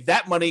 You take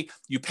that money,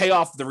 you pay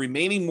off the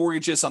remaining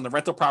mortgages on the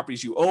rental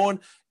properties you own,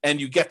 and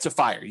you get to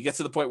fire. You get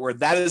to the point where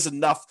that is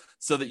enough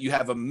so that you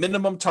have a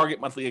minimum target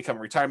monthly income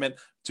in retirement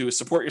to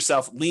support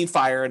yourself, lean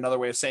fire, another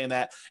way of saying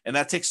that. And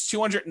that takes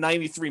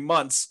 293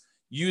 months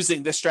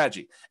using this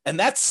strategy. And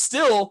that's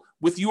still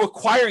with you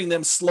acquiring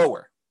them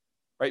slower.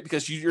 Right?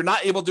 Because you're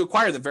not able to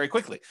acquire them very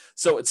quickly.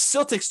 So it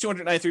still takes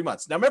 293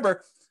 months. Now,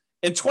 remember,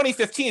 in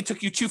 2015, it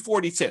took you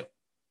 242.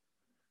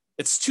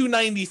 It's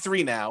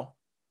 293 now,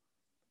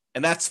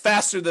 and that's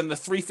faster than the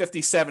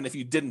 357 if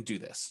you didn't do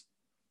this.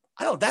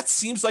 I don't know. That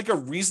seems like a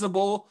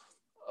reasonable,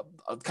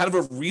 kind of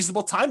a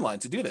reasonable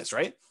timeline to do this,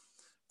 right?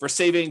 For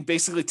saving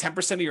basically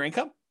 10% of your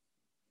income.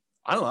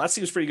 I don't know. That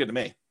seems pretty good to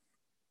me.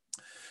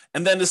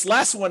 And then this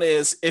last one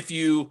is if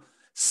you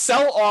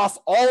sell off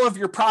all of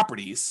your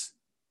properties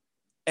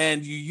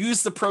and you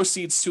use the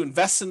proceeds to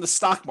invest in the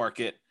stock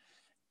market,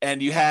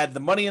 and you had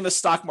the money in the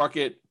stock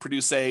market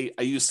produce I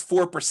used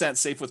 4%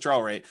 safe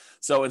withdrawal rate.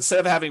 So instead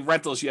of having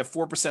rentals, you have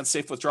 4%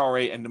 safe withdrawal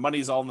rate, and the money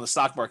is all in the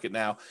stock market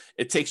now.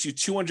 It takes you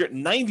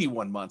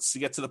 291 months to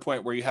get to the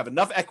point where you have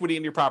enough equity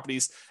in your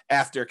properties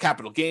after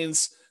capital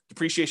gains,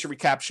 depreciation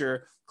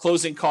recapture,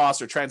 closing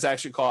costs or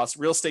transaction costs,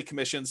 real estate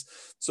commissions.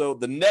 So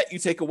the net you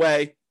take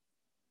away,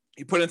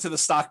 you put into the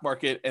stock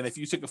market, and if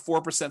you took a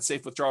 4%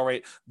 safe withdrawal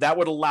rate, that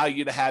would allow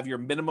you to have your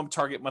minimum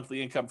target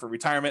monthly income for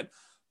retirement.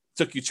 It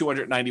took you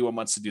 291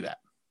 months to do that,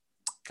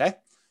 okay?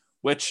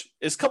 Which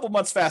is a couple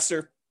months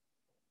faster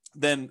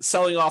than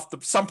selling off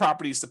some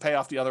properties to pay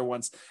off the other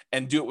ones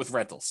and do it with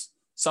rentals.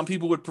 Some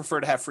people would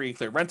prefer to have free and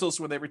clear rentals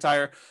when they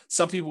retire.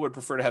 Some people would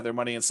prefer to have their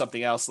money in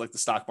something else like the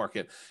stock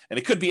market, and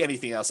it could be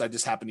anything else. I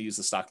just happen to use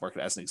the stock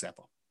market as an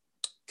example,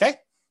 okay?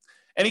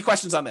 Any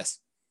questions on this?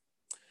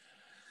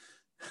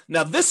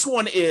 Now, this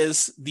one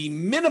is the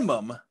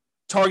minimum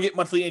target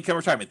monthly income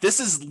retirement.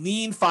 This is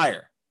lean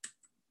fire.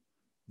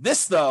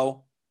 This,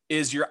 though,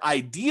 is your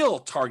ideal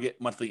target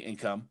monthly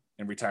income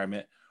in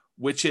retirement,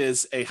 which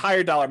is a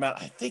higher dollar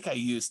amount. I think I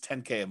used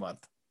 $10K a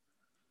month.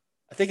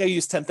 I think I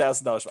used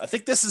 $10,000. I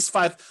think this is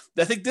I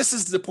think this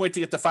is the point to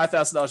get to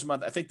 $5,000 a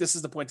month. I think this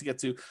is the point to get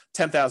to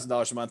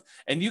 $10,000 a month.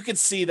 And you can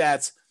see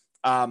that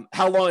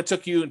how long it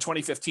took you in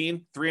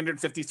 2015,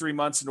 353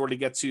 months in order to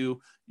get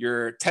to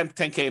your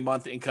 10K a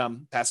month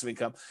income, passive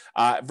income,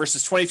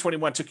 versus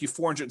 2021 took you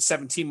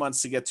 417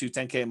 months to get to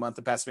 10K a month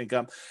of passive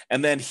income.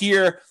 And then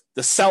here,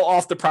 the sell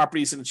off the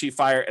properties and achieve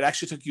fire, it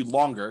actually took you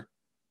longer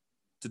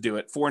to do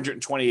it,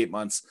 428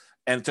 months,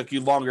 and it took you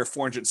longer,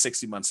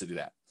 460 months to do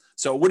that.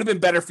 So it would have been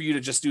better for you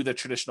to just do the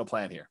traditional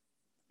plan here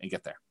and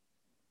get there.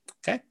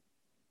 Okay.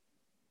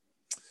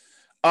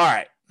 All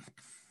right.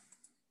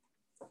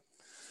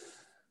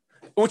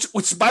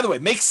 Which, by the way,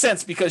 makes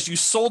sense because you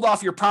sold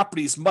off your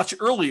properties much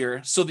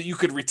earlier so that you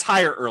could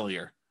retire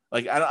earlier.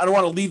 Like, I don't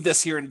want to leave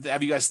this here and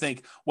have you guys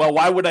think, well,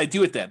 why would I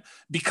do it then?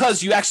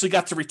 Because you actually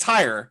got to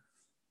retire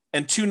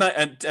at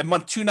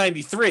month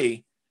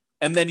 293,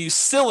 and then you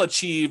still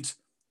achieved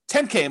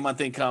 10K a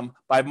month income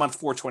by month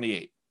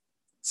 428.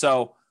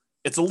 So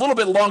it's a little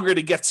bit longer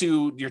to get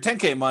to your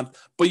 10K a month,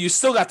 but you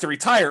still got to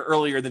retire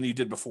earlier than you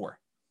did before.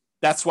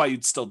 That's why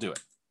you'd still do it.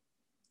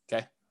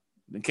 Okay.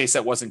 In case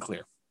that wasn't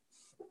clear.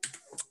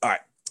 All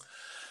right.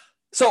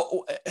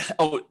 So,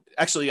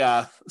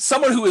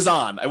 someone who is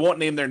on, I won't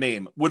name their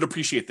name, would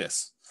appreciate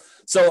this.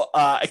 So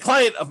a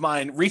client of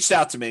mine reached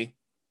out to me.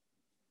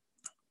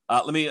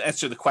 Let me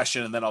answer the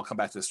question and then I'll come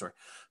back to the story.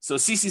 So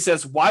Cece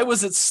says, why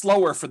was it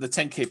slower for the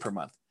 10K per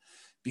month?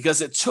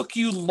 Because it took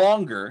you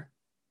longer.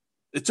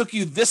 It took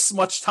you this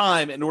much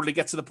time in order to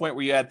get to the point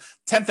where you had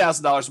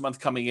 $10,000 a month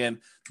coming in.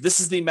 This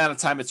is the amount of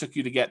time it took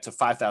you to get to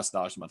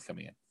 $5,000 a month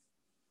coming in.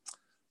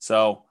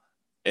 So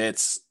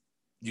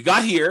you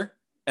got here,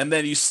 and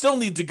then you still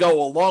need to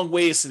go a long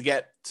ways to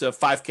get to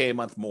 5K a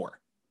month more.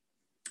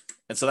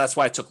 And so that's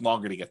why it took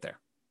longer to get there.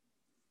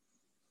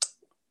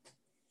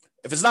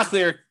 If it's not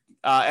clear,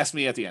 ask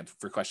me at the end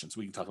for questions.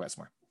 We can talk about it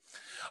some more.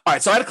 All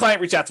right. So I had a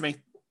client reach out to me,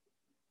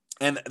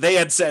 and they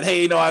had said,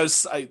 hey,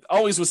 I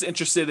always was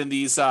interested in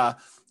these,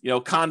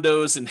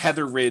 condos in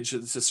Heather Ridge.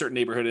 It's a certain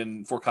neighborhood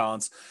in Fort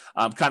Collins,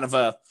 kind of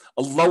a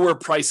lower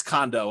price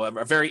condo,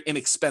 a very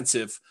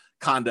inexpensive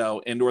condo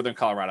in Northern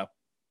Colorado.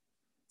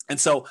 And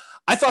so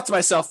I thought to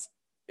myself,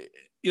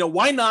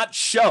 why not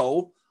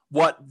show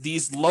what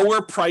these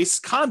lower price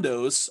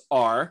condos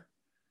are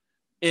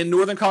in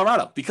Northern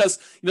Colorado? Because,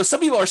 some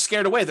people are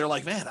scared away. They're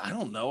like, man, I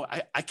don't know.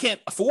 I can't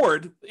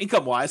afford,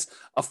 income wise,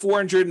 a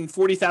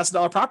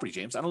 $440,000 property,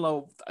 James. I don't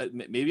know.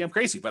 Maybe I'm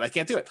crazy, but I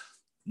can't do it.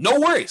 No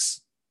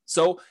worries.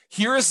 So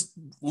here's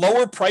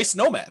lower price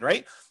Nomad,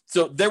 right?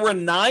 So there were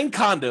 9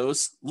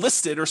 condos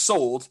listed or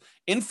sold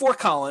in Fort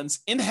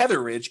Collins, in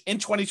Heather Ridge in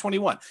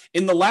 2021,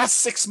 in the last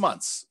 6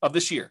 months of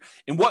this year,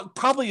 in what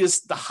probably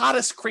is the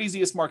hottest,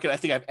 craziest market I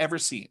think I've ever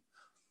seen.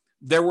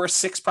 There were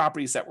 6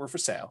 properties that were for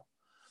sale.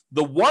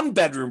 The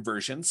 1-bedroom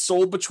version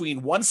sold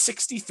between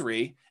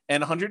 $163,000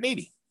 and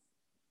 $180,000.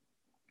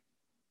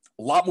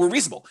 A lot more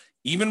reasonable,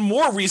 even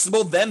more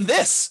reasonable than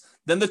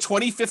the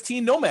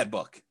 2015 Nomad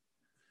book.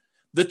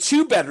 The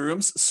 2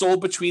 bedrooms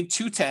sold between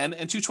 $210,000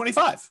 and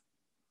 $225,000.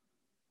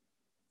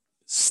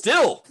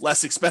 Still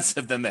less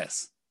expensive than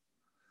this.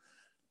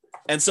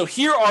 And so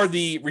here are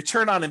the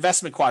return on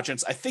investment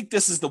quadrants. I think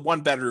this is the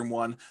 1-bedroom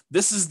one.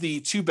 This is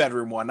the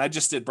 2-bedroom one. I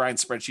just did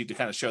Brian's spreadsheet to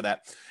kind of show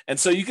that. And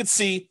so you could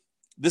see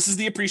this is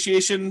the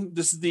appreciation.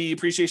 This is the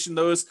appreciation.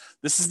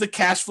 This is the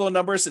cash flow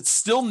numbers. It's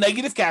still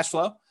negative cash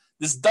flow.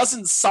 This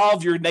doesn't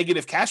solve your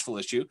negative cash flow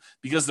issue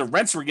because the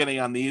rents we're getting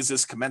on these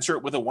is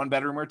commensurate with a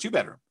 1-bedroom or a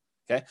 2-bedroom.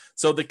 Okay.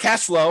 So the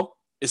cash flow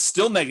is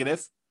still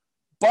negative,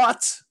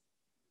 but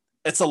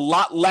it's a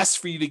lot less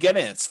for you to get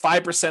in. It's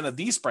 5% of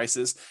these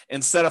prices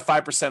instead of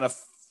 5% of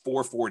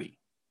 440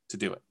 to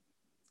do it.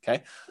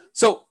 Okay.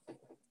 So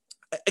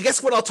I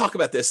guess what I'll talk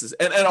about this is,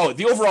 and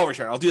the overall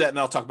return, I'll do that and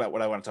I'll talk about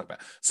what I want to talk about.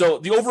 So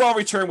the overall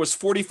return was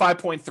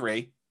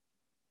 45.3,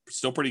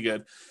 still pretty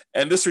good.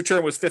 And this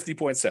return was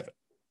 50.7.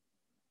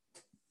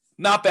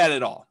 Not bad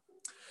at all.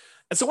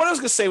 And so what I was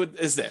going to say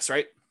is this,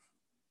 right?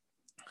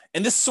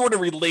 And this sort of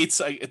relates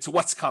to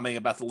what's coming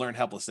about the learned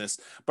helplessness,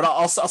 but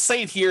I'll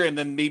say it here, and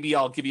then maybe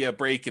I'll give you a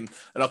break, and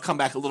I'll come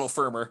back a little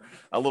firmer,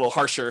 a little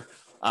harsher,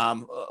 a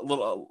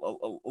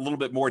little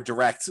bit more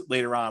direct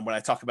later on when I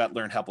talk about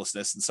learned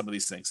helplessness and some of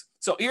these things.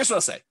 So here's what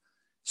I'll say: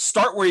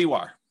 start where you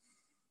are.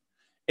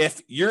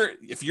 If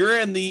you're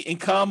in the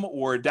income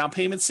or down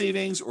payment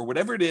savings or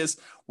whatever it is,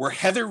 where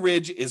Heather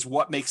Ridge is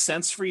what makes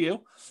sense for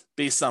you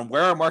based on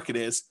where our market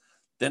is,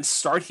 then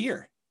start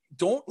here.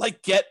 Don't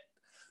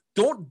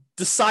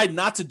decide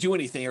not to do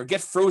anything or get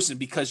frozen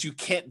because you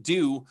can't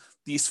do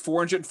these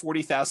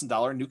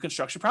 $440,000 new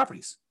construction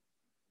properties.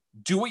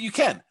 Do what you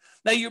can.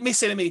 Now you may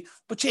say to me,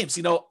 but James,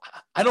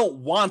 I don't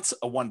want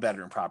a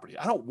 1-bedroom property.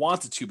 I don't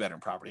want a 2-bedroom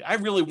property. I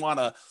really want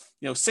a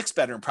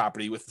 6-bedroom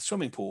property with a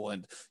swimming pool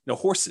and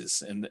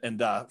horses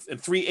and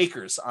 3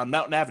 acres on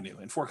Mountain Avenue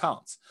in Fort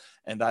Collins.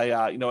 And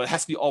it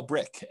has to be all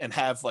brick and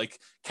have like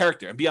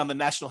character and be on the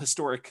National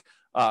Historic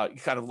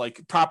kind of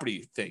like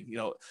property thing,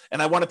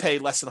 and I want to pay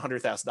less than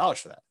 $100,000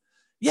 for that.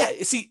 Yeah.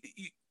 See,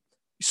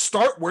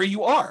 start where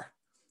you are.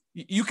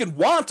 You can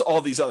want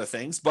all these other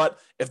things, but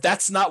if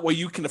that's not what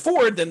you can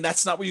afford, then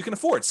that's not what you can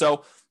afford.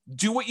 So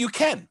do what you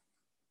can.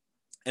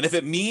 And if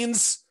it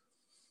means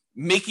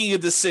making a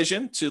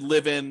decision to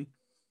live in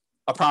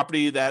a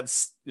property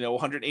that's,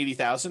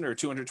 $180,000 or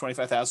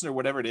 $225,000 or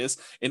whatever it is,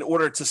 in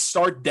order to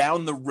start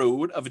down the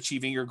road of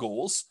achieving your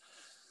goals,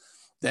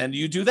 then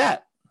you do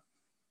that.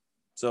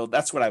 So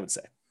that's what I would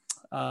say.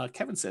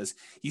 Kevin says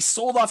he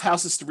sold off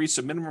houses to reach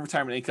the minimum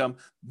retirement income.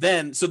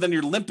 Then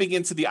you're limping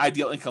into the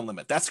ideal income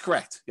limit. That's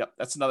correct. Yep.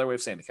 That's another way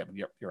of saying it, Kevin.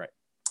 You're right.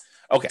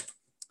 Okay.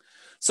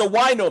 So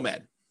why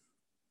Nomad?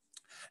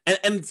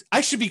 And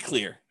I should be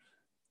clear.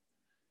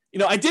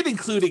 I did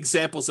include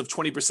examples of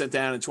 20%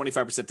 down and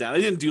 25% down. I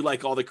didn't do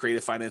like all the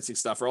creative financing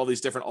stuff or all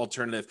these different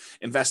alternative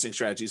investing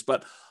strategies,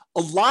 but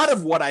a lot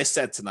of what I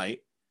said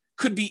tonight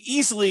could be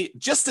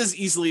just as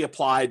easily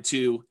applied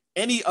to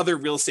any other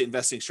real estate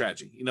investing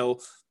strategy.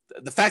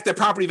 The fact that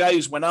property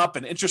values went up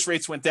and interest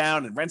rates went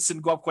down and rents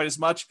didn't go up quite as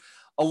much.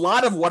 A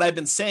lot of what I've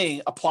been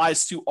saying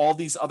applies to all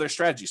these other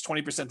strategies: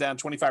 20% down,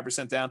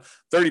 25% down,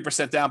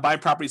 30% down, buying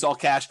properties all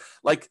cash.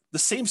 Like the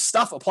same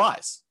stuff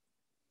applies.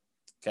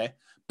 Okay.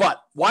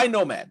 But why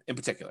Nomad in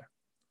particular?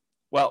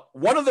 Well,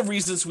 one of the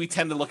reasons we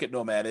tend to look at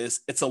Nomad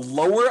is it's a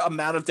lower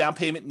amount of down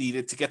payment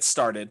needed to get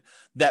started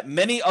than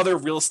many other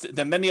real estate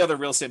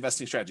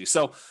investing strategies.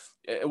 So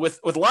with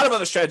a lot of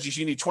other strategies,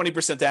 you need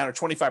 20% down or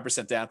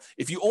 25% down.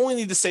 If you only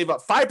need to save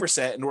up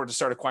 5% in order to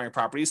start acquiring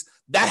properties,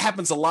 that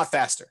happens a lot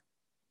faster.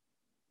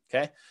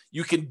 Okay.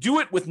 You can do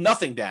it with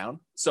nothing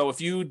down. So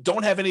if you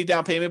don't have any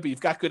down payment, but you've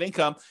got good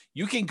income,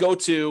 you can go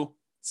to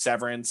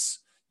Severance,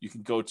 you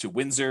can go to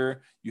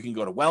Windsor, you can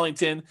go to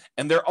Wellington,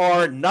 and there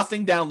are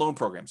nothing down loan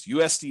programs,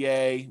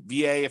 USDA,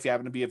 VA, if you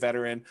happen to be a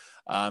veteran.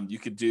 You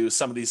could do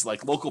some of these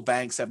like local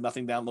banks have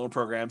nothing down loan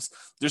programs.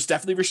 There's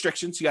definitely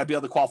restrictions. You got to be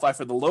able to qualify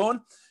for the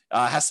loan.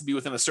 has to be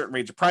within a certain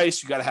range of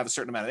price. You got to have a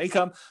certain amount of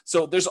income.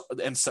 So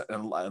and a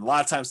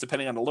lot of times,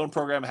 depending on the loan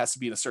program, it has to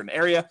be in a certain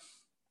area.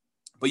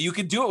 But you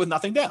could do it with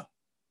nothing down.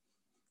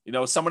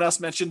 Someone else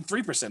mentioned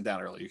 3%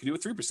 down earlier. You can do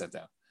it 3%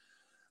 down.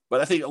 But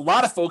I think a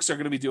lot of folks are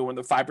going to be doing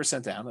the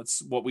 5% down.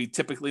 That's what we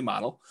typically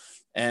model.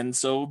 And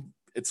so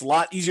it's a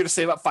lot easier to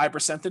save up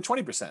 5% than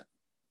 20%.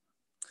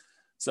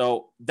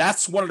 So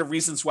that's one of the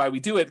reasons why we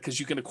do it, because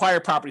you can acquire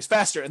properties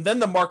faster, and then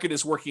the market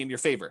is working in your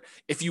favor.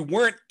 If you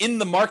weren't in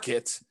the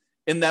market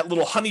in that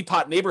little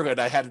honeypot neighborhood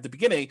I had at the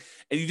beginning,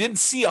 and you didn't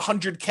see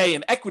 $100K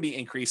in equity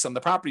increase on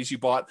the properties you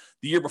bought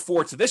the year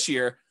before to this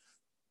year,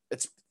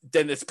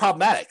 then it's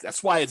problematic.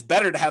 That's why it's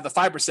better to have the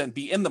 5%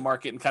 be in the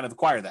market and kind of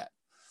acquire that.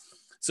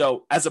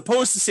 So as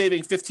opposed to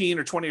saving 15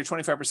 or 20 or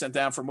 25%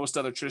 down for most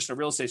other traditional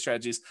real estate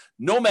strategies,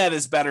 Nomad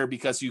is better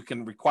because you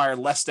can require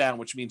less down,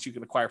 which means you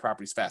can acquire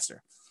properties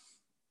faster.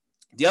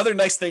 The other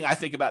nice thing I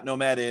think about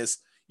Nomad is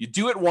you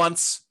do it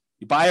once,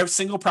 you buy a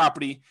single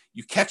property,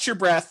 you catch your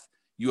breath,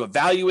 you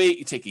evaluate,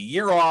 you take a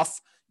year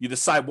off, you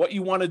decide what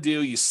you want to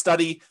do, you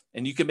study,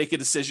 and you can make a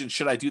decision.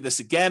 Should I do this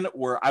again?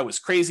 Or I was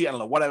crazy. I don't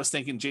know what I was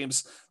thinking.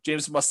 James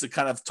must have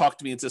kind of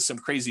talked me into some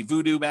crazy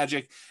voodoo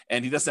magic,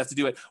 and he doesn't have to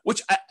do it,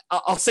 which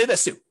I'll say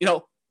this too.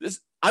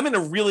 I'm in a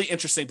really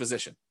interesting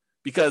position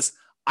because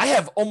I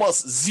have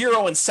almost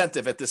zero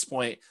incentive at this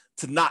point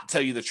to not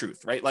tell you the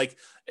truth, right? Like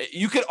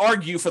you could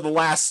argue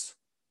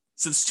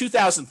since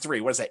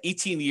 2003, what is that,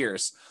 18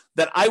 years,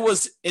 that I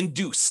was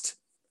induced,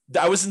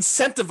 that I was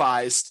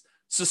incentivized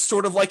to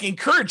sort of like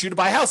encourage you to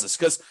buy houses.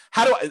 Because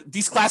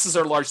these classes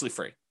are largely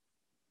free.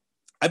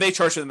 I may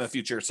charge for them in the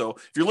future. So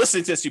if you're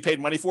listening to this, you paid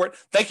money for it.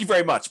 Thank you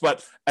very much.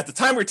 But at the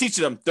time we're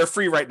teaching them, they're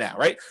free right now,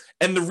 right?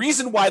 And the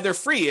reason why they're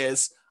free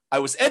is I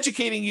was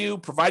educating you,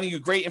 providing you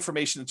great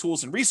information and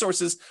tools and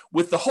resources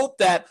with the hope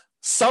that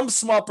some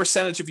small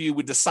percentage of you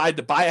would decide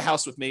to buy a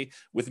house with me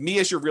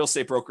as your real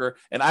estate broker,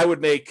 and I would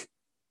make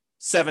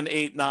 $7,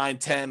 $8, $9,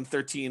 $10,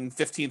 $13,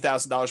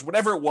 $15,000,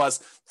 whatever it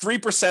was.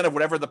 3% of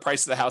whatever the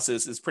price of the house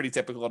is pretty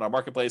typical in our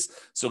marketplace.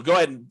 So go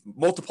ahead and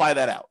multiply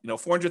that out.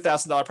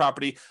 $400,000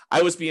 property.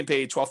 I was being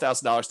paid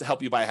 $12,000 to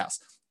help you buy a house.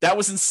 That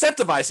was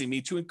incentivizing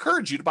me to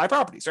encourage you to buy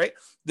properties, right?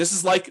 This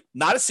is like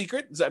not a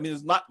secret. I mean,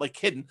 it's not like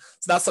hidden.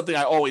 It's not something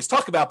I always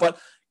talk about, but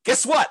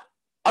guess what?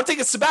 I'm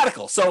taking a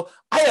sabbatical. So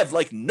I have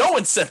like no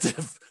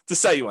incentive to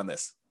sell you on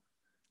this.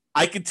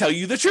 I can tell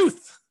you the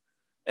truth.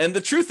 And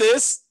the truth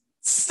is,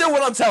 still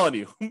what I'm telling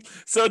you.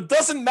 So it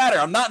doesn't matter.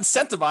 I'm not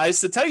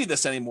incentivized to tell you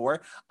this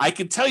anymore. I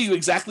can tell you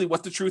exactly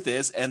what the truth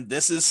is, and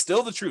this is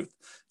still the truth.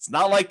 It's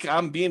not like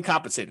I'm being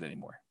compensated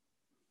anymore.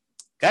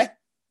 Okay?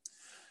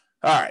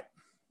 All right.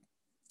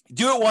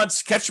 Do it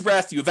once, catch your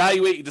breath, you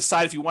evaluate, you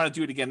decide if you want to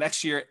do it again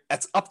next year.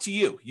 That's up to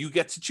you. You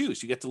get to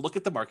choose. You get to look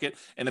at the market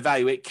and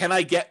evaluate, can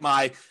I get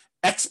my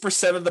X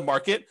percent of the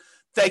market?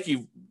 Thank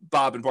you,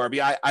 Bob and Barbie.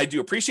 I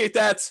do appreciate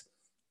that.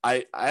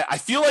 I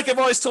feel like I've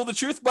always told the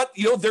truth, but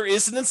there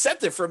is an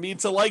incentive for me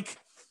to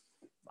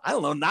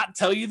not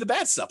tell you the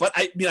bad stuff. But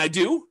I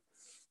do.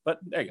 But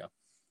there you go.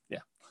 Yeah.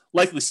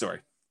 Likely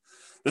story.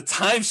 The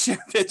timeshare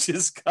pitch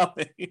is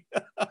coming.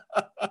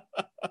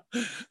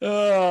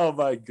 Oh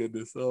my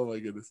goodness.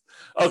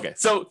 Okay.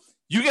 So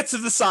you get to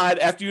decide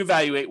after you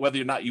evaluate whether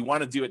or not you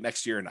want to do it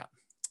next year or not.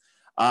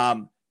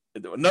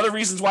 Another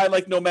reasons why I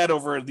like Nomad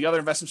over the other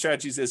investment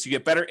strategies is you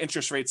get better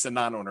interest rates than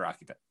non-owner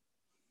occupant.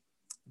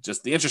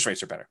 Just the interest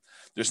rates are better.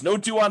 There's no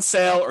due on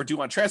sale or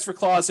due on transfer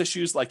clause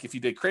issues like if you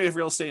did creative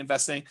real estate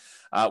investing,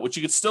 which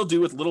you could still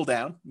do with little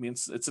down. I mean,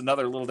 it's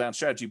another little down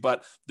strategy,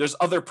 but there's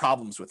other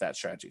problems with that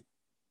strategy.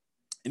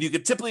 And you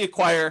could typically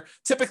acquire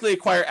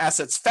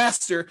assets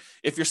faster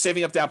if you're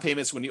saving up down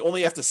payments when you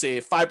only have to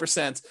save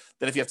 5%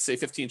 than if you have to save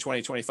 15,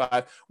 20,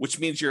 25, which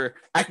means your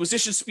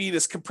acquisition speed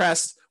is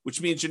compressed,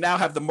 which means you now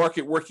have the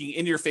market working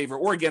in your favor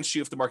or against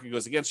you if the market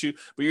goes against you,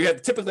 but you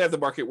typically have the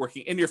market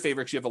working in your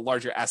favor because you have a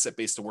larger asset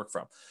base to work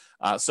from.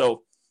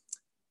 So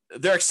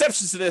there are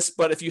exceptions to this,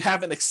 but if you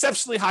have an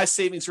exceptionally high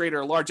savings rate or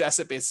a large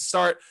asset base to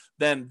start,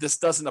 then this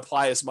doesn't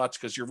apply as much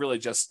because you're really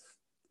just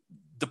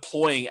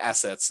deploying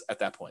assets at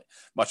that point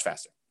much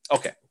faster.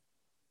 Okay.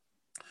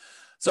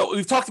 So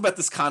we've talked about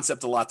this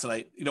concept a lot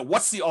tonight.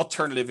 What's the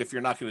alternative if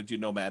you're not going to do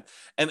Nomad?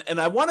 And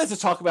I wanted to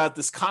talk about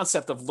this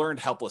concept of learned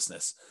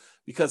helplessness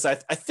because I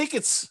think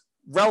it's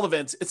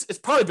relevant. It's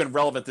probably been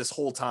relevant this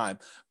whole time,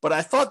 but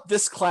I thought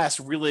this class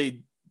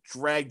really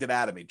drug it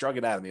out of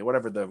me,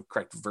 whatever the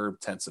correct verb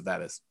tense of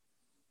that is.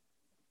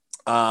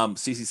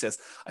 Cece says,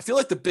 I feel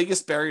like the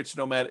biggest barrier to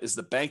Nomad is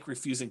the bank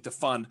refusing to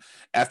fund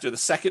after the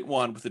second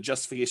one with the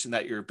justification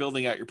that you're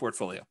building out your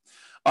portfolio.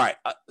 All right.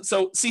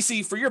 So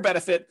Cece, for your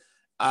benefit,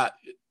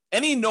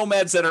 any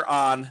Nomads that are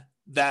on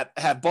that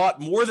have bought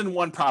more than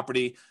one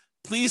property,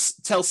 please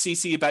tell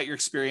Cece about your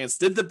experience.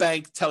 Did the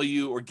bank tell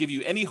you or give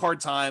you any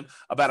hard time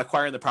about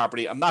acquiring the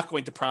property? I'm not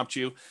going to prompt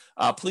you.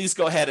 Please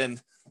go ahead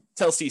and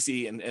tell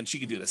Cece and she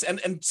can do this. And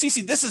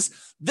Cece,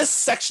 this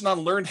section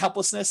on learned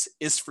helplessness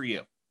is for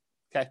you.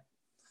 Okay.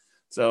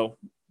 So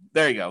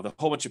there you go. The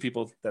whole bunch of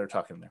people that are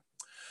talking there.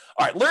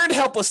 All right. Learned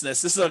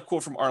helplessness. This is a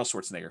quote from Arnold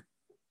Schwarzenegger.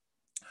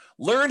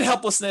 Learned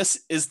helplessness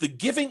is the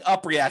giving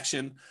up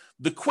reaction,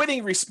 the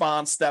quitting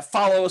response that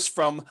follows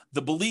from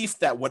the belief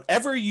that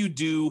whatever you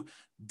do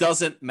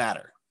doesn't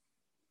matter.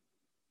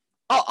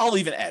 I'll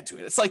even add to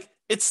it.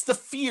 It's the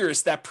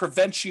fears that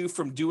prevent you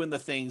from doing the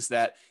things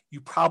that you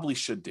probably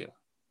should do.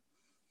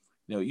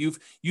 You've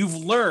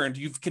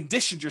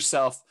conditioned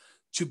yourself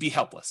to be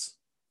helpless,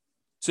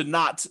 to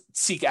not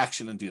seek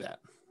action and do that.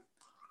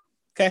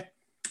 Okay.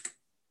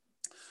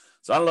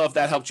 So I don't know if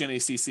that helped you in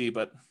ACC,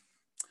 but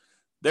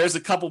there's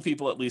a couple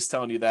people at least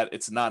telling you that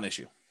it's a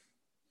non-issue.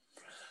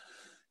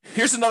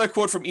 Here's another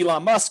quote from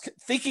Elon Musk.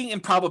 Thinking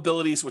in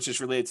probabilities, which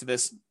is related to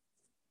this.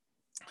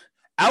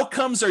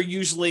 Outcomes are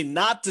usually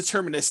not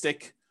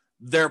deterministic.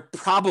 They're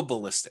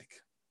probabilistic.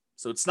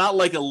 So it's not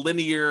like a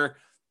linear,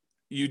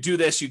 you do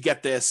this, you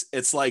get this.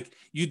 It's like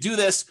you do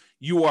this,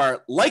 you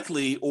are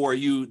likely, or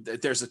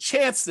there's a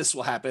chance this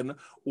will happen,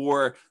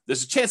 or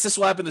there's a chance this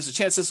will happen, there's a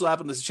chance this will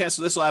happen, there's a chance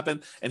this will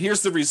happen. And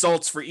here's the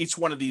results for each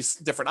one of these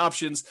different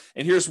options.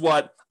 And here's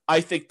what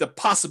I think the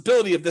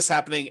possibility of this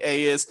happening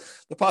A is,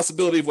 the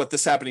possibility of what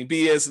this happening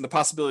B is, and the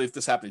possibility of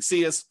this happening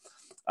C is.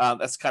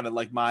 That's kind of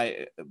like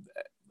my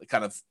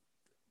kind of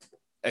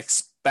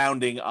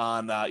expounding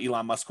on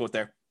Elon Musk quote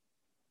there.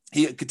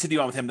 He continue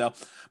on with him though,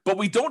 but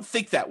we don't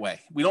think that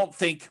way. We don't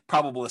think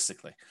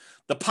probabilistically.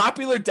 The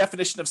popular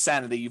definition of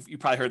sanity, you've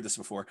probably heard this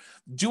before,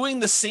 doing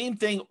the same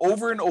thing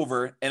over and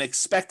over and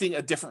expecting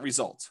a different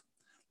result.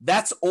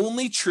 That's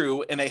only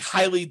true in a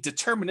highly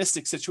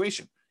deterministic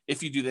situation.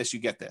 If you do this, you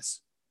get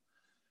this.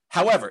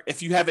 However,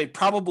 if you have a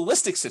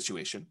probabilistic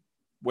situation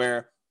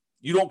where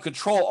you don't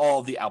control all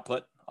of the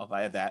output, I'll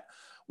add that,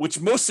 which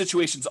most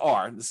situations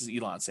are, this is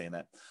Elon saying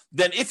that,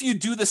 then if you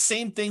do the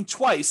same thing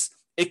twice,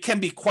 it can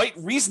be quite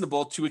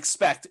reasonable to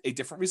expect a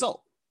different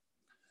result.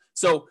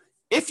 So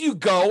if you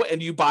go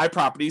and you buy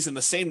properties in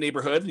the same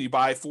neighborhood and you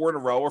buy 4 in a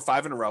row or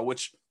 5 in a row,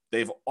 which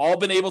they've all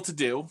been able to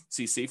do,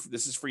 CC,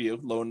 this is for you,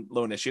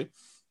 loan issue.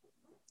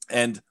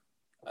 And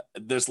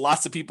there's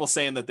lots of people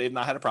saying that they've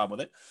not had a problem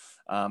with it.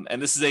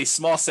 And this is a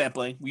small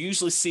sampling. We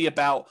usually see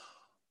about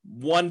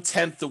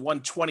 1/10 to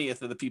 1/20 of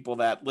the people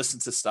that listen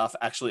to stuff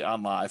actually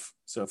on live.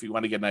 So if you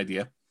want to get an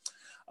idea,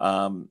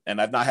 and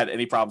I've not had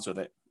any problems with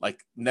it,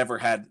 like never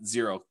had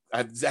zero.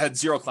 I've had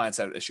 0 clients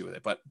that had an issue with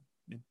it, but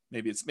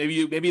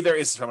maybe there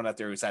is someone out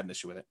there who's had an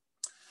issue with it.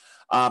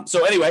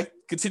 So anyway,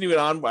 continuing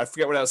on, I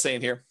forget what I was saying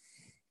here.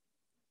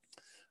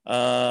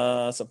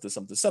 Something,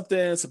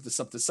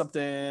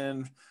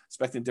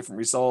 expecting different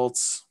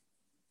results.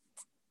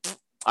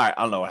 All right,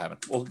 I don't know what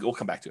happened. We'll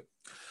come back to it.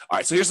 All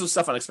right, so here's some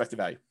stuff on expected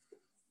value.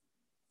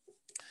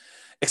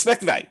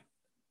 Expected value.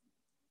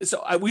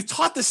 So we've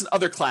taught this in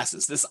other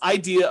classes, this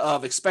idea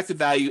of expected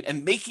value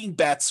and making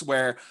bets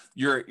where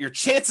your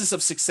chances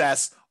of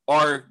success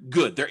are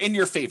good. They're in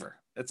your favor.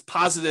 That's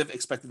positive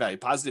expected value,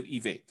 positive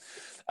EV.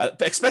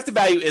 Expected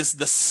value is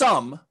the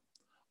sum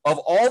of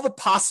all the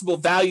possible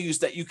values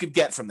that you could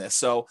get from this.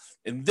 So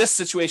in this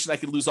situation, I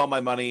could lose all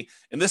my money.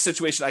 In this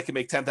situation, I can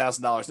make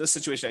 $10,000. In this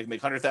situation, I can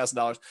make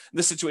 $100,000. In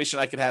this situation,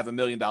 I could have $1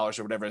 million or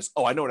whatever it is.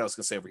 Oh, I know what I was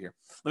going to say over here.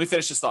 Let me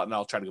finish this thought and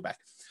I'll try to go back.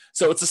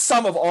 So it's a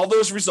sum of all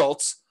those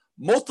results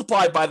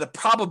multiplied by the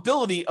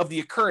probability of the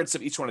occurrence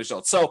of each one of the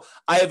results. So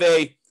I have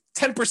a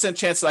 10%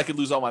 chance that I could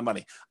lose all my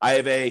money. I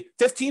have a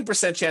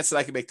 15% chance that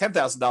I can make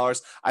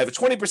 $10,000. I have a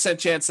 20%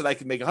 chance that I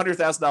can make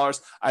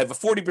 $100,000. I have a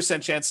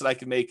 40% chance that I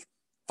can make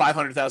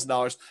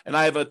 $500,000, and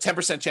I have a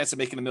 10% chance of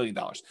making $1 million.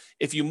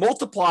 If you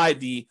multiply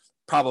the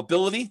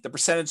probability, the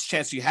percentage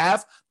chance you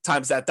have,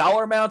 times that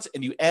dollar amount,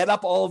 and you add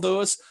up all of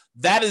those,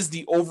 that is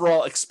the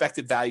overall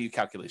expected value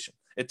calculation.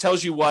 It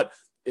tells you what,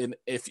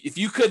 if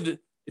you could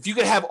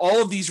have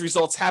all of these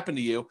results happen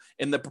to you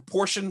in the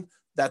proportion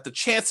that the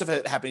chance of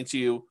it happening to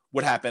you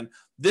would happen,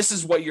 this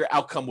is what your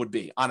outcome would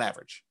be on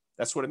average.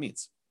 That's what it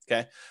means.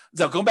 Okay.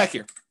 So going back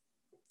here.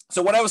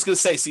 So what I was going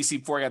to say, CC,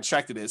 before I got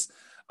distracted is,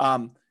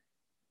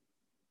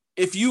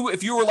 if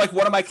you were like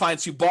one of my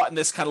clients who bought in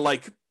this kind of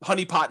like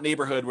honeypot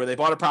neighborhood where they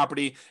bought a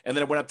property and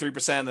then it went up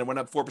 3%, and then it went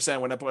up 4%,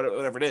 went up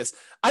whatever it is,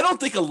 I don't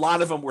think a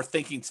lot of them were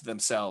thinking to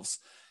themselves,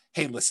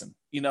 hey, listen,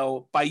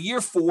 by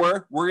year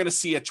 4, we're going to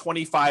see a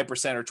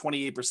 25% or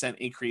 28%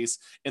 increase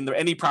in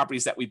any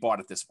properties that we bought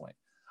at this point.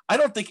 I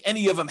don't think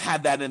any of them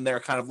had that in their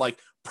kind of like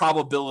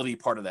probability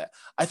part of that.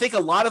 I think a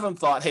lot of them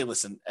thought, hey,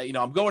 listen,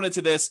 I'm going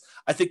into this.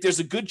 I think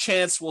there's a good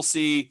chance we'll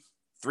see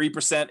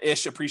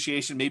 3%-ish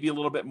appreciation, maybe a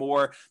little bit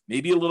more,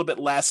 maybe a little bit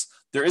less.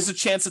 There is a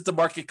chance that the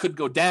market could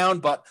go down,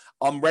 but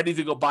I'm ready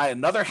to go buy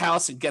another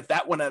house and get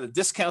that one at a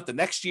discount the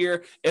next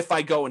year if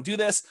I go and do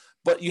this.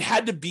 But you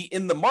had to be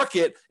in the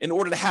market in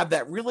order to have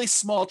that really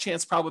small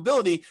chance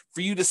probability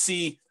for you to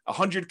see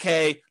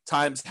 100K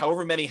times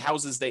however many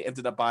houses they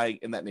ended up buying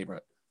in that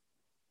neighborhood.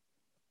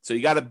 So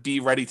you got to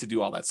be ready to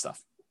do all that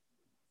stuff.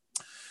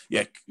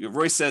 Yeah,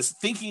 Roy says,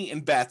 Thinking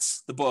in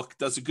Bets, the book,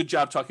 does a good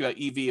job talking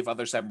about EV if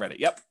others haven't read it.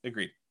 Yep,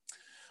 agreed.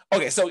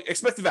 Okay, so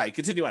expected value.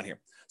 Continue on here.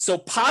 So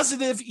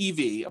positive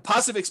EV, a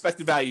positive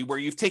expected value, where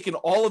you've taken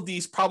all of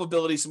these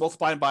probabilities and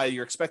multiplying by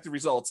your expected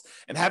results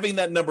and having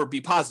that number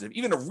be positive,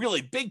 even a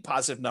really big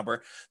positive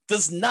number,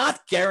 does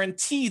not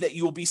guarantee that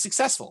you will be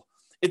successful.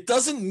 It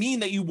doesn't mean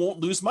that you won't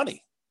lose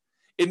money.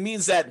 It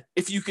means that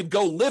if you could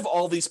go live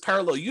all these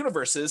parallel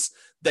universes,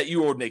 that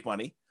you would make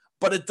money,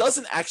 but it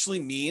doesn't actually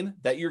mean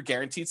that you're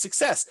guaranteed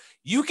success.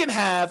 You can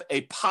have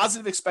a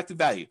positive expected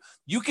value.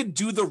 You can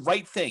do the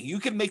right thing. You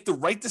can make the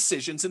right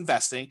decisions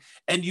investing,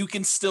 and you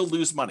can still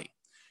lose money.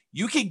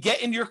 You can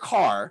get in your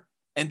car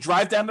and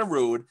drive down the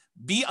road,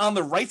 be on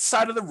the right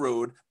side of the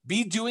road,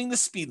 be doing the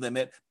speed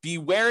limit, be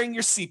wearing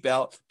your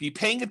seatbelt, be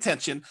paying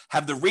attention,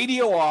 have the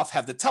radio off,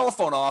 have the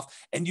telephone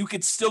off, and you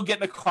could still get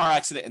in a car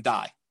accident and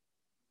die.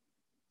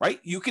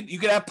 Right? You could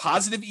have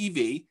positive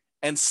EV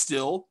and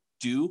still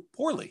do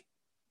poorly.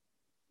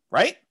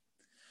 Right?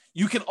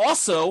 You can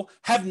also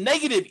have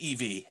negative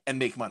EV and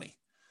make money.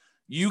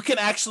 You can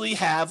actually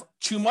have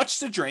too much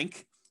to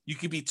drink. You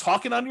could be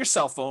talking on your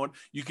cell phone.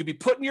 You could be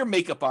putting your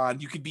makeup on.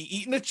 You could be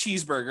eating a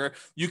cheeseburger.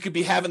 You could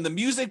be having the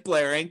music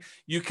blaring.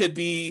 You could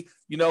be,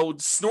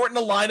 snorting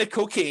a line of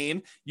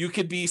cocaine. You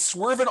could be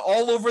swerving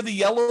all over the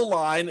yellow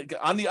line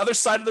on the other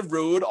side of the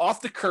road,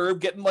 off the curb,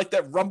 getting like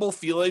that rumble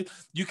feeling.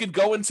 You could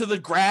go into the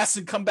grass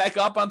and come back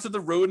up onto the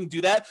road and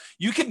do that.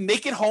 You can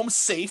make it home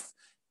safe,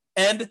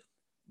 and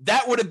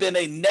that would have been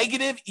a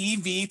negative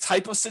EV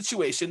type of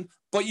situation,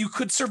 but you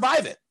could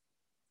survive it.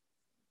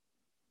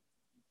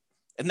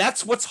 And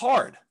that's what's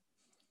hard.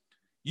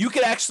 You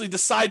could actually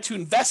decide to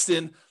invest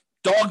in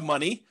dog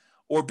money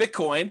or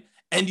Bitcoin,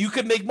 and you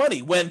could make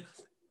money. When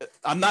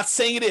I'm not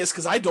saying it is,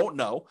 because I don't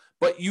know,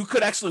 but you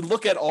could actually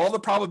look at all the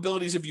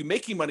probabilities of you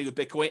making money with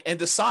Bitcoin and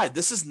decide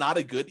this is not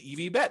a good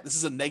EV bet. This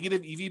is a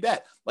negative EV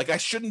bet. Like, I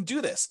shouldn't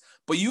do this.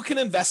 But you can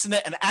invest in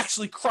it and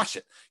actually crush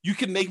it. You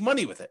can make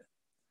money with it.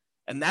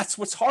 And that's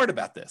what's hard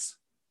about this.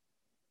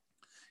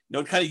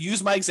 To kind of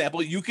use my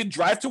example, you could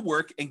drive to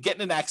work and get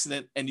in an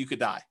accident and you could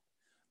die.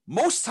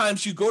 Most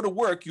times you go to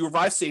work, you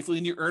arrive safely,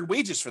 and you earn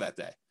wages for that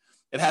day.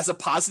 It has a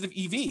positive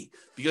EV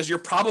because your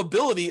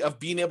probability of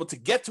being able to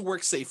get to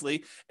work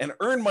safely and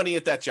earn money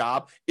at that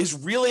job is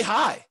really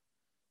high.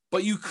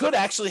 But you could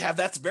actually have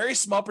that very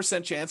small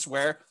percent chance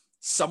where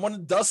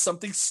someone does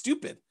something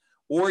stupid,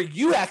 or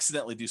you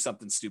accidentally do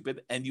something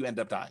stupid and you end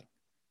up dying.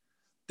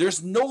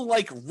 There's no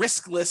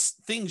riskless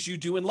things you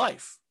do in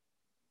life.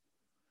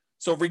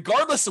 So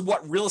regardless of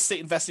what real estate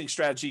investing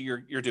strategy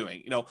you're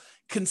doing,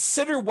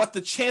 consider what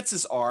the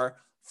chances are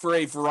for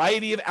a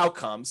variety of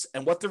outcomes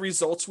and what the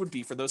results would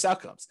be for those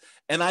outcomes.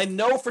 And I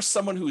know for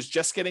someone who's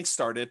just getting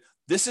started,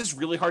 this is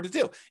really hard to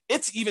do.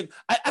 It's even,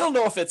 I don't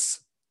know if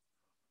it's,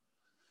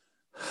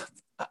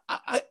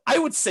 I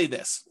would say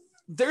this,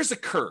 there's a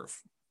curve.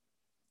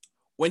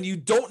 When you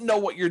don't know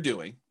what you're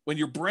doing, when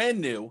you're brand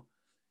new,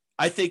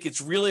 I think it's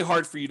really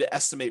hard for you to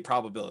estimate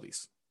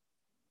probabilities.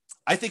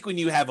 I think when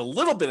you have a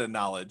little bit of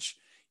knowledge,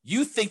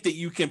 you think that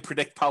you can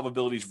predict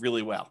probabilities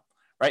really well,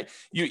 right?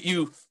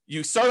 You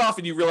start off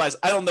and you realize,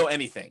 I don't know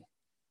anything.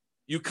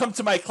 You come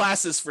to my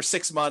classes for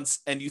 6 months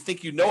and you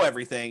think you know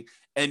everything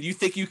and you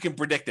think you can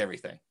predict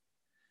everything.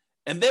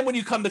 And then when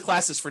you come to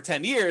classes for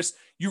 10 years,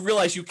 you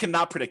realize you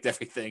cannot predict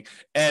everything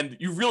and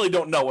you really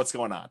don't know what's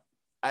going on.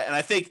 And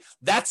I think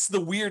that's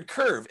the weird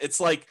curve. It's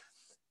like,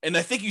 and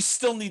I think you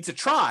still need to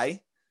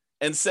try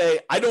and say,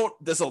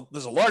 there's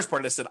a large part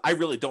of this that I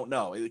really don't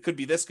know. It could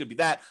be this, could be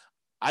that.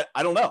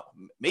 I don't know,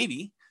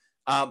 maybe.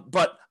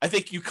 But I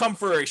think you come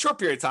for a short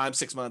period of time,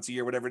 6 months, a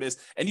year, whatever it is,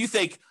 and you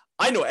think,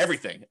 I know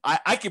everything.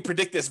 I can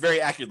predict this very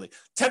accurately.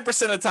 10%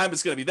 of the time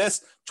it's going to be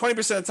this, 20%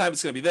 of the time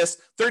it's going to be this,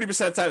 30% of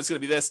the time it's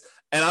going to be this,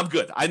 and I'm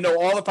good. I know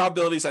all the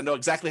probabilities. I know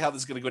exactly how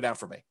this is going to go down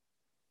for me.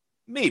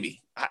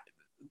 Maybe.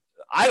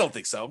 I don't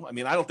think so. I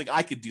mean, I don't think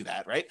I could do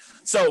that, right?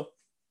 So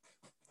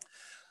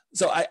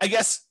I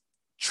guess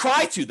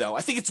try to, though.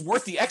 I think it's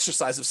worth the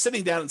exercise of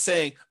sitting down and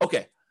saying,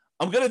 okay,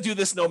 I'm going to do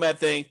this Nomad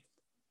thing.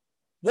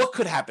 What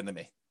could happen to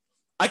me?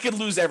 I could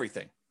lose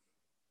everything.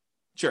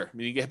 Sure. I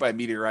mean, you get hit by a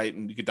meteorite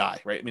and you could die,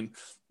 right? I mean,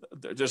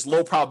 there's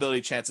low probability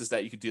chances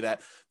that you could do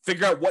that.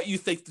 Figure out what you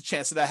think the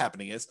chance of that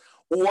happening is.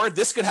 Or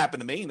this could happen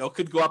to me,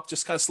 could go up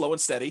just kind of slow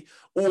and steady.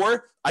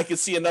 Or I could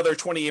see another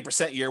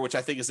 28% year, which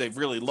I think is a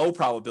really low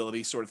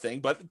probability sort of thing,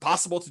 but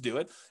possible to do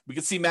it. We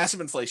could see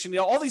massive inflation.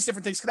 All these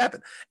different things could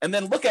happen. And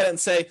then look at it and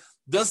say,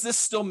 does this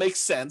still make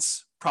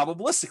sense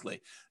probabilistically?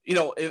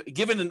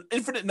 Given an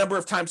infinite number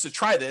of times to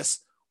try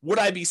this, would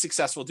I be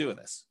successful doing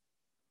this?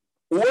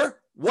 Or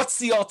what's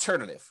the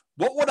alternative?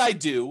 What would I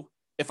do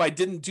if I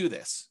didn't do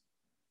this?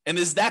 And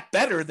is that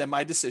better than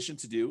my decision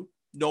to do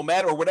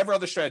Nomad or whatever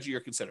other strategy you're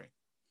considering?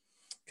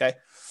 Okay.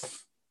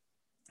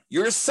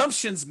 Your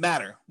assumptions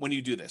matter when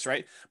you do this,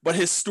 right? But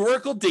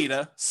historical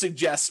data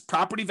suggests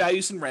property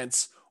values and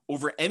rents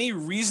over any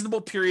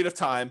reasonable period of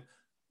time,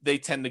 they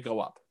tend to go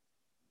up.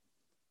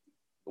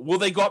 Will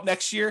they go up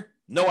next year?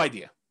 No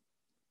idea.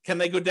 Can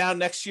they go down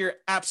next year?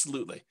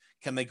 Absolutely.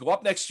 Can they go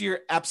up next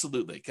year?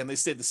 Absolutely. Can they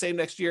stay the same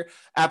next year?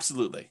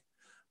 Absolutely.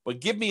 But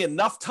give me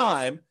enough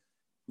time,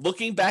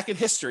 looking back at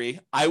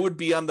history, I would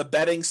be on the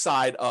betting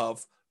side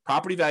of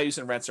Property values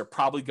and rents are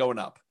probably going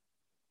up.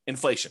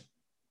 Inflation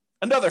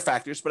and other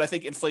factors, but I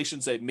think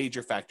inflation's a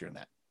major factor in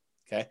that.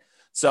 Okay.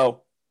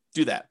 So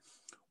do that.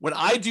 When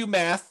I do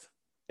math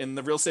in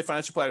the real estate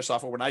financial planner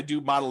software, when I do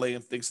modeling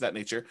and things of that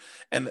nature,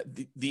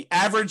 and the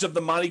average of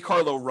the Monte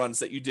Carlo runs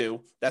that you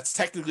do, that's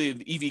technically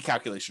an EV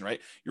calculation, right?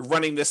 You're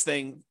running this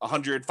thing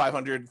 100,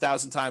 500,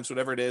 1,000 times,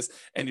 whatever it is.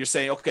 And you're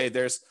saying, okay,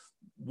 there's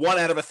 1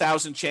 out of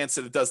 1,000 chance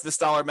that it does this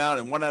dollar amount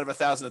and 1 out of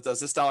 1,000 that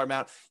does this dollar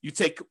amount. You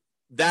take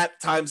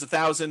that times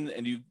 1,000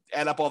 and you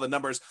add up all the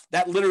numbers.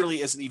 That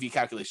literally is an EV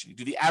calculation. You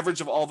do the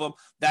average of all of them.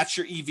 That's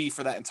your EV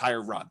for that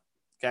entire run.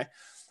 Okay.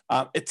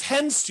 It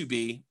tends to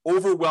be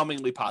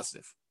overwhelmingly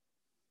positive.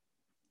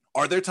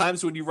 Are there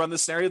times when you run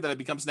this scenario that it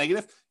becomes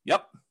negative?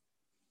 Yep,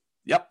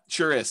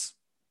 sure is.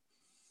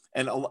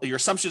 And your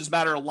assumptions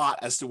matter a lot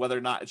as to whether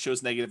or not it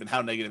shows negative and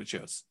how negative it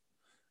shows.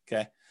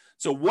 Okay.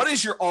 So what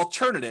is your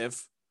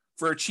alternative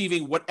for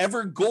achieving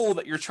whatever goal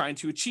that you're trying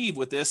to achieve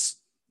with this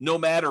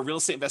nomad or real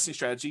estate investing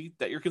strategy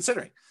that you're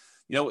considering?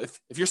 You know, if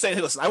you're saying,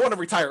 hey, listen, I want to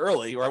retire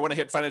early, or I want to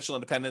hit financial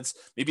independence,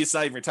 maybe it's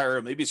not even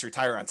retire, maybe it's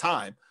retire on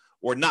time,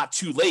 or not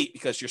too late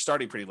because you're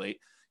starting pretty late.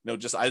 You know,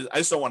 I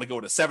just don't want to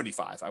go to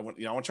 75. I want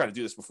to try to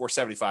do this before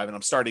 75, and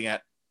I'm starting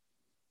at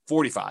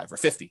 45 or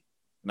 50,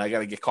 and I got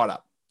to get caught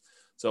up.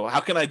 So how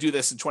can I do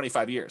this in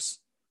 25 years?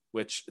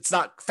 Which it's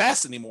not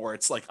fast anymore.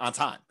 It's like on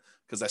time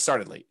because I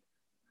started late,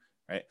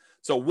 right?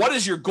 So what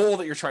is your goal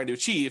that you're trying to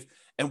achieve,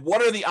 and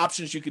what are the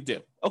options you could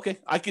do? Okay,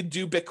 I could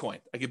do Bitcoin.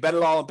 I could bet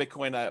it all on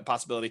Bitcoin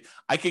possibility.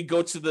 I could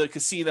go to the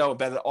casino and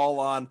bet it all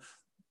on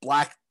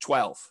Black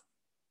 12.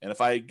 And if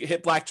I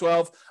hit Black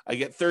 12, I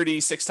get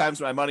 36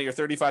 times my money or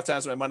 35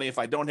 times my money. If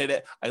I don't hit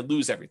it, I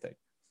lose everything.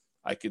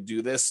 I could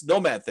do this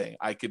Nomad thing.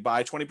 I could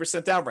buy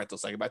 20% down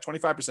rentals. I could buy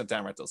 25%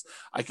 down rentals.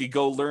 I could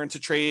go learn to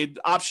trade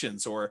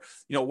options, or,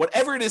 you know,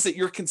 whatever it is that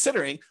you're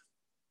considering,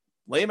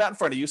 lay them out in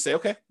front of you. Say,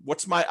 okay,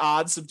 what's my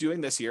odds of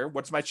doing this here?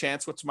 What's my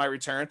chance? What's my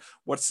return?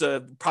 What's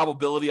the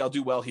probability I'll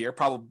do well here?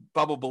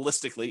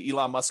 Probabilistically,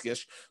 Elon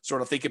Musk-ish,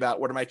 sort of think about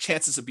what are my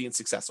chances of being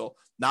successful?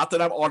 Not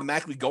that I'm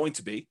automatically going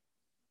to be,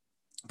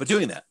 but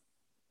doing that.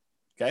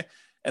 Okay.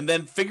 And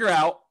then figure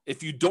out,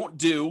 if you don't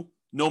do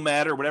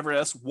Nomad or whatever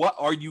else, what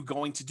are you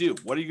going to do?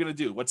 What are you going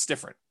to do? What's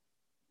different?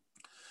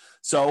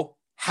 So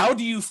how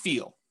do you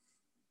feel?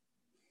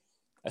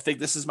 I think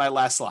this is my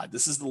last slide.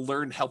 This is the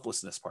learned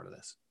helplessness part of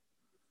this.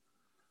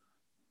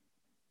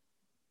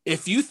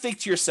 If you think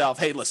to yourself,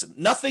 hey, listen,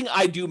 nothing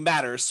I do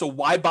matters, so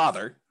why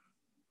bother?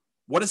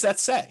 What does that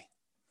say?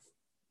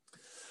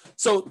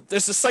 So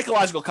there's a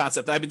psychological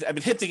concept. I've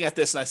been hinting at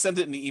this, and I sent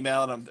it in the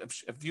email, and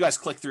if you guys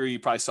click through, you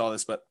probably saw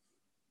this, but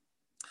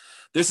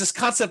there's this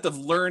concept of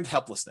learned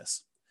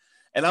helplessness.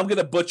 And I'm going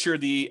to butcher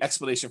the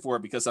explanation for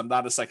it because I'm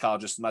not a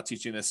psychologist. I'm not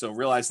teaching this. So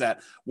realize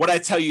that what I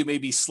tell you may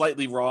be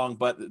slightly wrong,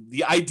 but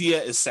the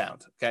idea is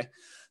sound. Okay.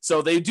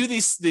 So they do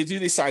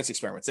these science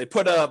experiments. They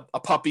put a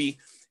puppy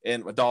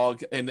and a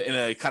dog in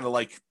a kind of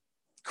like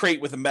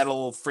crate with a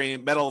metal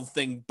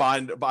thing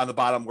bind on the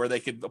bottom where they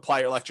could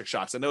apply electric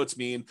shocks. I know it's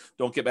mean.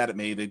 Don't get mad at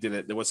me. They did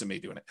it. It wasn't me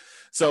doing it.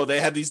 So they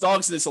had these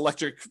dogs in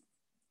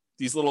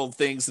these little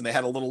things, and they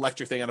had a little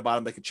electric thing on the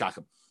bottom. They could shock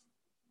them.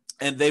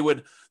 And they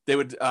would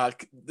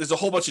there's a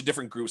whole bunch of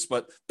different groups,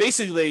 but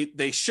basically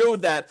they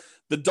showed that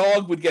the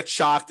dog would get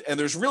shocked, and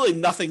there's really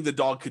nothing the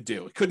dog could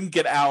do. It couldn't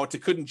get out.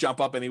 It couldn't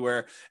jump up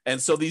anywhere. And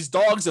so these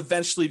dogs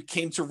eventually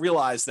came to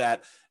realize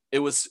that it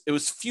was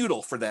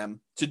futile for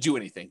them to do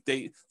anything.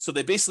 So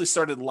they basically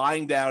started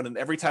lying down, and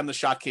every time the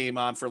shock came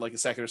on for like a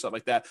second or something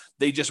like that,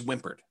 they just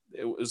whimpered.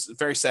 It was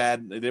very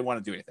sad. They didn't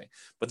want to do anything,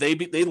 but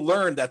they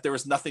learned that there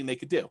was nothing they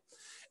could do.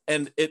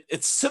 And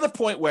it's to the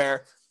point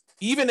where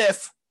even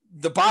if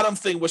the bottom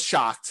thing was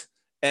shocked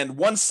and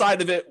one side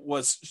of it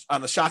was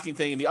on a shocking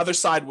thing and the other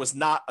side was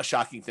not a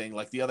shocking thing,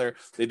 like the other,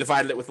 they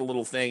divided it with a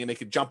little thing and they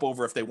could jump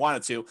over if they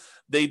wanted to.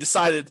 They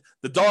decided,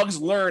 the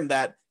dogs learned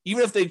that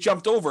even if they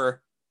jumped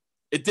over,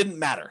 it didn't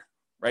matter,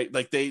 right?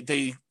 Like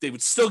they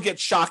would still get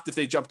shocked if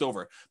they jumped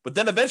over. But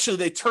then eventually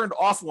they turned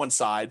off one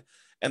side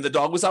and the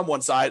dog was on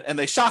one side and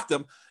they shocked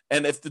them.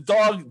 And if the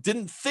dog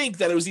didn't think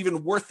that it was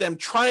even worth them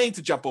trying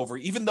to jump over,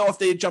 even though if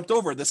they had jumped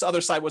over, this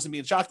other side wasn't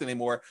being shocked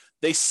anymore,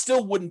 they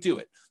still wouldn't do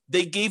it.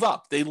 They gave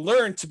up. They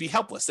learned to be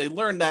helpless. They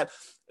learned that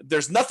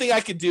there's nothing I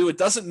could do. It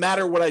doesn't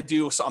matter what I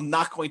do, so I'm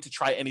not going to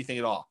try anything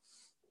at all.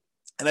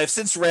 And I've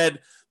since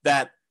read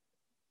that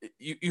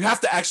you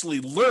have to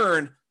actually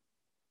learn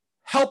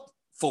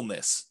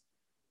helpfulness.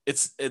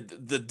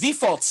 The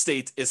default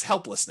state is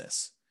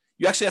helplessness.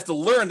 You actually have to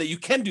learn that you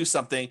can do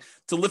something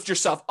to lift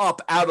yourself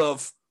up out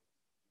of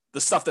the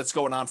stuff that's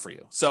going on for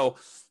you. So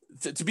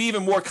to be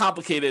even more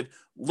complicated,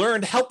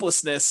 learned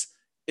helplessness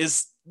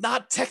is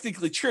not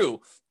technically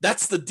true.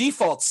 That's the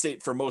default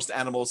state for most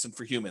animals and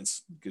for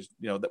humans, because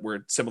that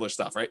we're similar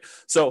stuff, right?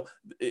 So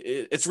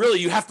it's really,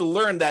 you have to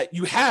learn that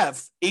you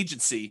have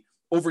agency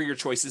over your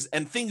choices,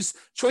 and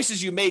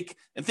choices you make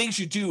and things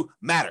you do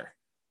matter.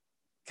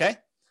 Okay.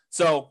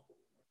 So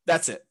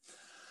that's it.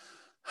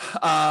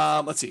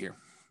 Let's see here.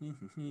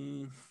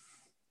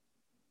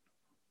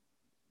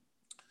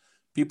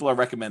 People are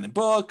recommending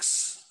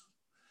books.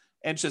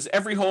 And says,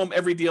 every home,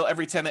 every deal,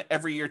 every tenant,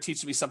 every year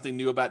teaches me something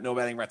new about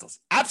nomading rentals.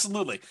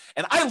 Absolutely.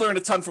 And I learn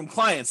a ton from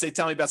clients. They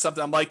tell me about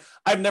something. I'm like,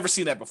 I've never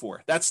seen that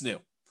before. That's new.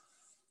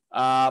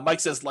 Mike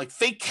says, like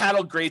fake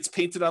cattle grates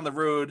painted on the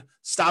road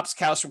stops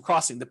cows from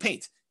crossing. The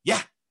paint.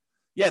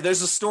 Yeah,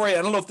 there's a story.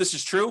 I don't know if this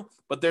is true,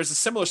 but there's a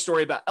similar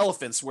story about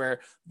elephants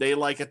where they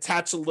like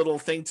attach a little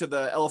thing to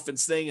the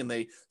elephant's thing and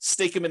they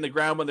stake them in the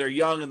ground when they're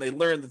young, and they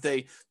learn that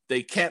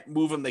they can't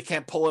move them, they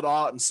can't pull it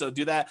out, and so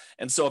do that.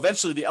 And so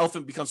eventually the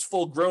elephant becomes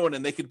full grown,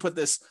 and they can put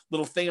this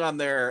little thing on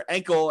their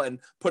ankle and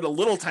put a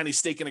little tiny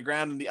stake in the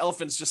ground, and the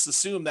elephants just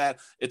assume that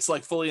it's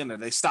like fully in there.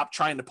 They stop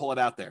trying to pull it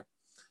out there.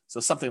 So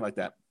something like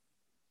that.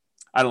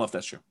 I don't know if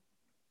that's true.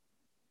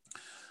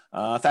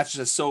 Thatcher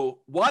says, so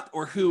what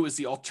or who is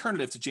the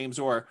alternative to James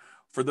Orr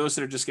for those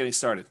that are just getting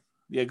started?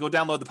 Yeah, go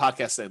download the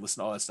podcast today,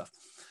 listen to all that stuff.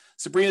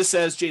 Sabrina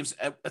says, James,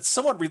 a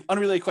somewhat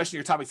unrelated question to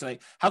your topic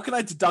tonight. How can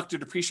I deduct or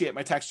depreciate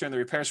my tax return the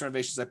repairs and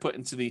renovations I put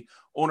into the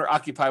owner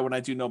occupy when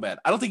I do Nomad?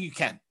 I don't think you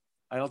can.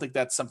 I don't think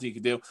that's something you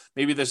can do.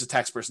 Maybe there's a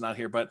tax person out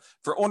here, but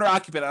for owner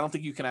occupant, I don't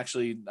think you can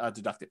actually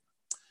deduct it.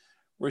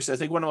 Where he says, I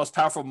think one of the most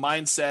powerful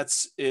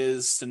mindsets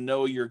is to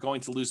know you're going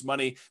to lose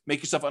money.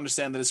 Make yourself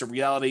understand that it's a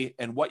reality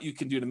and what you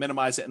can do to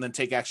minimize it, and then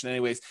take action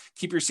anyways.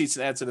 Keep your receipts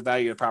and add to the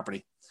value of the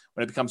property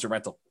when it becomes a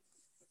rental.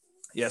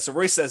 Yeah, so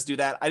Royce says do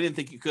that. I didn't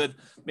think you could.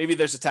 Maybe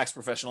there's a tax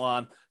professional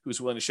on who's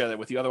willing to share that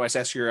with you. Otherwise,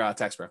 ask your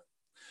tax pro.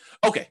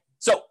 Okay,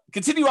 so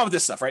continue on with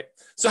this stuff, right?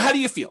 So how do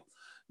you feel?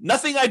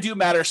 Nothing I do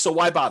matters, so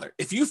why bother?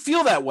 If you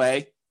feel that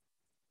way,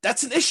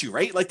 that's an issue,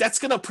 right? Like that's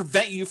going to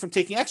prevent you from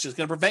taking action. It's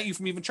going to prevent you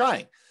from even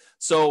trying.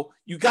 So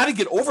you got to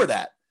get over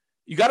that.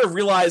 You got to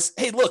realize,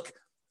 hey, look,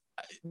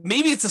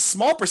 maybe it's a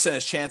small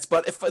percentage chance,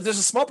 but if there's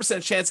a small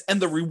percentage chance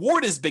and the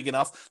reward is big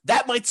enough,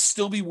 that might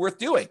still be worth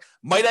doing.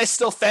 Might I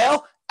still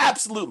fail?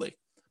 Absolutely.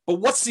 But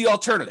what's the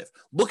alternative?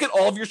 Look at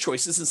all of your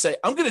choices and say,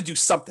 I'm going to do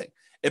something.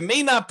 It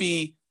may not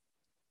be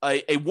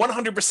a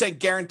 100%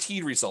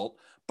 guaranteed result,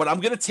 but I'm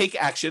going to take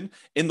action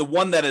in the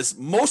one that is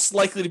most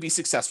likely to be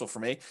successful for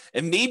me.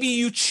 And maybe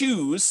you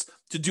choose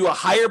to do a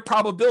higher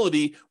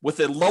probability with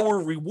a lower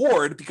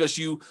reward because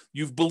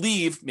you've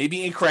believed,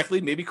 maybe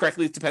incorrectly, maybe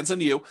correctly, it depends on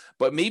you,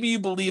 but maybe you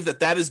believe that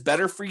that is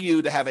better for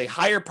you to have a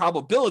higher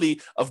probability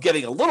of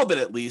getting a little bit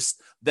at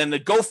least than to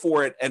go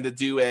for it and to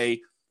do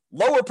a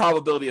lower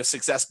probability of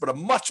success, but a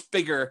much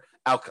bigger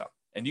outcome.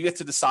 And you get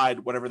to decide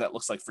whatever that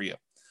looks like for you.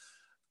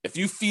 If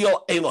you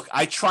feel, hey, look,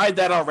 I tried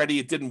that already,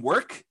 it didn't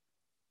work.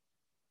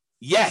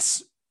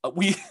 Yes,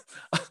 we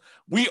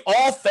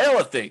all fail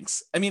at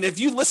things. I mean, if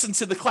you listen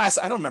to the class,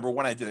 I don't remember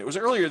when I did it. It was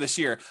earlier this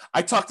year.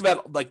 I talked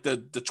about like the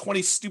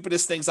 20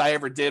 stupidest things I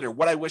ever did or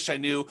what I wish I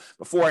knew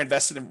before I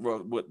invested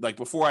in, like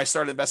before I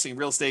started investing in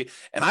real estate.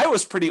 And I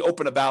was pretty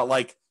open about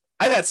like,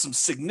 I've had some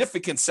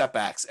significant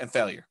setbacks and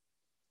failure.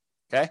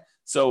 Okay.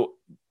 So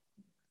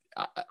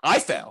I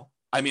fail.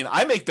 I mean,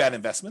 I make bad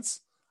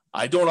investments.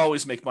 I don't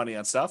always make money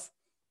on stuff.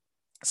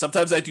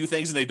 Sometimes I do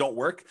things and they don't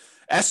work.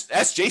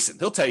 Ask Jason.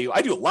 He'll tell you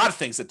I do a lot of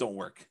things that don't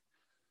work,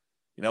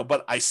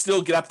 but I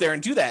still get up there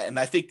and do that. And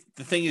I think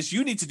the thing is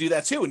you need to do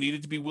that too. And you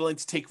need to be willing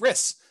to take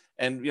risks.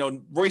 And,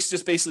 Royce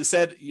just basically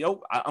said,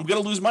 I'm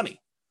going to lose money.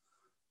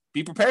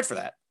 Be prepared for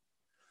that.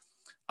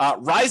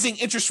 Rising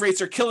interest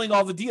rates are killing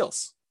all the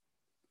deals.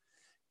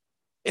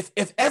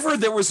 If ever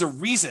there was a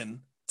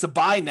reason to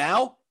buy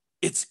now,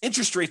 it's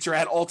interest rates are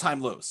at all-time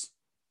lows.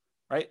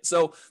 Right.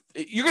 So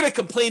you're going to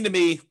complain to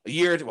me a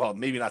year, well,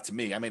 maybe not to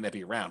me, I may not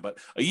be around, but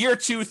a year,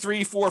 2,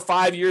 3, 4,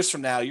 5 years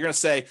from now, you're going to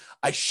say,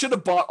 I should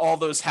have bought all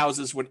those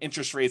houses when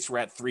interest rates were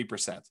at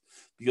 3%,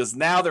 because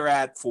now they're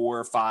at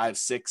 4, 5,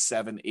 6,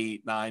 7,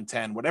 8, 9,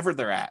 10, whatever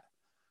they're at.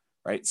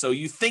 Right. So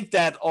you think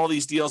that all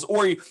these deals,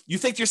 or you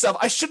think to yourself,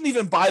 I shouldn't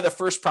even buy the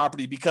first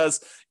property because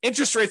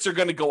interest rates are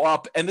going to go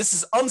up. And this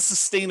is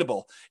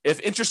unsustainable. If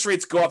interest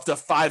rates go up to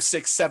 5,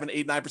 6, 7,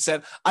 8,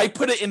 9%, I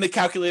put it in the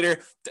calculator.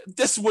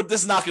 This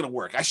is not going to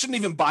work. I shouldn't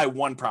even buy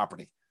one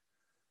property.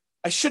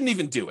 I shouldn't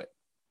even do it.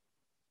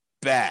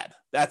 Bad.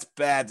 That's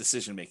bad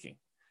decision making.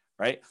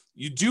 Right.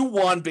 You do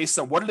one based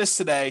on what it is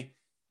today.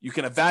 You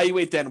can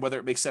evaluate then whether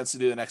it makes sense to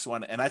do the next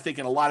one. And I think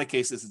in a lot of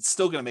cases, it's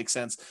still going to make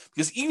sense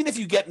because even if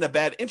you get in a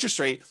bad interest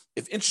rate,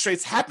 if interest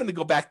rates happen to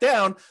go back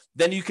down,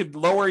 then you could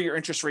lower your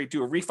interest rate,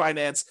 do a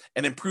refinance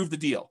and improve the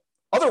deal.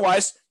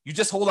 Otherwise, you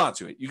just hold on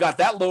to it. You got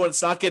that low and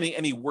it's not getting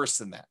any worse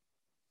than that.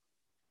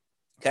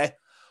 Okay.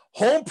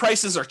 Home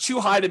prices are too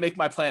high to make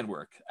my plan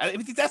work. I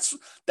think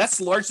that's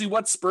largely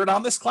what spurred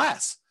on this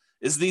class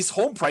is these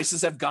home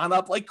prices have gone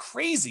up like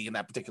crazy in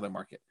that particular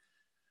market.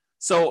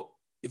 So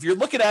if you're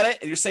looking at it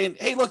and you're saying,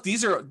 hey, look,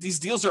 these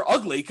deals are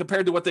ugly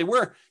compared to what they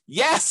were.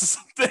 Yes,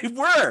 they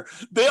were.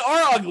 They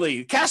are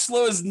ugly. Cash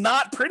flow is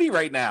not pretty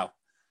right now.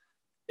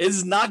 It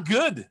is not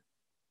good. I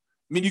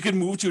mean, you can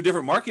move to a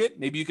different market.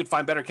 Maybe you could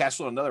find better cash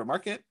flow in another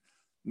market.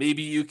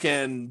 Maybe you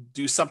can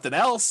do something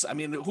else. I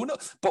mean, who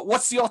knows? But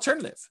what's the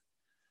alternative?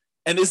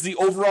 And is the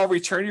overall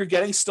return you're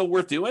getting still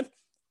worth doing?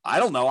 I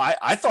don't know.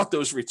 I thought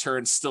those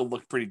returns still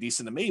looked pretty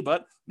decent to me,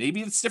 but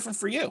maybe it's different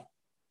for you,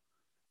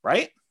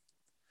 right?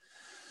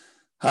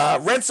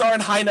 Rents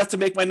aren't high enough to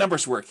make my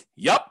numbers work.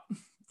 Yup.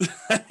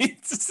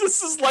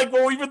 This is like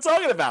what we've been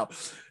talking about.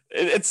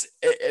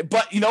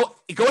 But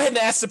go ahead and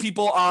ask the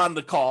people on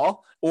the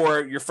call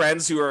or your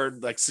friends who are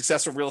like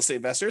successful real estate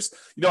investors.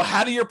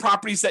 How do your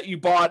properties that you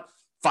bought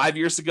 5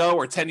 years ago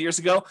or 10 years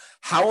ago,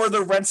 how are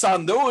the rents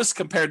on those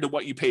compared to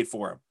what you paid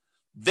for them?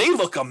 They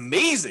look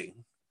amazing.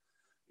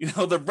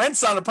 The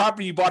rents on a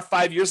property you bought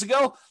 5 years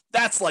ago,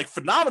 that's like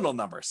phenomenal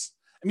numbers.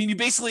 I mean, you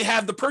basically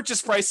have the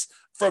purchase price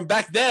from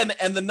back then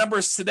and the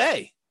numbers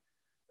today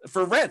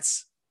for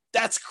rents.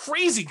 That's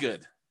crazy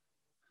good,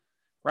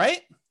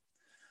 right?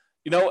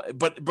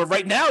 But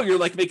right now you're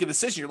like making a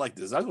decision. You're like,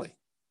 this is ugly.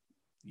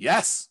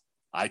 Yes,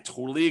 I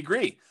totally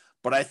agree.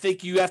 But I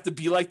think you have to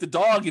be like the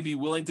dog and be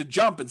willing to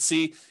jump and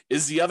see,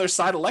 is the other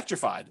side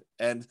electrified?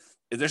 And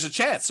there's a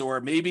chance, or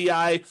maybe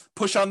I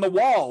push on the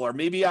wall, or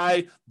maybe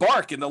I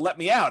bark and they'll let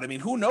me out. I mean,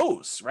 who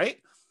knows, right?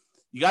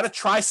 You got to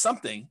try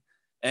something.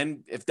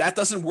 And if that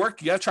doesn't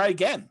work, you got to try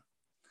again.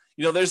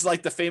 There's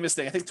like the famous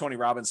thing. I think Tony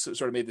Robbins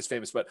sort of made this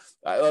famous, but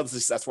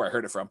that's where I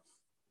heard it from.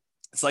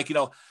 It's like,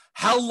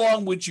 how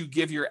long would you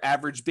give your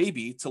average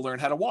baby to learn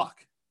how to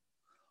walk?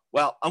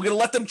 Well, I'm going to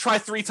let them try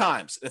 3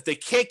 times. If they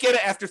can't get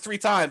it after 3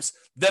 times,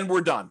 then we're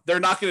done. They're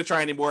not going to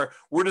try anymore.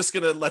 We're just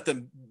going to let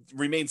them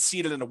remain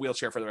seated in a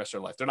wheelchair for the rest of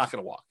their life. They're not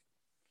going to walk.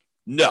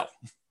 No.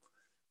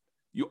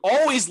 You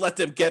always let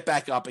them get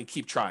back up and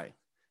keep trying.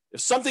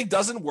 If something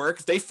doesn't work,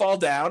 if they fall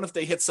down, if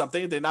they hit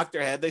something, they knock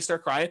their head, they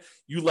start crying,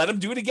 you let them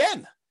do it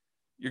again.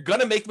 You're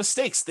going to make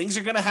mistakes. Things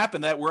are going to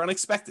happen that were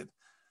unexpected.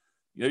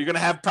 You're going to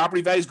have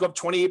property values go up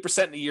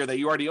 28% in a year that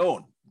you already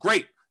own.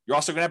 Great. You're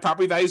also going to have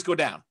property values go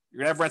down. You're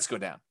going to have rents go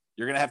down.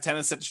 You're going to have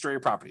tenants that destroy your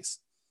properties.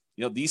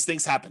 These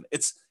things happen.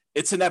 It's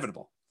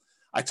inevitable.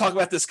 I talk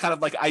about this kind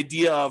of like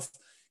idea of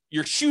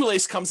your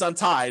shoelace comes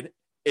untied.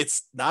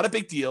 It's not a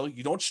big deal.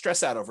 You don't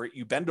stress out over it.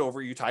 You bend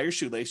over, you tie your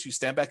shoelace, you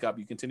stand back up,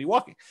 you continue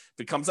walking. If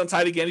it comes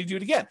untied again, you do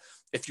it again.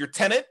 If your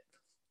tenant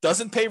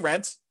doesn't pay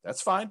rent,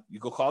 that's fine. You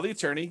go call the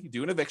attorney, you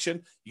do an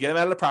eviction, you get them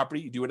out of the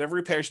property, you do whatever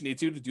repairs you need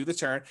to do the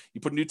turn,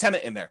 you put a new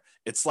tenant in there.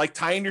 It's like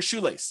tying your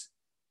shoelace.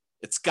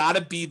 It's got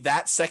to be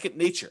that second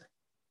nature.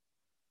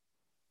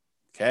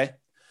 Okay?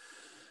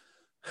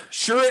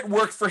 Sure, it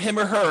worked for him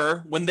or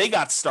her when they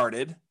got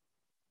started.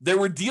 There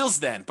were deals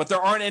then, but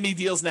there aren't any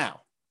deals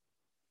now.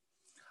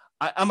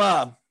 I'm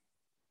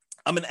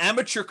an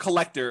amateur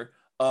collector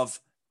of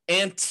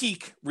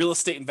antique real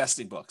estate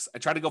investing books. I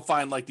try to go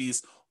find like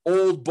these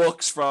old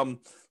books from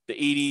the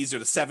 80s or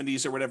the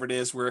 70s or whatever it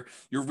is, where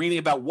you're reading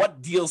about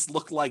what deals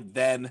looked like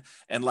then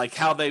and like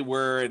how they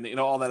were and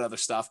all that other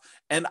stuff.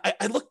 And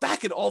I look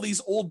back at all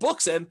these old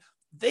books and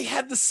they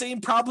had the same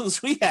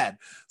problems we had.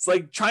 It's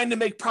like trying to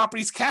make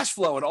properties cash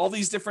flow and all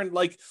these different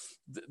like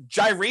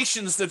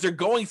gyrations that they're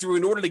going through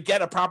in order to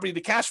get a property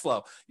to cash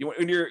flow.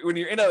 When you're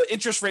in an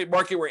interest rate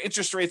market where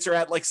interest rates are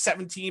at like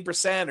 17%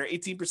 or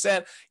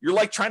 18%, you're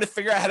like trying to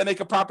figure out how to make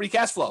a property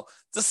cash flow.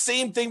 It's the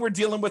same thing we're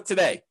dealing with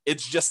today.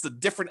 It's just the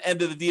different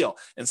end of the deal.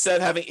 Instead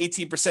of having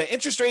 18%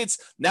 interest rates,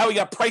 now we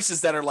got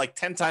prices that are like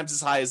 10 times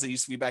as high as they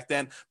used to be back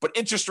then, but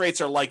interest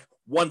rates are like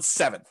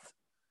 1/7.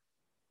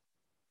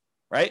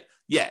 Right?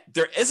 Yeah,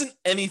 there isn't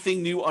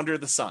anything new under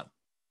the sun.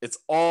 It's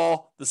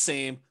all the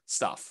same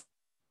stuff.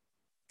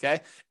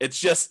 Okay? It's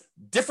just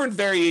different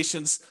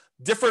variations,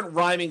 different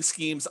rhyming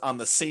schemes on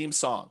the same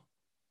song.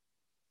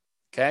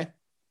 Okay?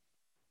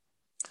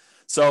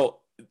 So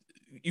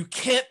you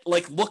can't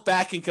like look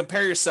back and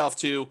compare yourself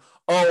to,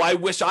 oh, I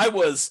wish I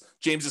was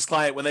James's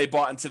client when they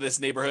bought into this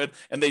neighborhood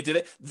and they did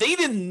it. They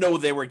didn't know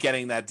they were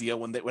getting that deal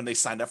when they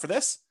signed up for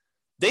this.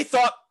 They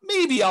thought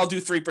maybe I'll do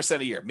 3%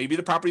 a year. Maybe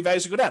the property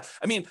values will go down.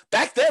 I mean,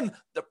 back then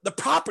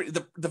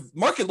the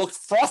market looked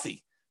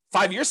frothy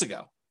 5 years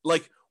ago.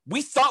 Like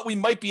we thought we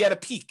might be at a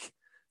peak.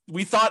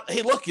 We thought,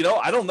 hey, look,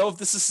 I don't know if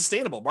this is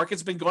sustainable.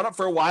 Market's been going up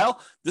for a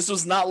while. This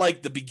was not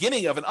like the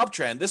beginning of an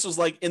uptrend. This was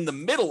like in the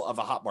middle of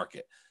a hot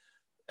market.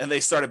 And they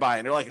started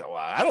buying. They're like, oh,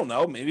 I don't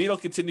know. Maybe it'll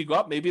continue to go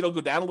up. Maybe it'll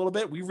go down a little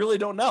bit. We really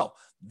don't know.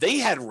 They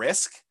had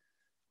risk.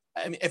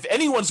 I mean, if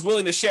anyone's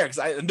willing to share, because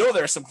I know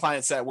there are some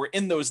clients that were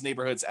in those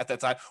neighborhoods at that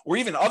time, or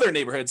even other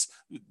neighborhoods,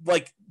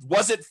 like,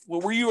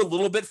 were you a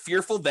little bit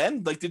fearful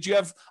then? Like,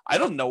 I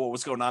don't know what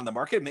was going on in the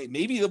market.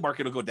 Maybe the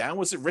market will go down.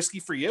 Was it risky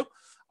for you?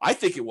 I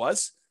think it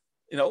was.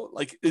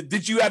 Like,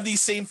 did you have these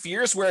same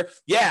fears where,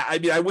 yeah, I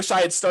mean, I wish I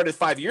had started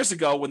 5 years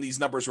ago when these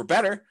numbers were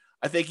better.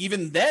 I think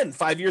even then,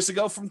 5 years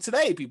ago from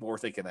today, people were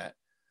thinking that.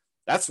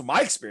 That's what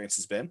my experience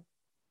has been.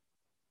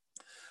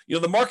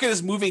 The market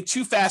is moving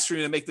too fast for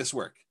me to make this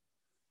work.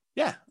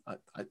 Yeah,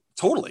 I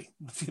totally.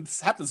 This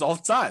happens all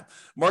the time.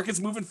 Market's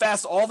moving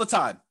fast all the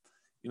time,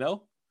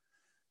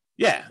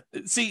 Yeah.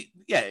 See,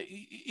 yeah,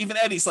 even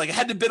Eddie's like, I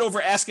had to bid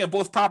over asking on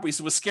both properties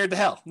and was scared to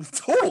hell.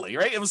 Totally,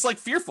 right? It was like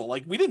fearful.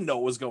 Like we didn't know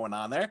what was going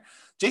on there.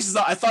 Jason's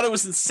I thought it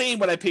was insane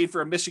what I paid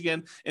for a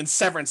Michigan in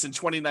severance in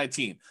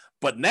 2019.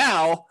 But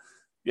now,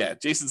 yeah,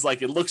 Jason's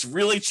like, it looks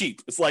really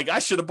cheap. It's like, I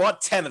should have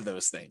bought 10 of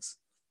those things.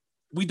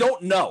 We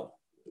don't know.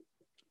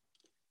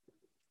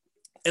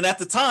 And at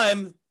the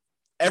time,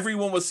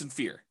 everyone was in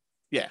fear.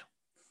 Yeah.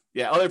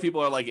 Yeah. Other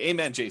people are like,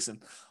 amen,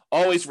 Jason.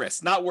 Always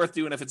risk. Not worth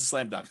doing if it's a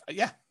slam dunk.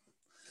 Yeah.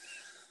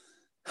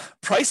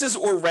 prices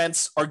or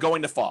rents are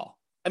going to fall.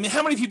 I mean,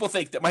 how many people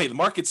think that the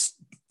market's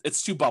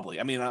it's too bubbly?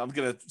 I mean, I'm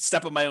going to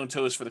step on my own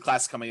toes for the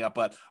class coming up,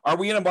 but are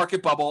we in a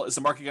market bubble? Is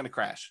the market going to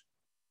crash?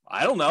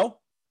 I don't know.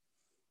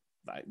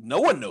 No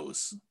one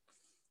knows.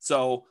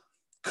 So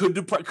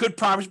could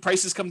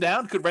prices come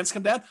down? Could rents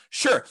come down?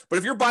 Sure. But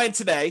if you're buying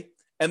today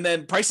and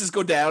then prices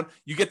go down,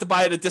 you get to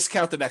buy at a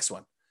discount the next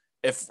one.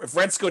 If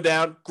rents go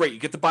down, great. You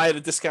get to buy at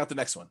a discount the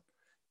next one.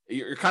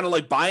 You're kind of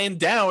like buying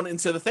down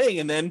into the thing,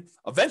 and then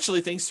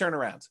eventually things turn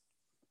around.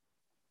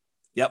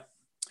 Yep.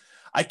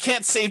 I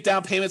can't save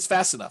down payments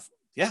fast enough.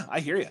 Yeah, I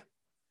hear you.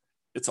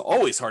 It's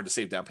always hard to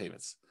save down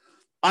payments.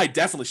 I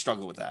definitely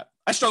struggle with that.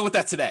 I struggle with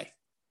that today.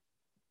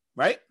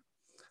 Right?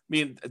 I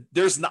mean,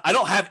 I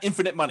don't have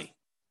infinite money.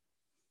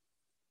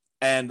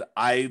 And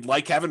I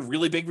like having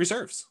really big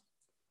reserves.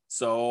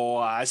 So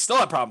I still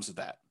have problems with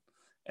that.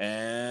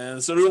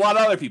 And so do a lot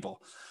of other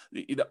people.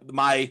 You know,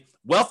 my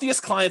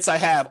wealthiest clients I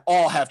have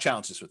all have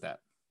challenges with that.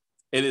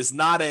 It is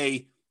not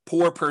a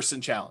poor person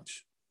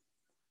challenge.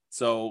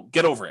 So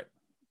get over it,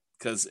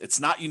 because it's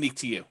not unique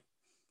to you.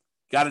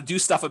 Got to do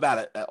stuff about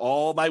it.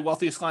 All my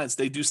wealthiest clients,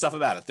 they do stuff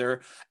about it.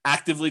 They're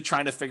actively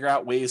trying to figure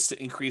out ways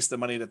to increase the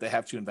money that they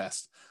have to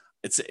invest.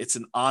 It's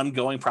an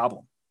ongoing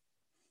problem.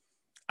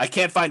 I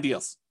can't find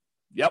deals.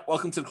 Yep,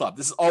 welcome to the club.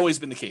 This has always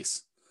been the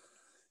case.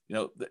 You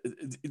know,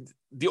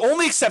 the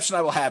only exception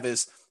I will have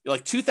is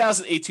like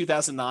 2008,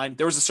 2009,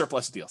 there was a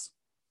surplus of deals.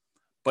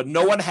 But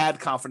no one had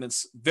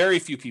confidence. Very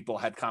few people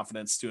had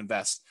confidence to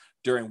invest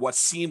during what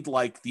seemed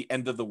like the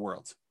end of the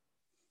world.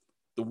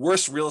 The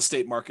worst real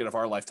estate market of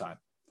our lifetime.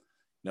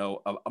 You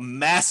know, a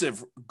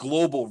massive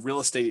global real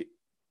estate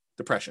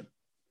depression.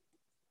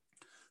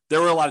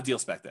 There were a lot of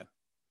deals back then.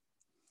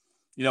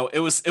 You know, it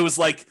was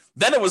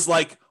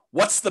like,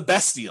 what's the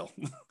best deal?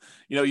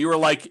 You know, you were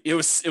like, it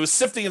was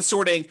sifting and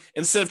sorting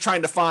instead of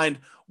trying to find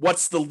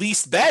what's the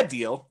least bad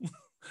deal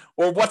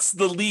or what's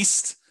the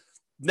least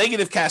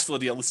negative cash flow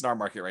deal, at least in our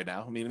market right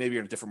now. I mean, maybe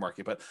you're in a different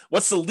market, but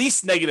what's the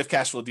least negative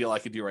cash flow deal I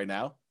could do right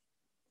now?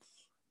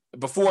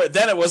 Before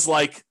then it was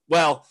like,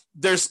 well,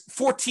 there's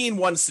 14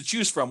 ones to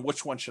choose from.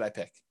 Which one should I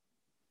pick?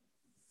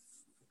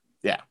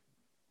 Yeah.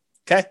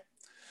 Okay.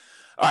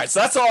 All right.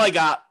 So that's all I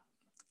got.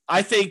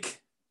 I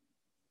think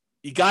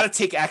you got to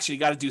take action. You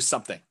got to do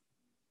something.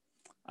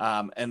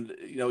 And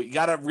you know, you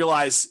got to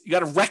realize, you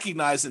got to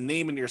recognize and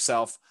name in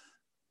yourself,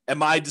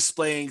 am I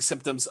displaying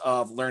symptoms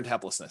of learned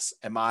helplessness?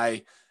 Am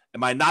I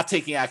not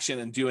taking action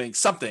and doing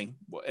something?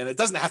 And it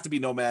doesn't have to be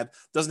Nomad,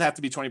 doesn't have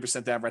to be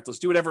 20% down rentals.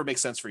 Do whatever makes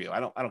sense for you. I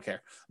don't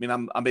care. I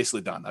mean, I'm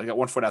basically done. I got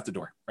one foot out the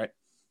door, right?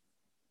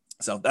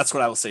 So that's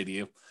what I will say to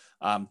you.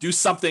 Do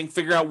something,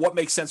 figure out what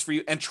makes sense for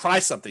you, and try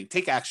something.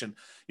 Take action.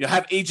 You know,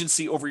 have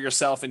agency over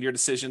yourself and your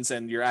decisions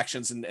and your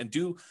actions, and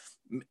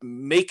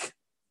make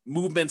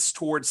movements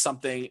towards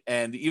something.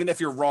 And even if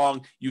you're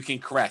wrong, you can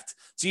correct.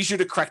 It's easier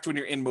to correct when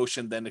you're in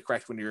motion than to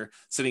correct when you're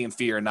sitting in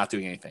fear and not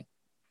doing anything.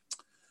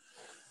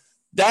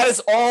 That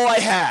is all I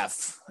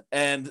have.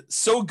 And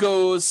so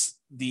goes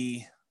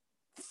the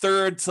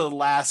third to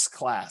last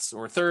class,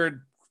 or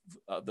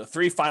the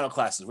three final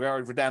classes.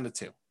 We're down to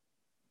two.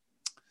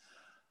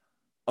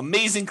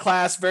 Amazing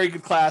class, very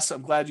good class.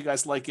 I'm glad you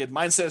guys like it.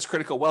 Mindset is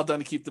critical. Well done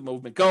to keep the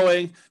movement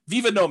going.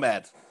 Viva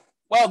Nomad.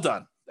 Well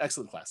done.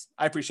 Excellent class.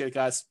 I appreciate it,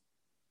 guys.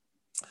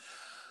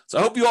 So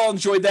I hope you all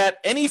enjoyed that.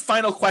 Any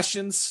final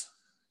questions?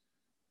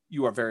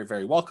 You are very,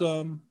 very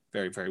welcome.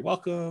 Very, very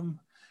welcome.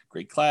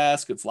 Great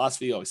class, good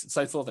philosophy, always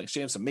insightful. Thanks,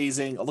 James.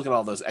 Amazing. I'll look at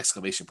all those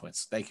exclamation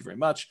points. Thank you very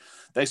much.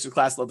 Thanks for the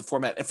class. Love the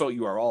format info.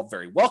 You are all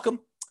very welcome.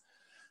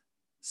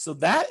 So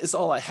that is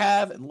all I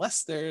have,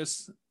 unless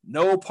there's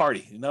no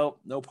party. No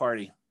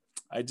party.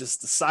 I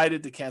just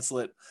decided to cancel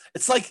it.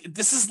 It's like,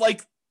 this is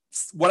like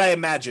what I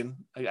imagine.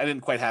 I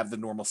didn't quite have the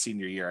normal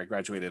senior year. I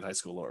graduated high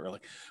school a little early.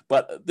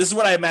 But this is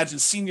what I imagine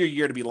senior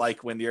year to be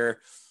like, when you're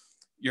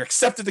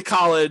accepted to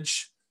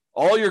college.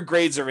 All your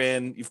grades are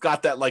in. You've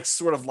got that like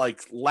sort of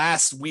like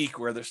last week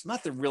where there's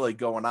nothing really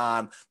going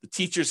on. The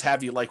teachers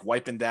have you like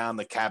wiping down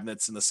the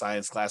cabinets in the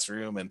science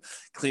classroom and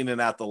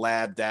cleaning out the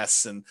lab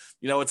desks. And,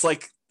 you know, it's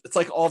like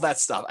all that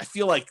stuff. I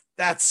feel like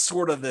that's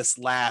sort of this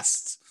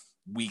last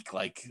week.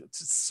 Like,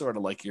 it's sort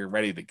of like you're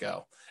ready to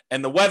go.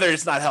 And the weather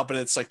is not helping.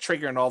 It's like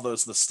triggering all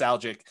those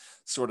nostalgic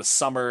sort of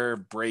summer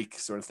break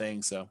sort of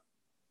thing. So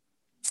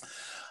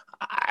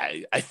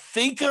I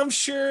think, I'm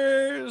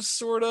sure,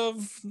 sort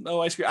of,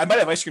 no ice cream. I might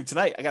have ice cream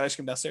tonight. I got ice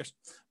cream downstairs,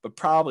 but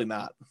probably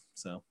not.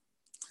 So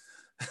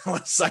I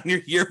want to sign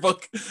your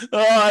yearbook.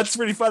 Oh, that's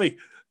pretty funny.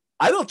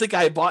 I don't think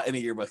I bought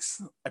any yearbooks.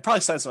 I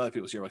probably signed some other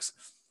people's yearbooks.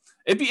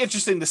 It'd be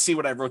interesting to see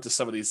what I wrote to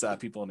some of these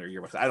people in their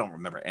yearbooks. I don't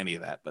remember any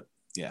of that, but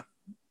yeah.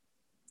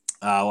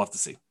 We'll have to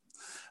see.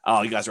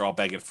 Oh, you guys are all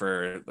begging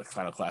for the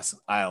final class.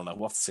 I don't know.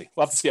 We'll have to see.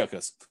 We'll have to see how it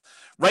goes.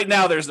 Right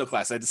now, there's no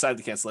class. I decided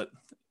to cancel it.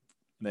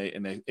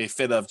 In a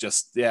fit of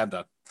just, yeah, I'm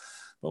done.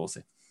 But we'll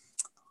see.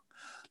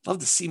 Love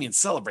to see me and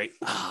celebrate.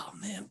 Oh,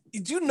 man.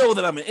 You do know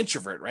that I'm an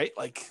introvert, right?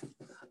 Like,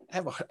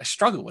 I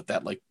struggle with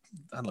that. Like,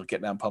 I don't know,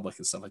 getting out in public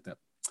and stuff like that.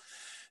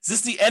 Is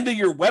this the end of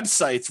your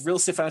website, Real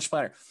Estate Financial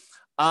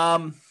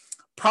Planner?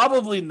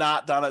 probably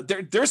not, Donna.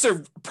 There's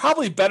a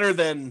probably better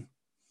than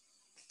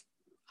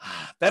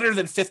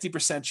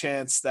 50%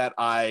 chance that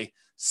I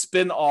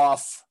spin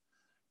off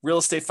Real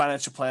Estate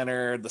Financial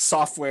Planner, the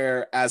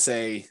software, as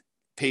a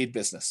paid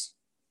business.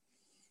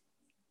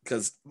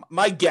 Because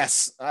my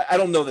guess, I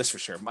don't know this for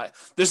sure.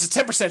 There's a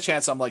 10%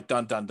 chance I'm like,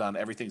 done.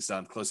 Everything's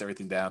done. Close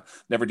everything down.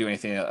 Never do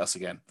anything else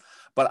again.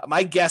 But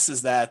my guess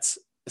is that,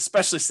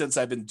 especially since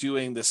I've been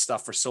doing this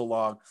stuff for so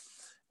long,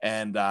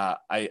 and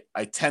I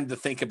tend to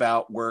think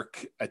about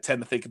work. I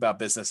tend to think about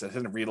business. I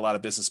tend to read a lot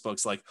of business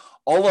books. Like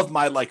all of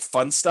my like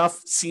fun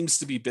stuff seems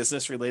to be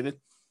business related.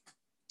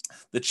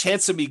 The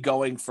chance of me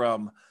going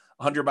from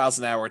 100 miles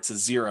an hour to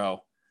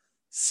 0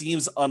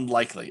 seems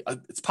unlikely.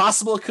 It's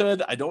possible it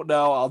could. I don't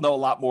know. I'll know a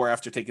lot more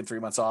after taking 3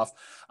 months off.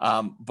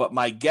 But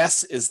my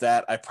guess is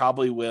that I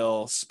probably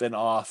will spin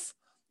off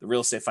the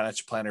Real Estate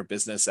Financial Planner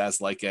business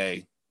as like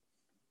a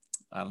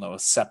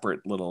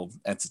separate little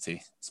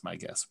entity. It's my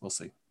guess. We'll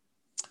see.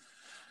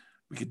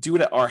 We could do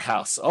it at our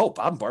house. Oh,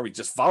 Bob and Barbie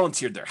just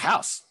volunteered their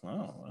house.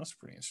 Oh, that's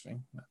pretty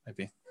interesting. That might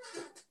be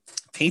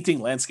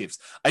painting landscapes.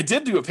 I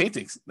did do a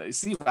painting.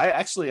 Steve,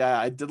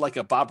 I did like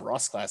a Bob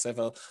Ross class. I have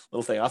a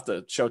little thing. I'll have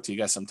to show it to you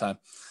guys sometime.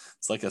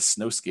 It's like a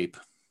snowscape.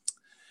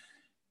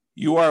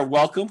 You are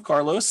welcome,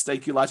 Carlos.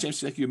 Thank you a lot,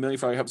 James. Thank you a million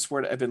for all your help and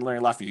support. I've been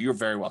learning a lot from you. You're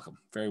very welcome.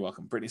 Very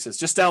welcome. Brittany says,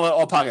 just download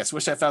all podcasts.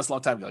 Wish I found this a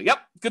long time ago. Yep.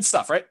 Good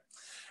stuff, right?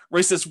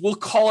 Roy says, we'll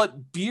call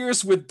it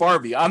Beers with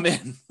Barbie. I'm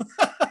in.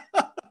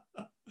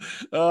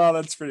 Oh,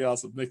 that's pretty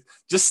awesome.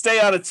 Just stay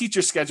on a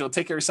teacher schedule.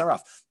 Take care of your summer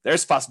off.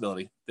 There's a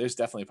possibility. There's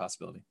definitely a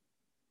possibility.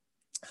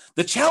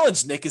 The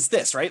challenge, Nick, is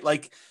this, right?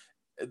 Like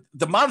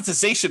the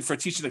monetization for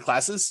teaching the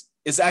classes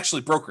is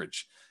actually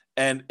brokerage.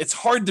 And it's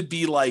hard to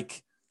be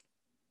like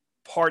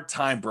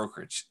part-time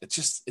brokerage.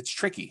 It's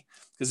tricky.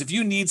 Because if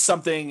you need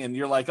something and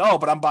you're like, oh,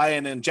 but I'm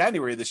buying in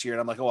January this year.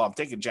 And I'm like, oh, I'm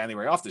taking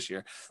January off this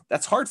year.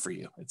 That's hard for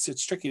you.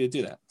 It's tricky to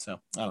do that. So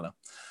I don't know.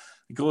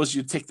 The goal is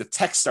you take the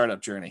tech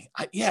startup journey.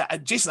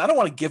 Jason, I don't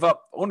want to give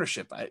up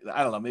ownership. I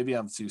don't know. Maybe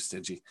I'm too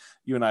stingy.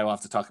 You and I will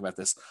have to talk about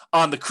this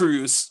on the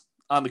cruise.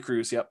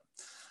 Yep.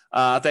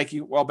 Thank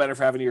you, Well Better,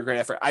 for having your great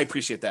effort. I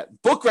appreciate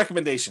that. Book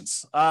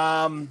recommendations.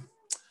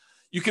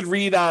 You can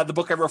read the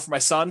book I wrote for my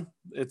son.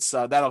 It's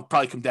that'll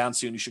probably come down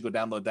soon. You should go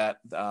download that.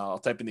 I'll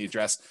type in the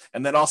address.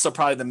 And then also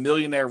probably The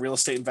Millionaire Real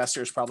Estate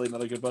Investor is probably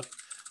another good book.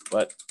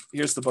 But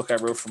here's the book I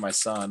wrote for my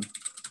son.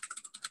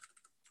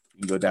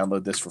 You can go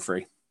download this for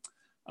free.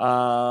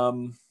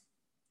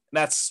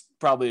 That's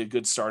probably a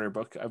good starter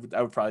book. I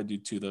would probably do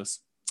 2 of those.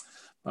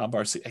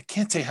 Barcy, I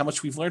can't tell you how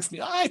much we've learned from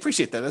you. I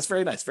appreciate that. That's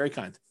very nice. Very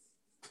kind.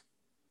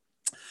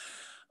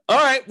 All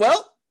right.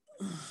 Well,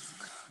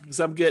 because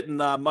I'm getting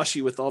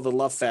mushy with all the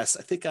love fest,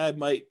 I think I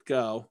might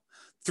go.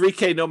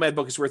 3K Nomad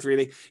book is worth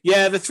reading.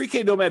 Yeah, the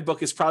 3K Nomad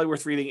book is probably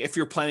worth reading if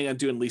you're planning on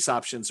doing lease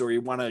options or you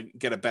want to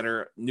get a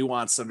better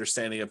nuanced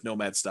understanding of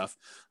Nomad stuff.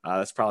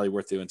 That's probably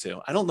worth doing too.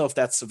 I don't know if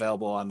that's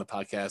available on the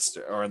podcast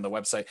or on the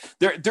website.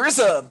 There is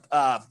a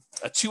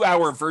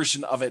 2-hour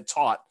version of it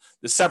taught.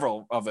 There's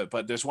several of it,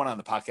 but there's one on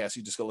the podcast.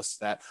 You just go listen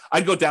to that.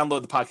 I'd go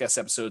download the podcast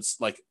episodes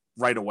like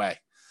right away.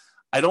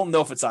 I don't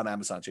know if it's on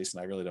Amazon, Jason.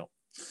 I really don't.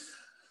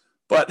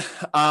 But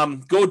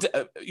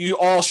you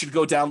all should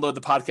go download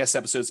the podcast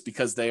episodes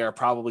because they are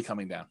probably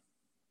coming down.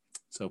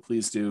 So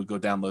please do go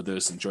download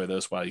those, enjoy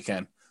those while you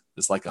can.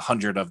 There's like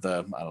 100 of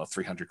the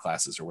 300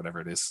 classes or whatever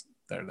it is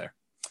that are there.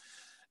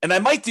 And I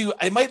might do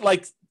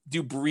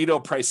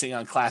burrito pricing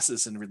on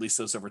classes and release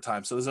those over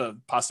time. So there's a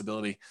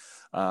possibility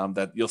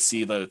that you'll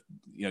see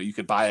you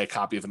could buy a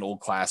copy of an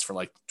old class for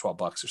like $12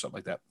 or something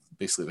like that.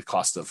 Basically the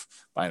cost of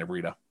buying a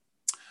burrito.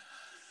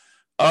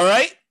 All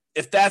right.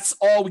 If that's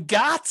all we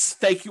got,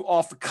 thank you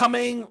all for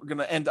coming. We're going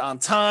to end on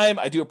time.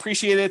 I do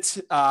appreciate it.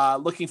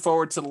 Looking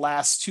forward to the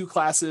last 2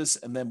 classes,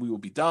 and then we will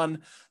be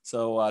done.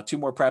 So 2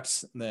 more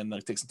preps, and then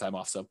take some time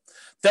off. So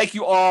thank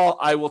you all.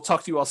 I will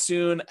talk to you all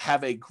soon.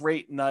 Have a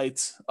great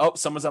night. Oh,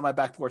 someone's on my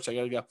back porch. I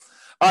got to go.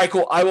 All right,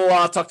 cool. I will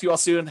talk to you all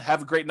soon.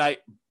 Have a great night.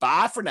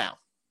 Bye for now.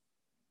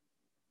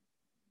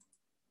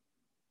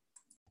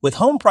 With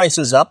home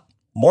prices up,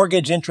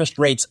 mortgage interest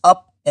rates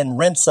up, and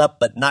rents up,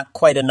 but not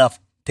quite enough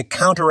to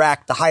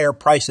counteract the higher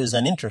prices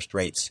and interest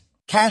rates,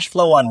 cash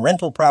flow on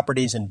rental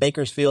properties in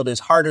Bakersfield is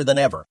harder than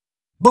ever.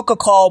 Book a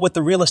call with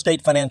the Real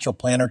Estate Financial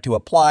Planner to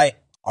apply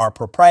our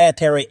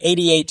proprietary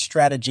 88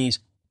 strategies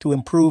to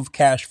improve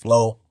cash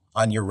flow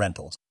on your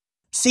rentals.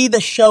 See the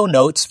show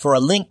notes for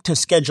a link to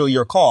schedule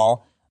your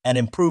call and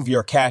improve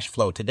your cash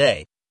flow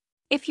today.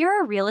 If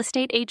you're a real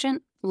estate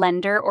agent,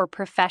 lender, or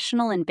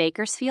professional in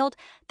Bakersfield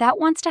that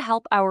wants to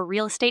help our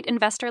real estate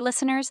investor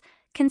listeners,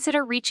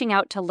 consider reaching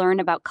out to learn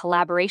about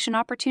collaboration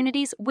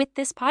opportunities with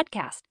this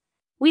podcast.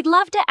 We'd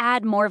love to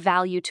add more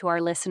value to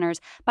our listeners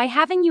by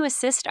having you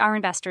assist our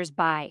investors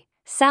buy,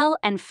 sell,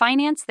 and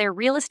finance their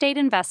real estate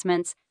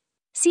investments.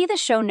 See the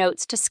show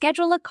notes to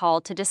schedule a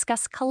call to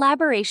discuss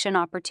collaboration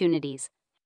opportunities.